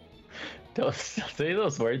 Don't say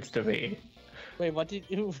those words to me. Wait, what did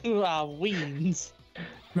you? Weens.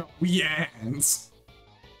 No, we hands.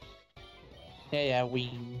 Yeah,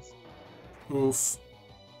 weens. Oof.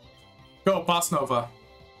 Go, Boss Nova.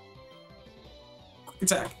 Quick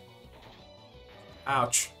attack.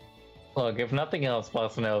 Ouch. Look, if nothing else,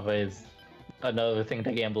 Bossa Nova is another thing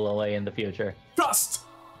to gamble away in the future. Gust!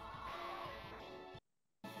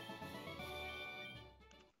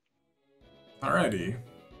 Alrighty.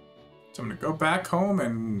 So I'm gonna go back home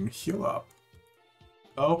and heal up.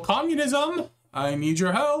 Oh, communism! I need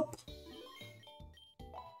your help!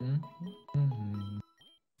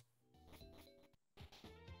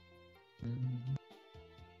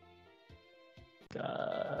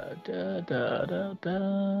 Da, da, da, da,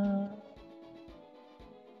 da.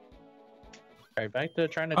 Alright, back to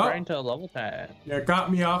trying to grind to a level 10. You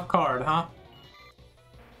got me off guard, huh?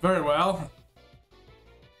 Very well.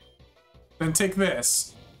 Then take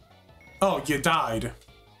this. Oh, you died.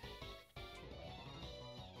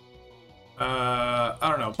 I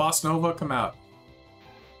don't know. Boss Nova, come out.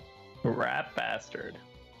 Rat bastard.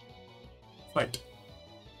 Fight.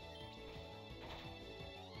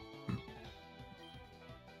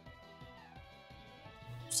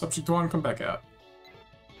 Subject 1, come back out.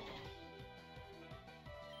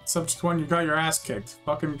 Subject 1, you got your ass kicked.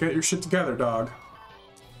 Fucking get your shit together, dog.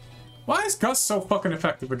 Why is Gus so fucking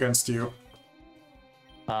effective against you?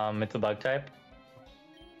 It's a bug type.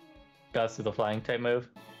 Gus is a flying type move.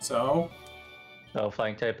 So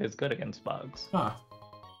Flying type is good against bugs. Huh.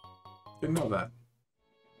 Didn't know that.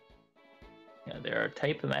 Yeah, there are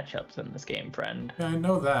type matchups in this game, friend. Yeah, I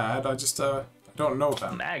know that. I just, I don't know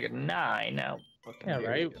them. Mag 9 now. Yeah,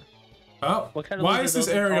 right. Oh, What kind of why loot is are this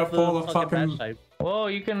those area with all full the of fucking... match type? Well,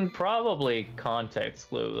 you can probably context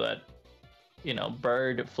clue that, you know,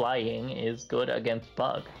 bird flying is good against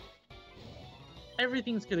bug.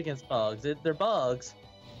 Everything's good against bugs. They're bugs.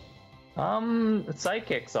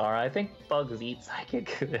 Psychics are. I think bugs eat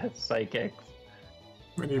psychics.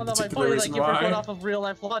 Any Well, no, my particular point is, like, reason if you're going why? off of real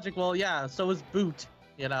life logic, well, yeah, so is Boot,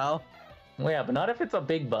 you know? Well, yeah, but not if it's a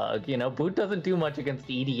big bug. You know, Boot doesn't do much against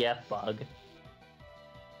the EDF bug.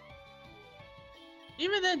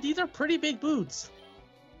 Even then, these are pretty big boots.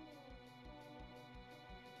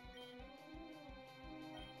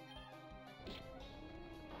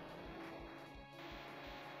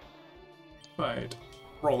 Right.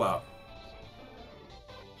 Roll out.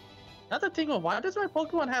 Another thing, why does my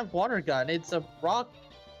Pokemon have water gun? It's a rock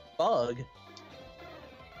bug.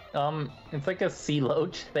 It's like a sea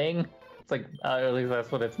loach thing. It's like, at least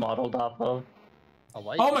that's what it's modeled off of. Oh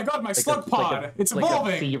my god, my slug pod! It's like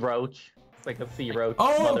evolving! a sea roach. It's like a sea roach.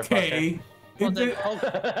 Okay! Well, then,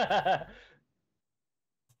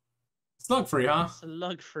 Slug free, huh?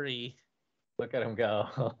 Slug free. Look at him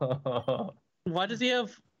go. Why does he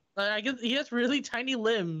have... I guess he has really tiny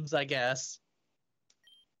limbs, I guess.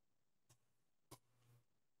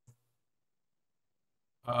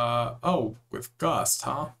 Oh, with Gust,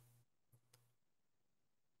 huh?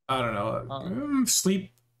 I don't know.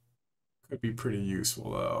 Sleep could be pretty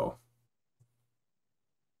useful, though.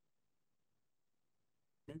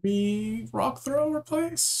 Maybe Rock Throw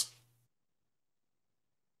replace?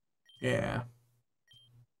 Yeah.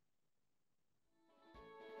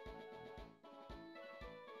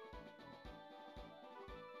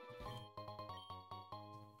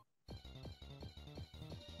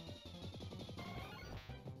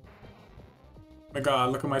 Oh my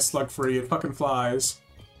god, look at my slug free. It fucking flies.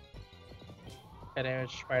 Head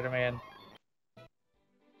damage, Spider-Man.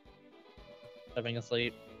 Living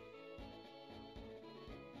asleep.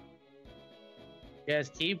 You guys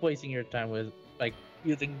keep wasting your time with, like,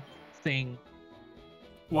 using thing.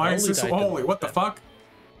 Why is this holy? What the fuck?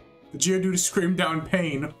 The Geodude screamed down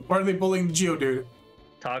pain. Why are they bullying the Geodude?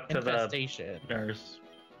 Talk to Infestation. the nurse.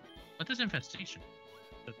 What is infestation?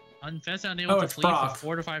 Unfest unable to sleep for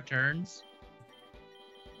 4 to 5 turns?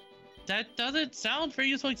 That doesn't sound very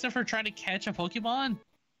useful except for trying to catch a Pokemon.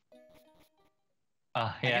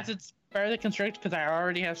 Yeah. I guess it's better than Constrict because I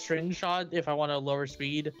already have String Shot if I want to lower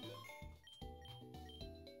speed.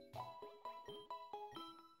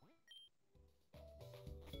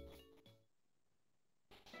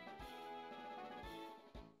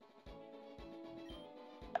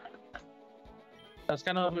 I was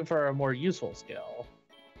kind of looking for a more useful skill.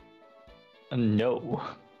 No.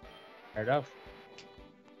 Fair enough.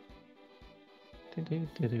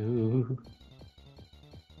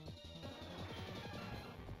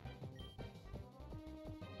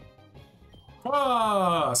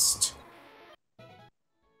 Frost!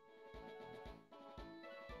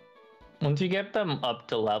 Once you get them up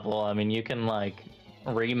to level, I mean, you can, like,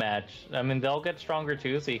 rematch. I mean, they'll get stronger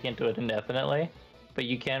too, so you can't do it indefinitely. But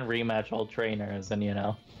you can rematch all trainers and, you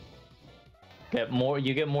know, you get more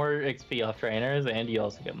XP off trainers and you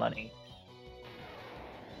also get money.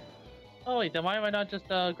 Oh wait, then why am I not just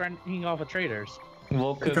grinding off of traders?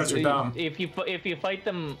 Well, because you're dumb. If you fight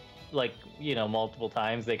them, like, you know, multiple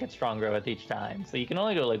times, they get stronger with each time. So you can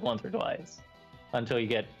only do it like once or twice until you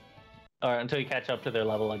catch up to their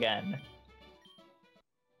level again.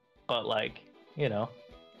 But, like, you know,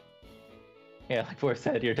 yeah, like Force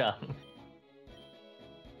said, you're dumb.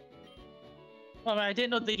 Well, I didn't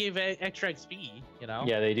know they gave extra XP, you know?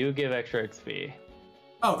 Yeah, they do give extra XP.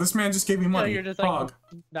 Oh, this man just gave me money. So you're just Frog.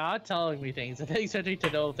 like not telling me things and expecting to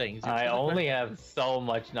know things. I only have so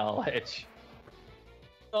much knowledge.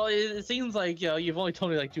 Well, it seems like, you know, you've only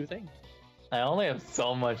told me like 2 things. I only have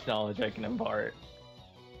so much knowledge I can impart.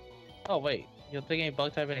 Oh wait, you're thinking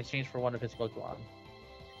bug type in exchange for one of his Pokemon.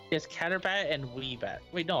 It's Catterbat and Weebat.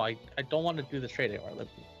 Wait, no, I don't want to do this trade anymore.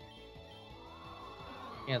 Let's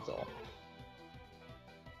cancel.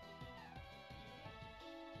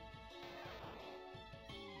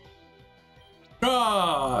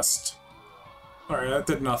 Gust! Alright, that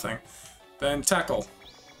did nothing. Then Tackle.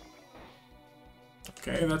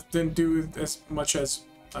 Okay, that didn't do as much as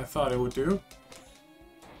I thought it would do.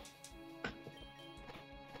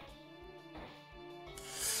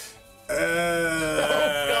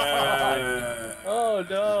 Oh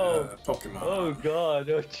no! Pokemon. Oh god!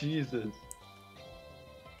 Oh Jesus!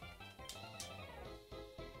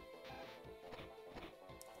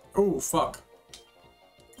 Oh fuck!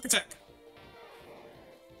 Attack!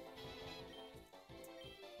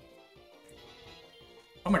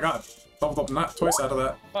 Oh my god! Leveled up not twice out of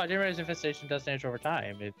that. Oh, I didn't realize Infestation does damage over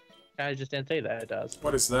time. It kind of just didn't say that it does.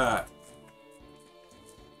 What is that?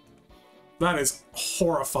 That is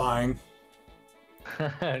horrifying.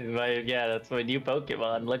 Yeah, that's my new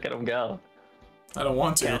Pokemon. Look at him go. I don't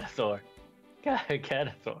want to. Catasaur.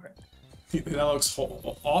 Catasaur. That looks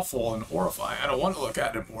awful and horrifying. I don't want to look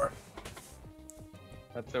at it more.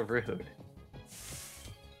 That's so rude.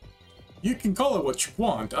 You can call it what you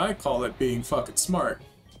want. I call it being fucking smart.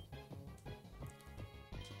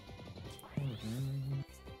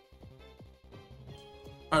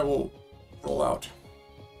 I will roll out.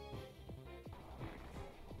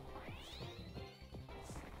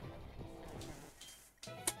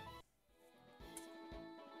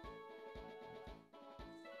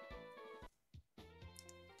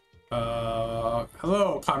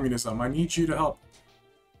 Hello, communism. I need you to help.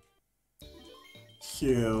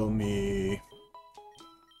 Kill me.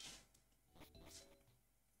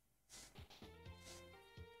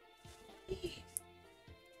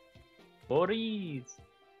 Boris.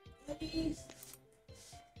 Please.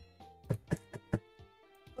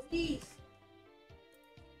 Please.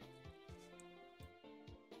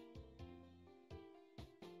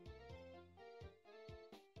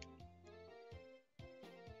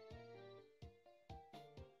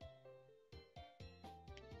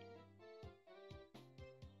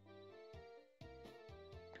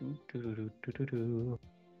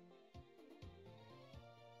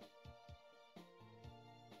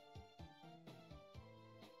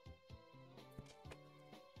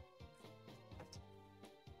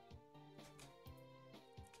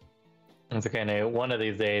 It's okay, Nate. One of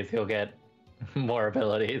these days he'll get more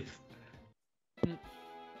abilities.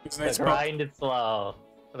 The grind is slow.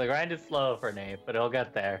 The grind is slow for Nate, but he'll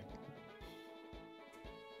get there.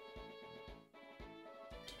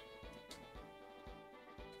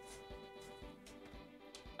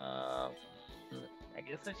 I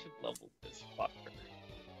guess I should level this fucker.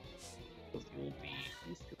 Because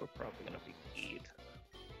these two are probably gonna be key to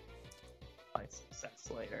my success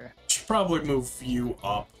later. Should probably move you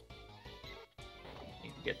up.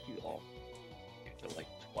 Need to get you all to like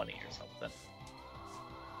 20 or something.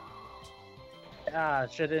 Ah,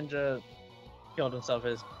 Shedinja killed himself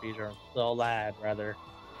as Beezer. The lad, rather.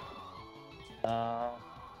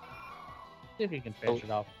 See if you can finish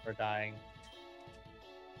it off for dying.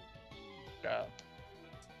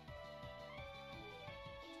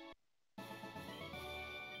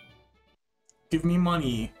 Give me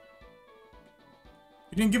money.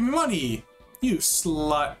 You didn't give me money, you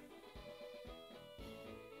slut.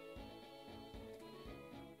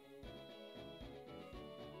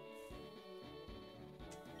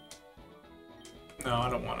 No, I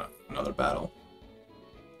don't want another battle.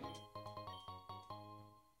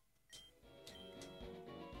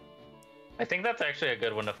 I think that's actually a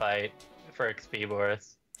good one to fight for XP,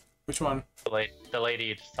 Boris. Which one? The lady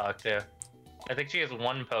you just talked to. I think she has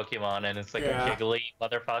one Pokemon, and it's like a giggly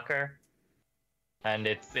motherfucker. And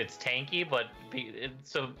it's tanky, but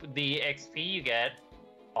so the XP you get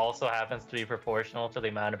also happens to be proportional to the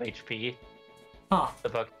amount of HP the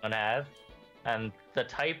Pokemon has. And the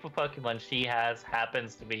type of Pokemon she has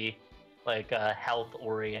happens to be like a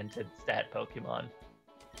health-oriented stat Pokemon.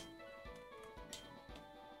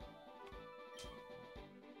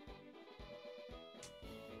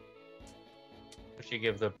 She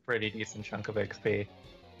gives a pretty decent chunk of XP.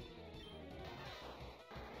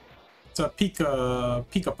 It's a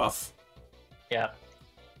Pika Puff. Yeah.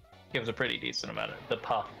 Gives a pretty decent amount of the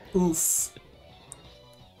puff. Oof.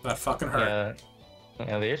 That fucking hurt.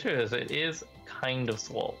 Yeah, the issue is it is kind of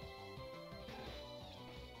swole.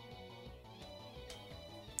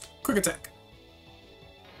 Quick attack.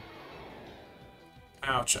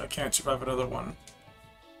 Ouch, I can't survive another one.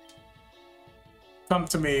 Come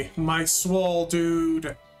to me, my swole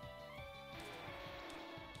dude.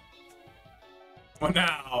 Well,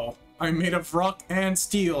 now, I'm made of rock and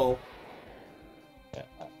steel.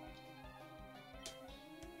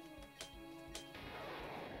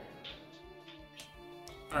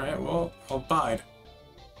 Alright, well, I'll bide.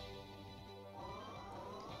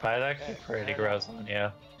 Bide's actually pretty gross on you.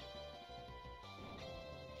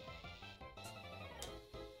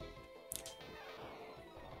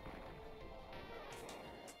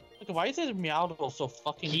 Look, why is it Meowth so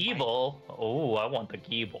fucking Geeble? Oh, I want the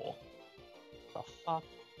Geeble. The fuck?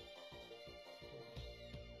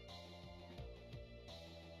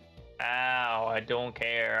 Ow, I don't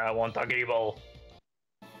care. I want the Geeble.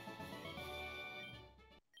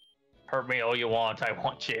 Hurt me all you want, I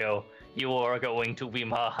want you. You are going to be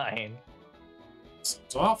mine. It's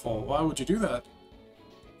awful. Why would you do that?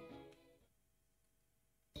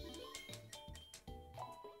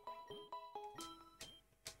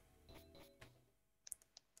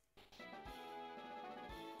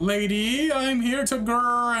 Lady, I'm here to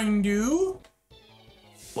grind you.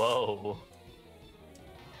 Whoa.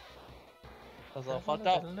 That's all fucked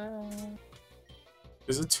up.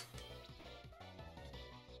 Is it?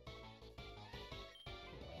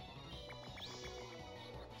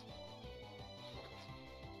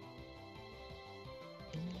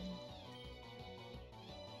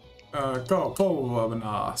 Go,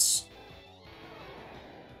 Lebanos.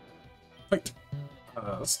 Bite.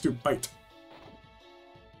 Let's do bite.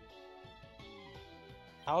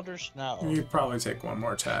 Powder Snow. You probably take one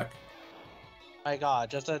more attack. My god,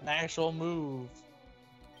 just an actual move.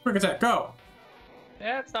 Quick attack, go!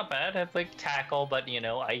 Yeah, it's not bad. It's like tackle, but you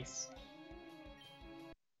know, ice.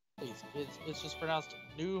 It's just pronounced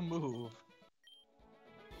new move.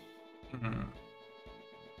 Mm-hmm.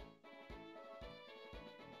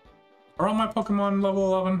 Are all my Pokemon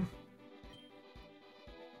level 11?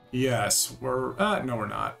 Yes, we're... no, we're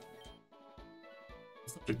not.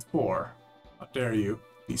 Subject 4. How dare you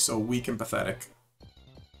be so weak and pathetic.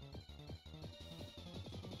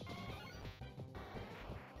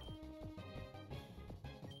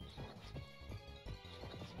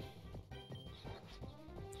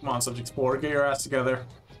 Come on, Subject 4, get your ass together.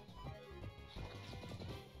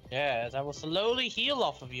 Yes, I will slowly heal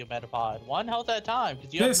off of you, Metapod. One health at a time,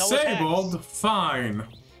 because you have no Disabled? attacks. Fine.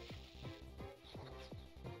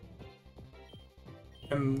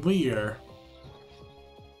 And Leer.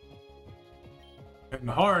 And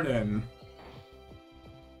Harden.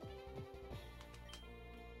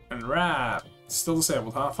 And Rap. Still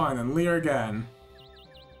disabled, huh? Fine, and Leer again.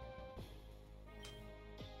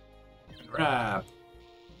 And Rap.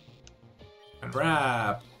 And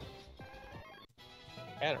Rap.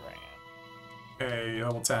 Catarang. Okay,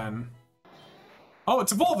 level 10. Oh,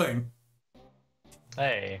 it's evolving!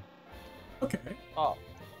 Hey, Okay. Oh,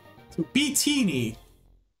 So Beatini.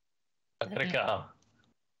 I gotta go.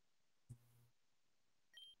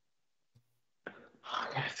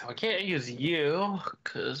 Okay, so I can't use you,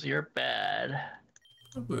 because you're bad.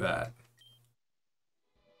 I'll do that.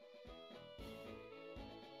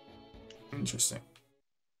 Interesting.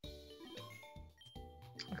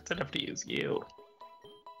 I still have to use you.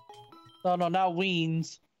 no, not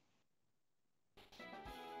Weens.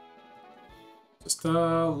 Just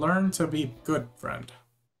learn to be good, friend.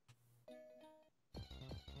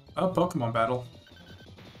 Oh, Pokemon battle.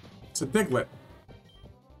 It's a Diglett.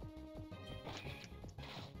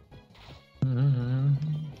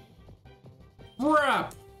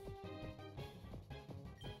 Rap!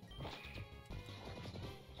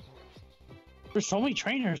 There's so many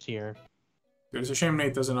trainers here. Dude, it's a shame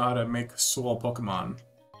Nate doesn't know how to make swole Pokemon.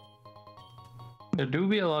 There do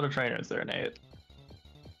be a lot of trainers there, Nate.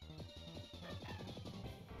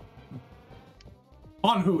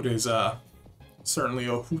 Onhoot is certainly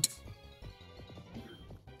a hoot.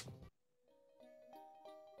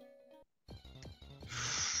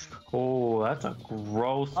 Oh, that's a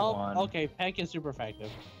gross Oh, one. okay, Peck is super effective.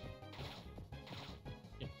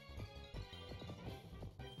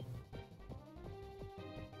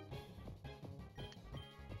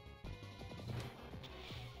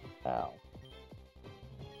 Ow.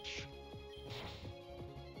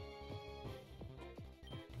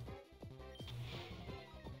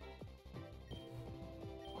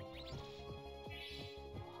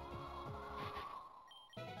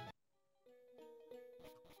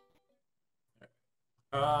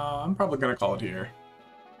 I'm probably gonna call it here.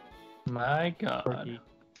 My god. Turkey.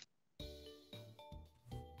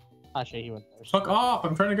 Actually, he went first. Fuck off!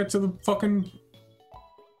 I'm trying to get to the fucking...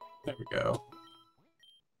 There we go.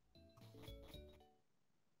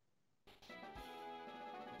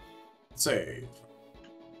 Save.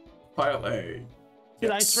 File A.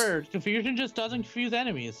 Dude, I Yes. swear, confusion just doesn't confuse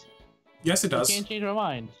enemies. Yes, it You does. can't change my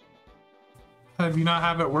mind. Have you not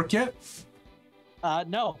have it work yet?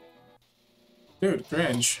 No. Dude,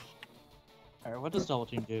 cringe. Alright, what does double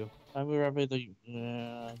team do? I move everything.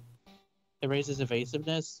 It raises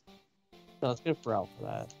evasiveness. So let's go for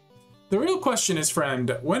that. The real question is,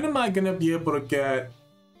 friend, when am I gonna be able to get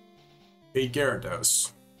a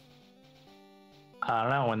Gyarados? I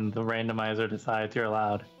don't know, when the randomizer decides you're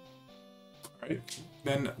allowed. Right.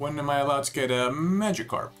 Then when am I allowed to get a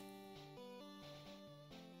Magikarp?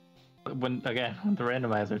 When the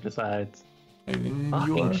randomizer decides. And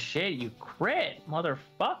Fucking shit, you crit,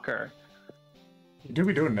 motherfucker. You do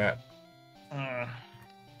be doing that.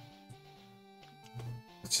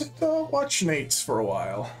 Let's just watch Nate's for a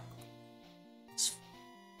while.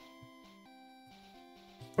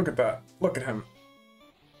 Look at that. Look at him.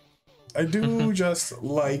 I do just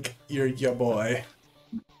like your boy.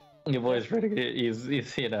 Your boy's pretty good. He's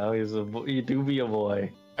you know, you do be a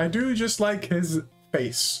boy. I do just like his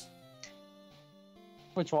face.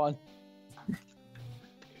 Which one?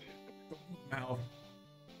 Now.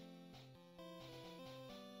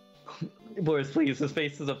 Boris, please, his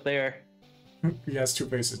face is up there. He has two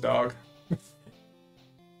faces, dog.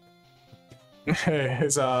 Hey,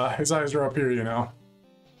 his eyes are up here, you know.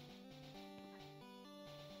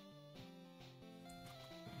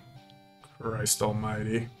 Christ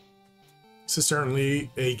almighty. This is certainly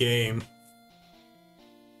a game.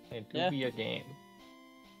 It could be a game.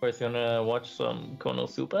 Boris, you wanna watch some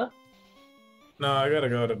Konosuba? No, I gotta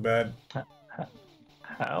go to bed.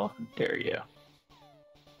 How dare you?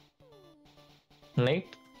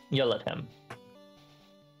 Nate, yell at him.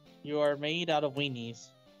 You are made out of weenies.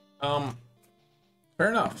 Fair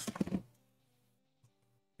enough.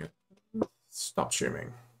 Stop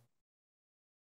streaming.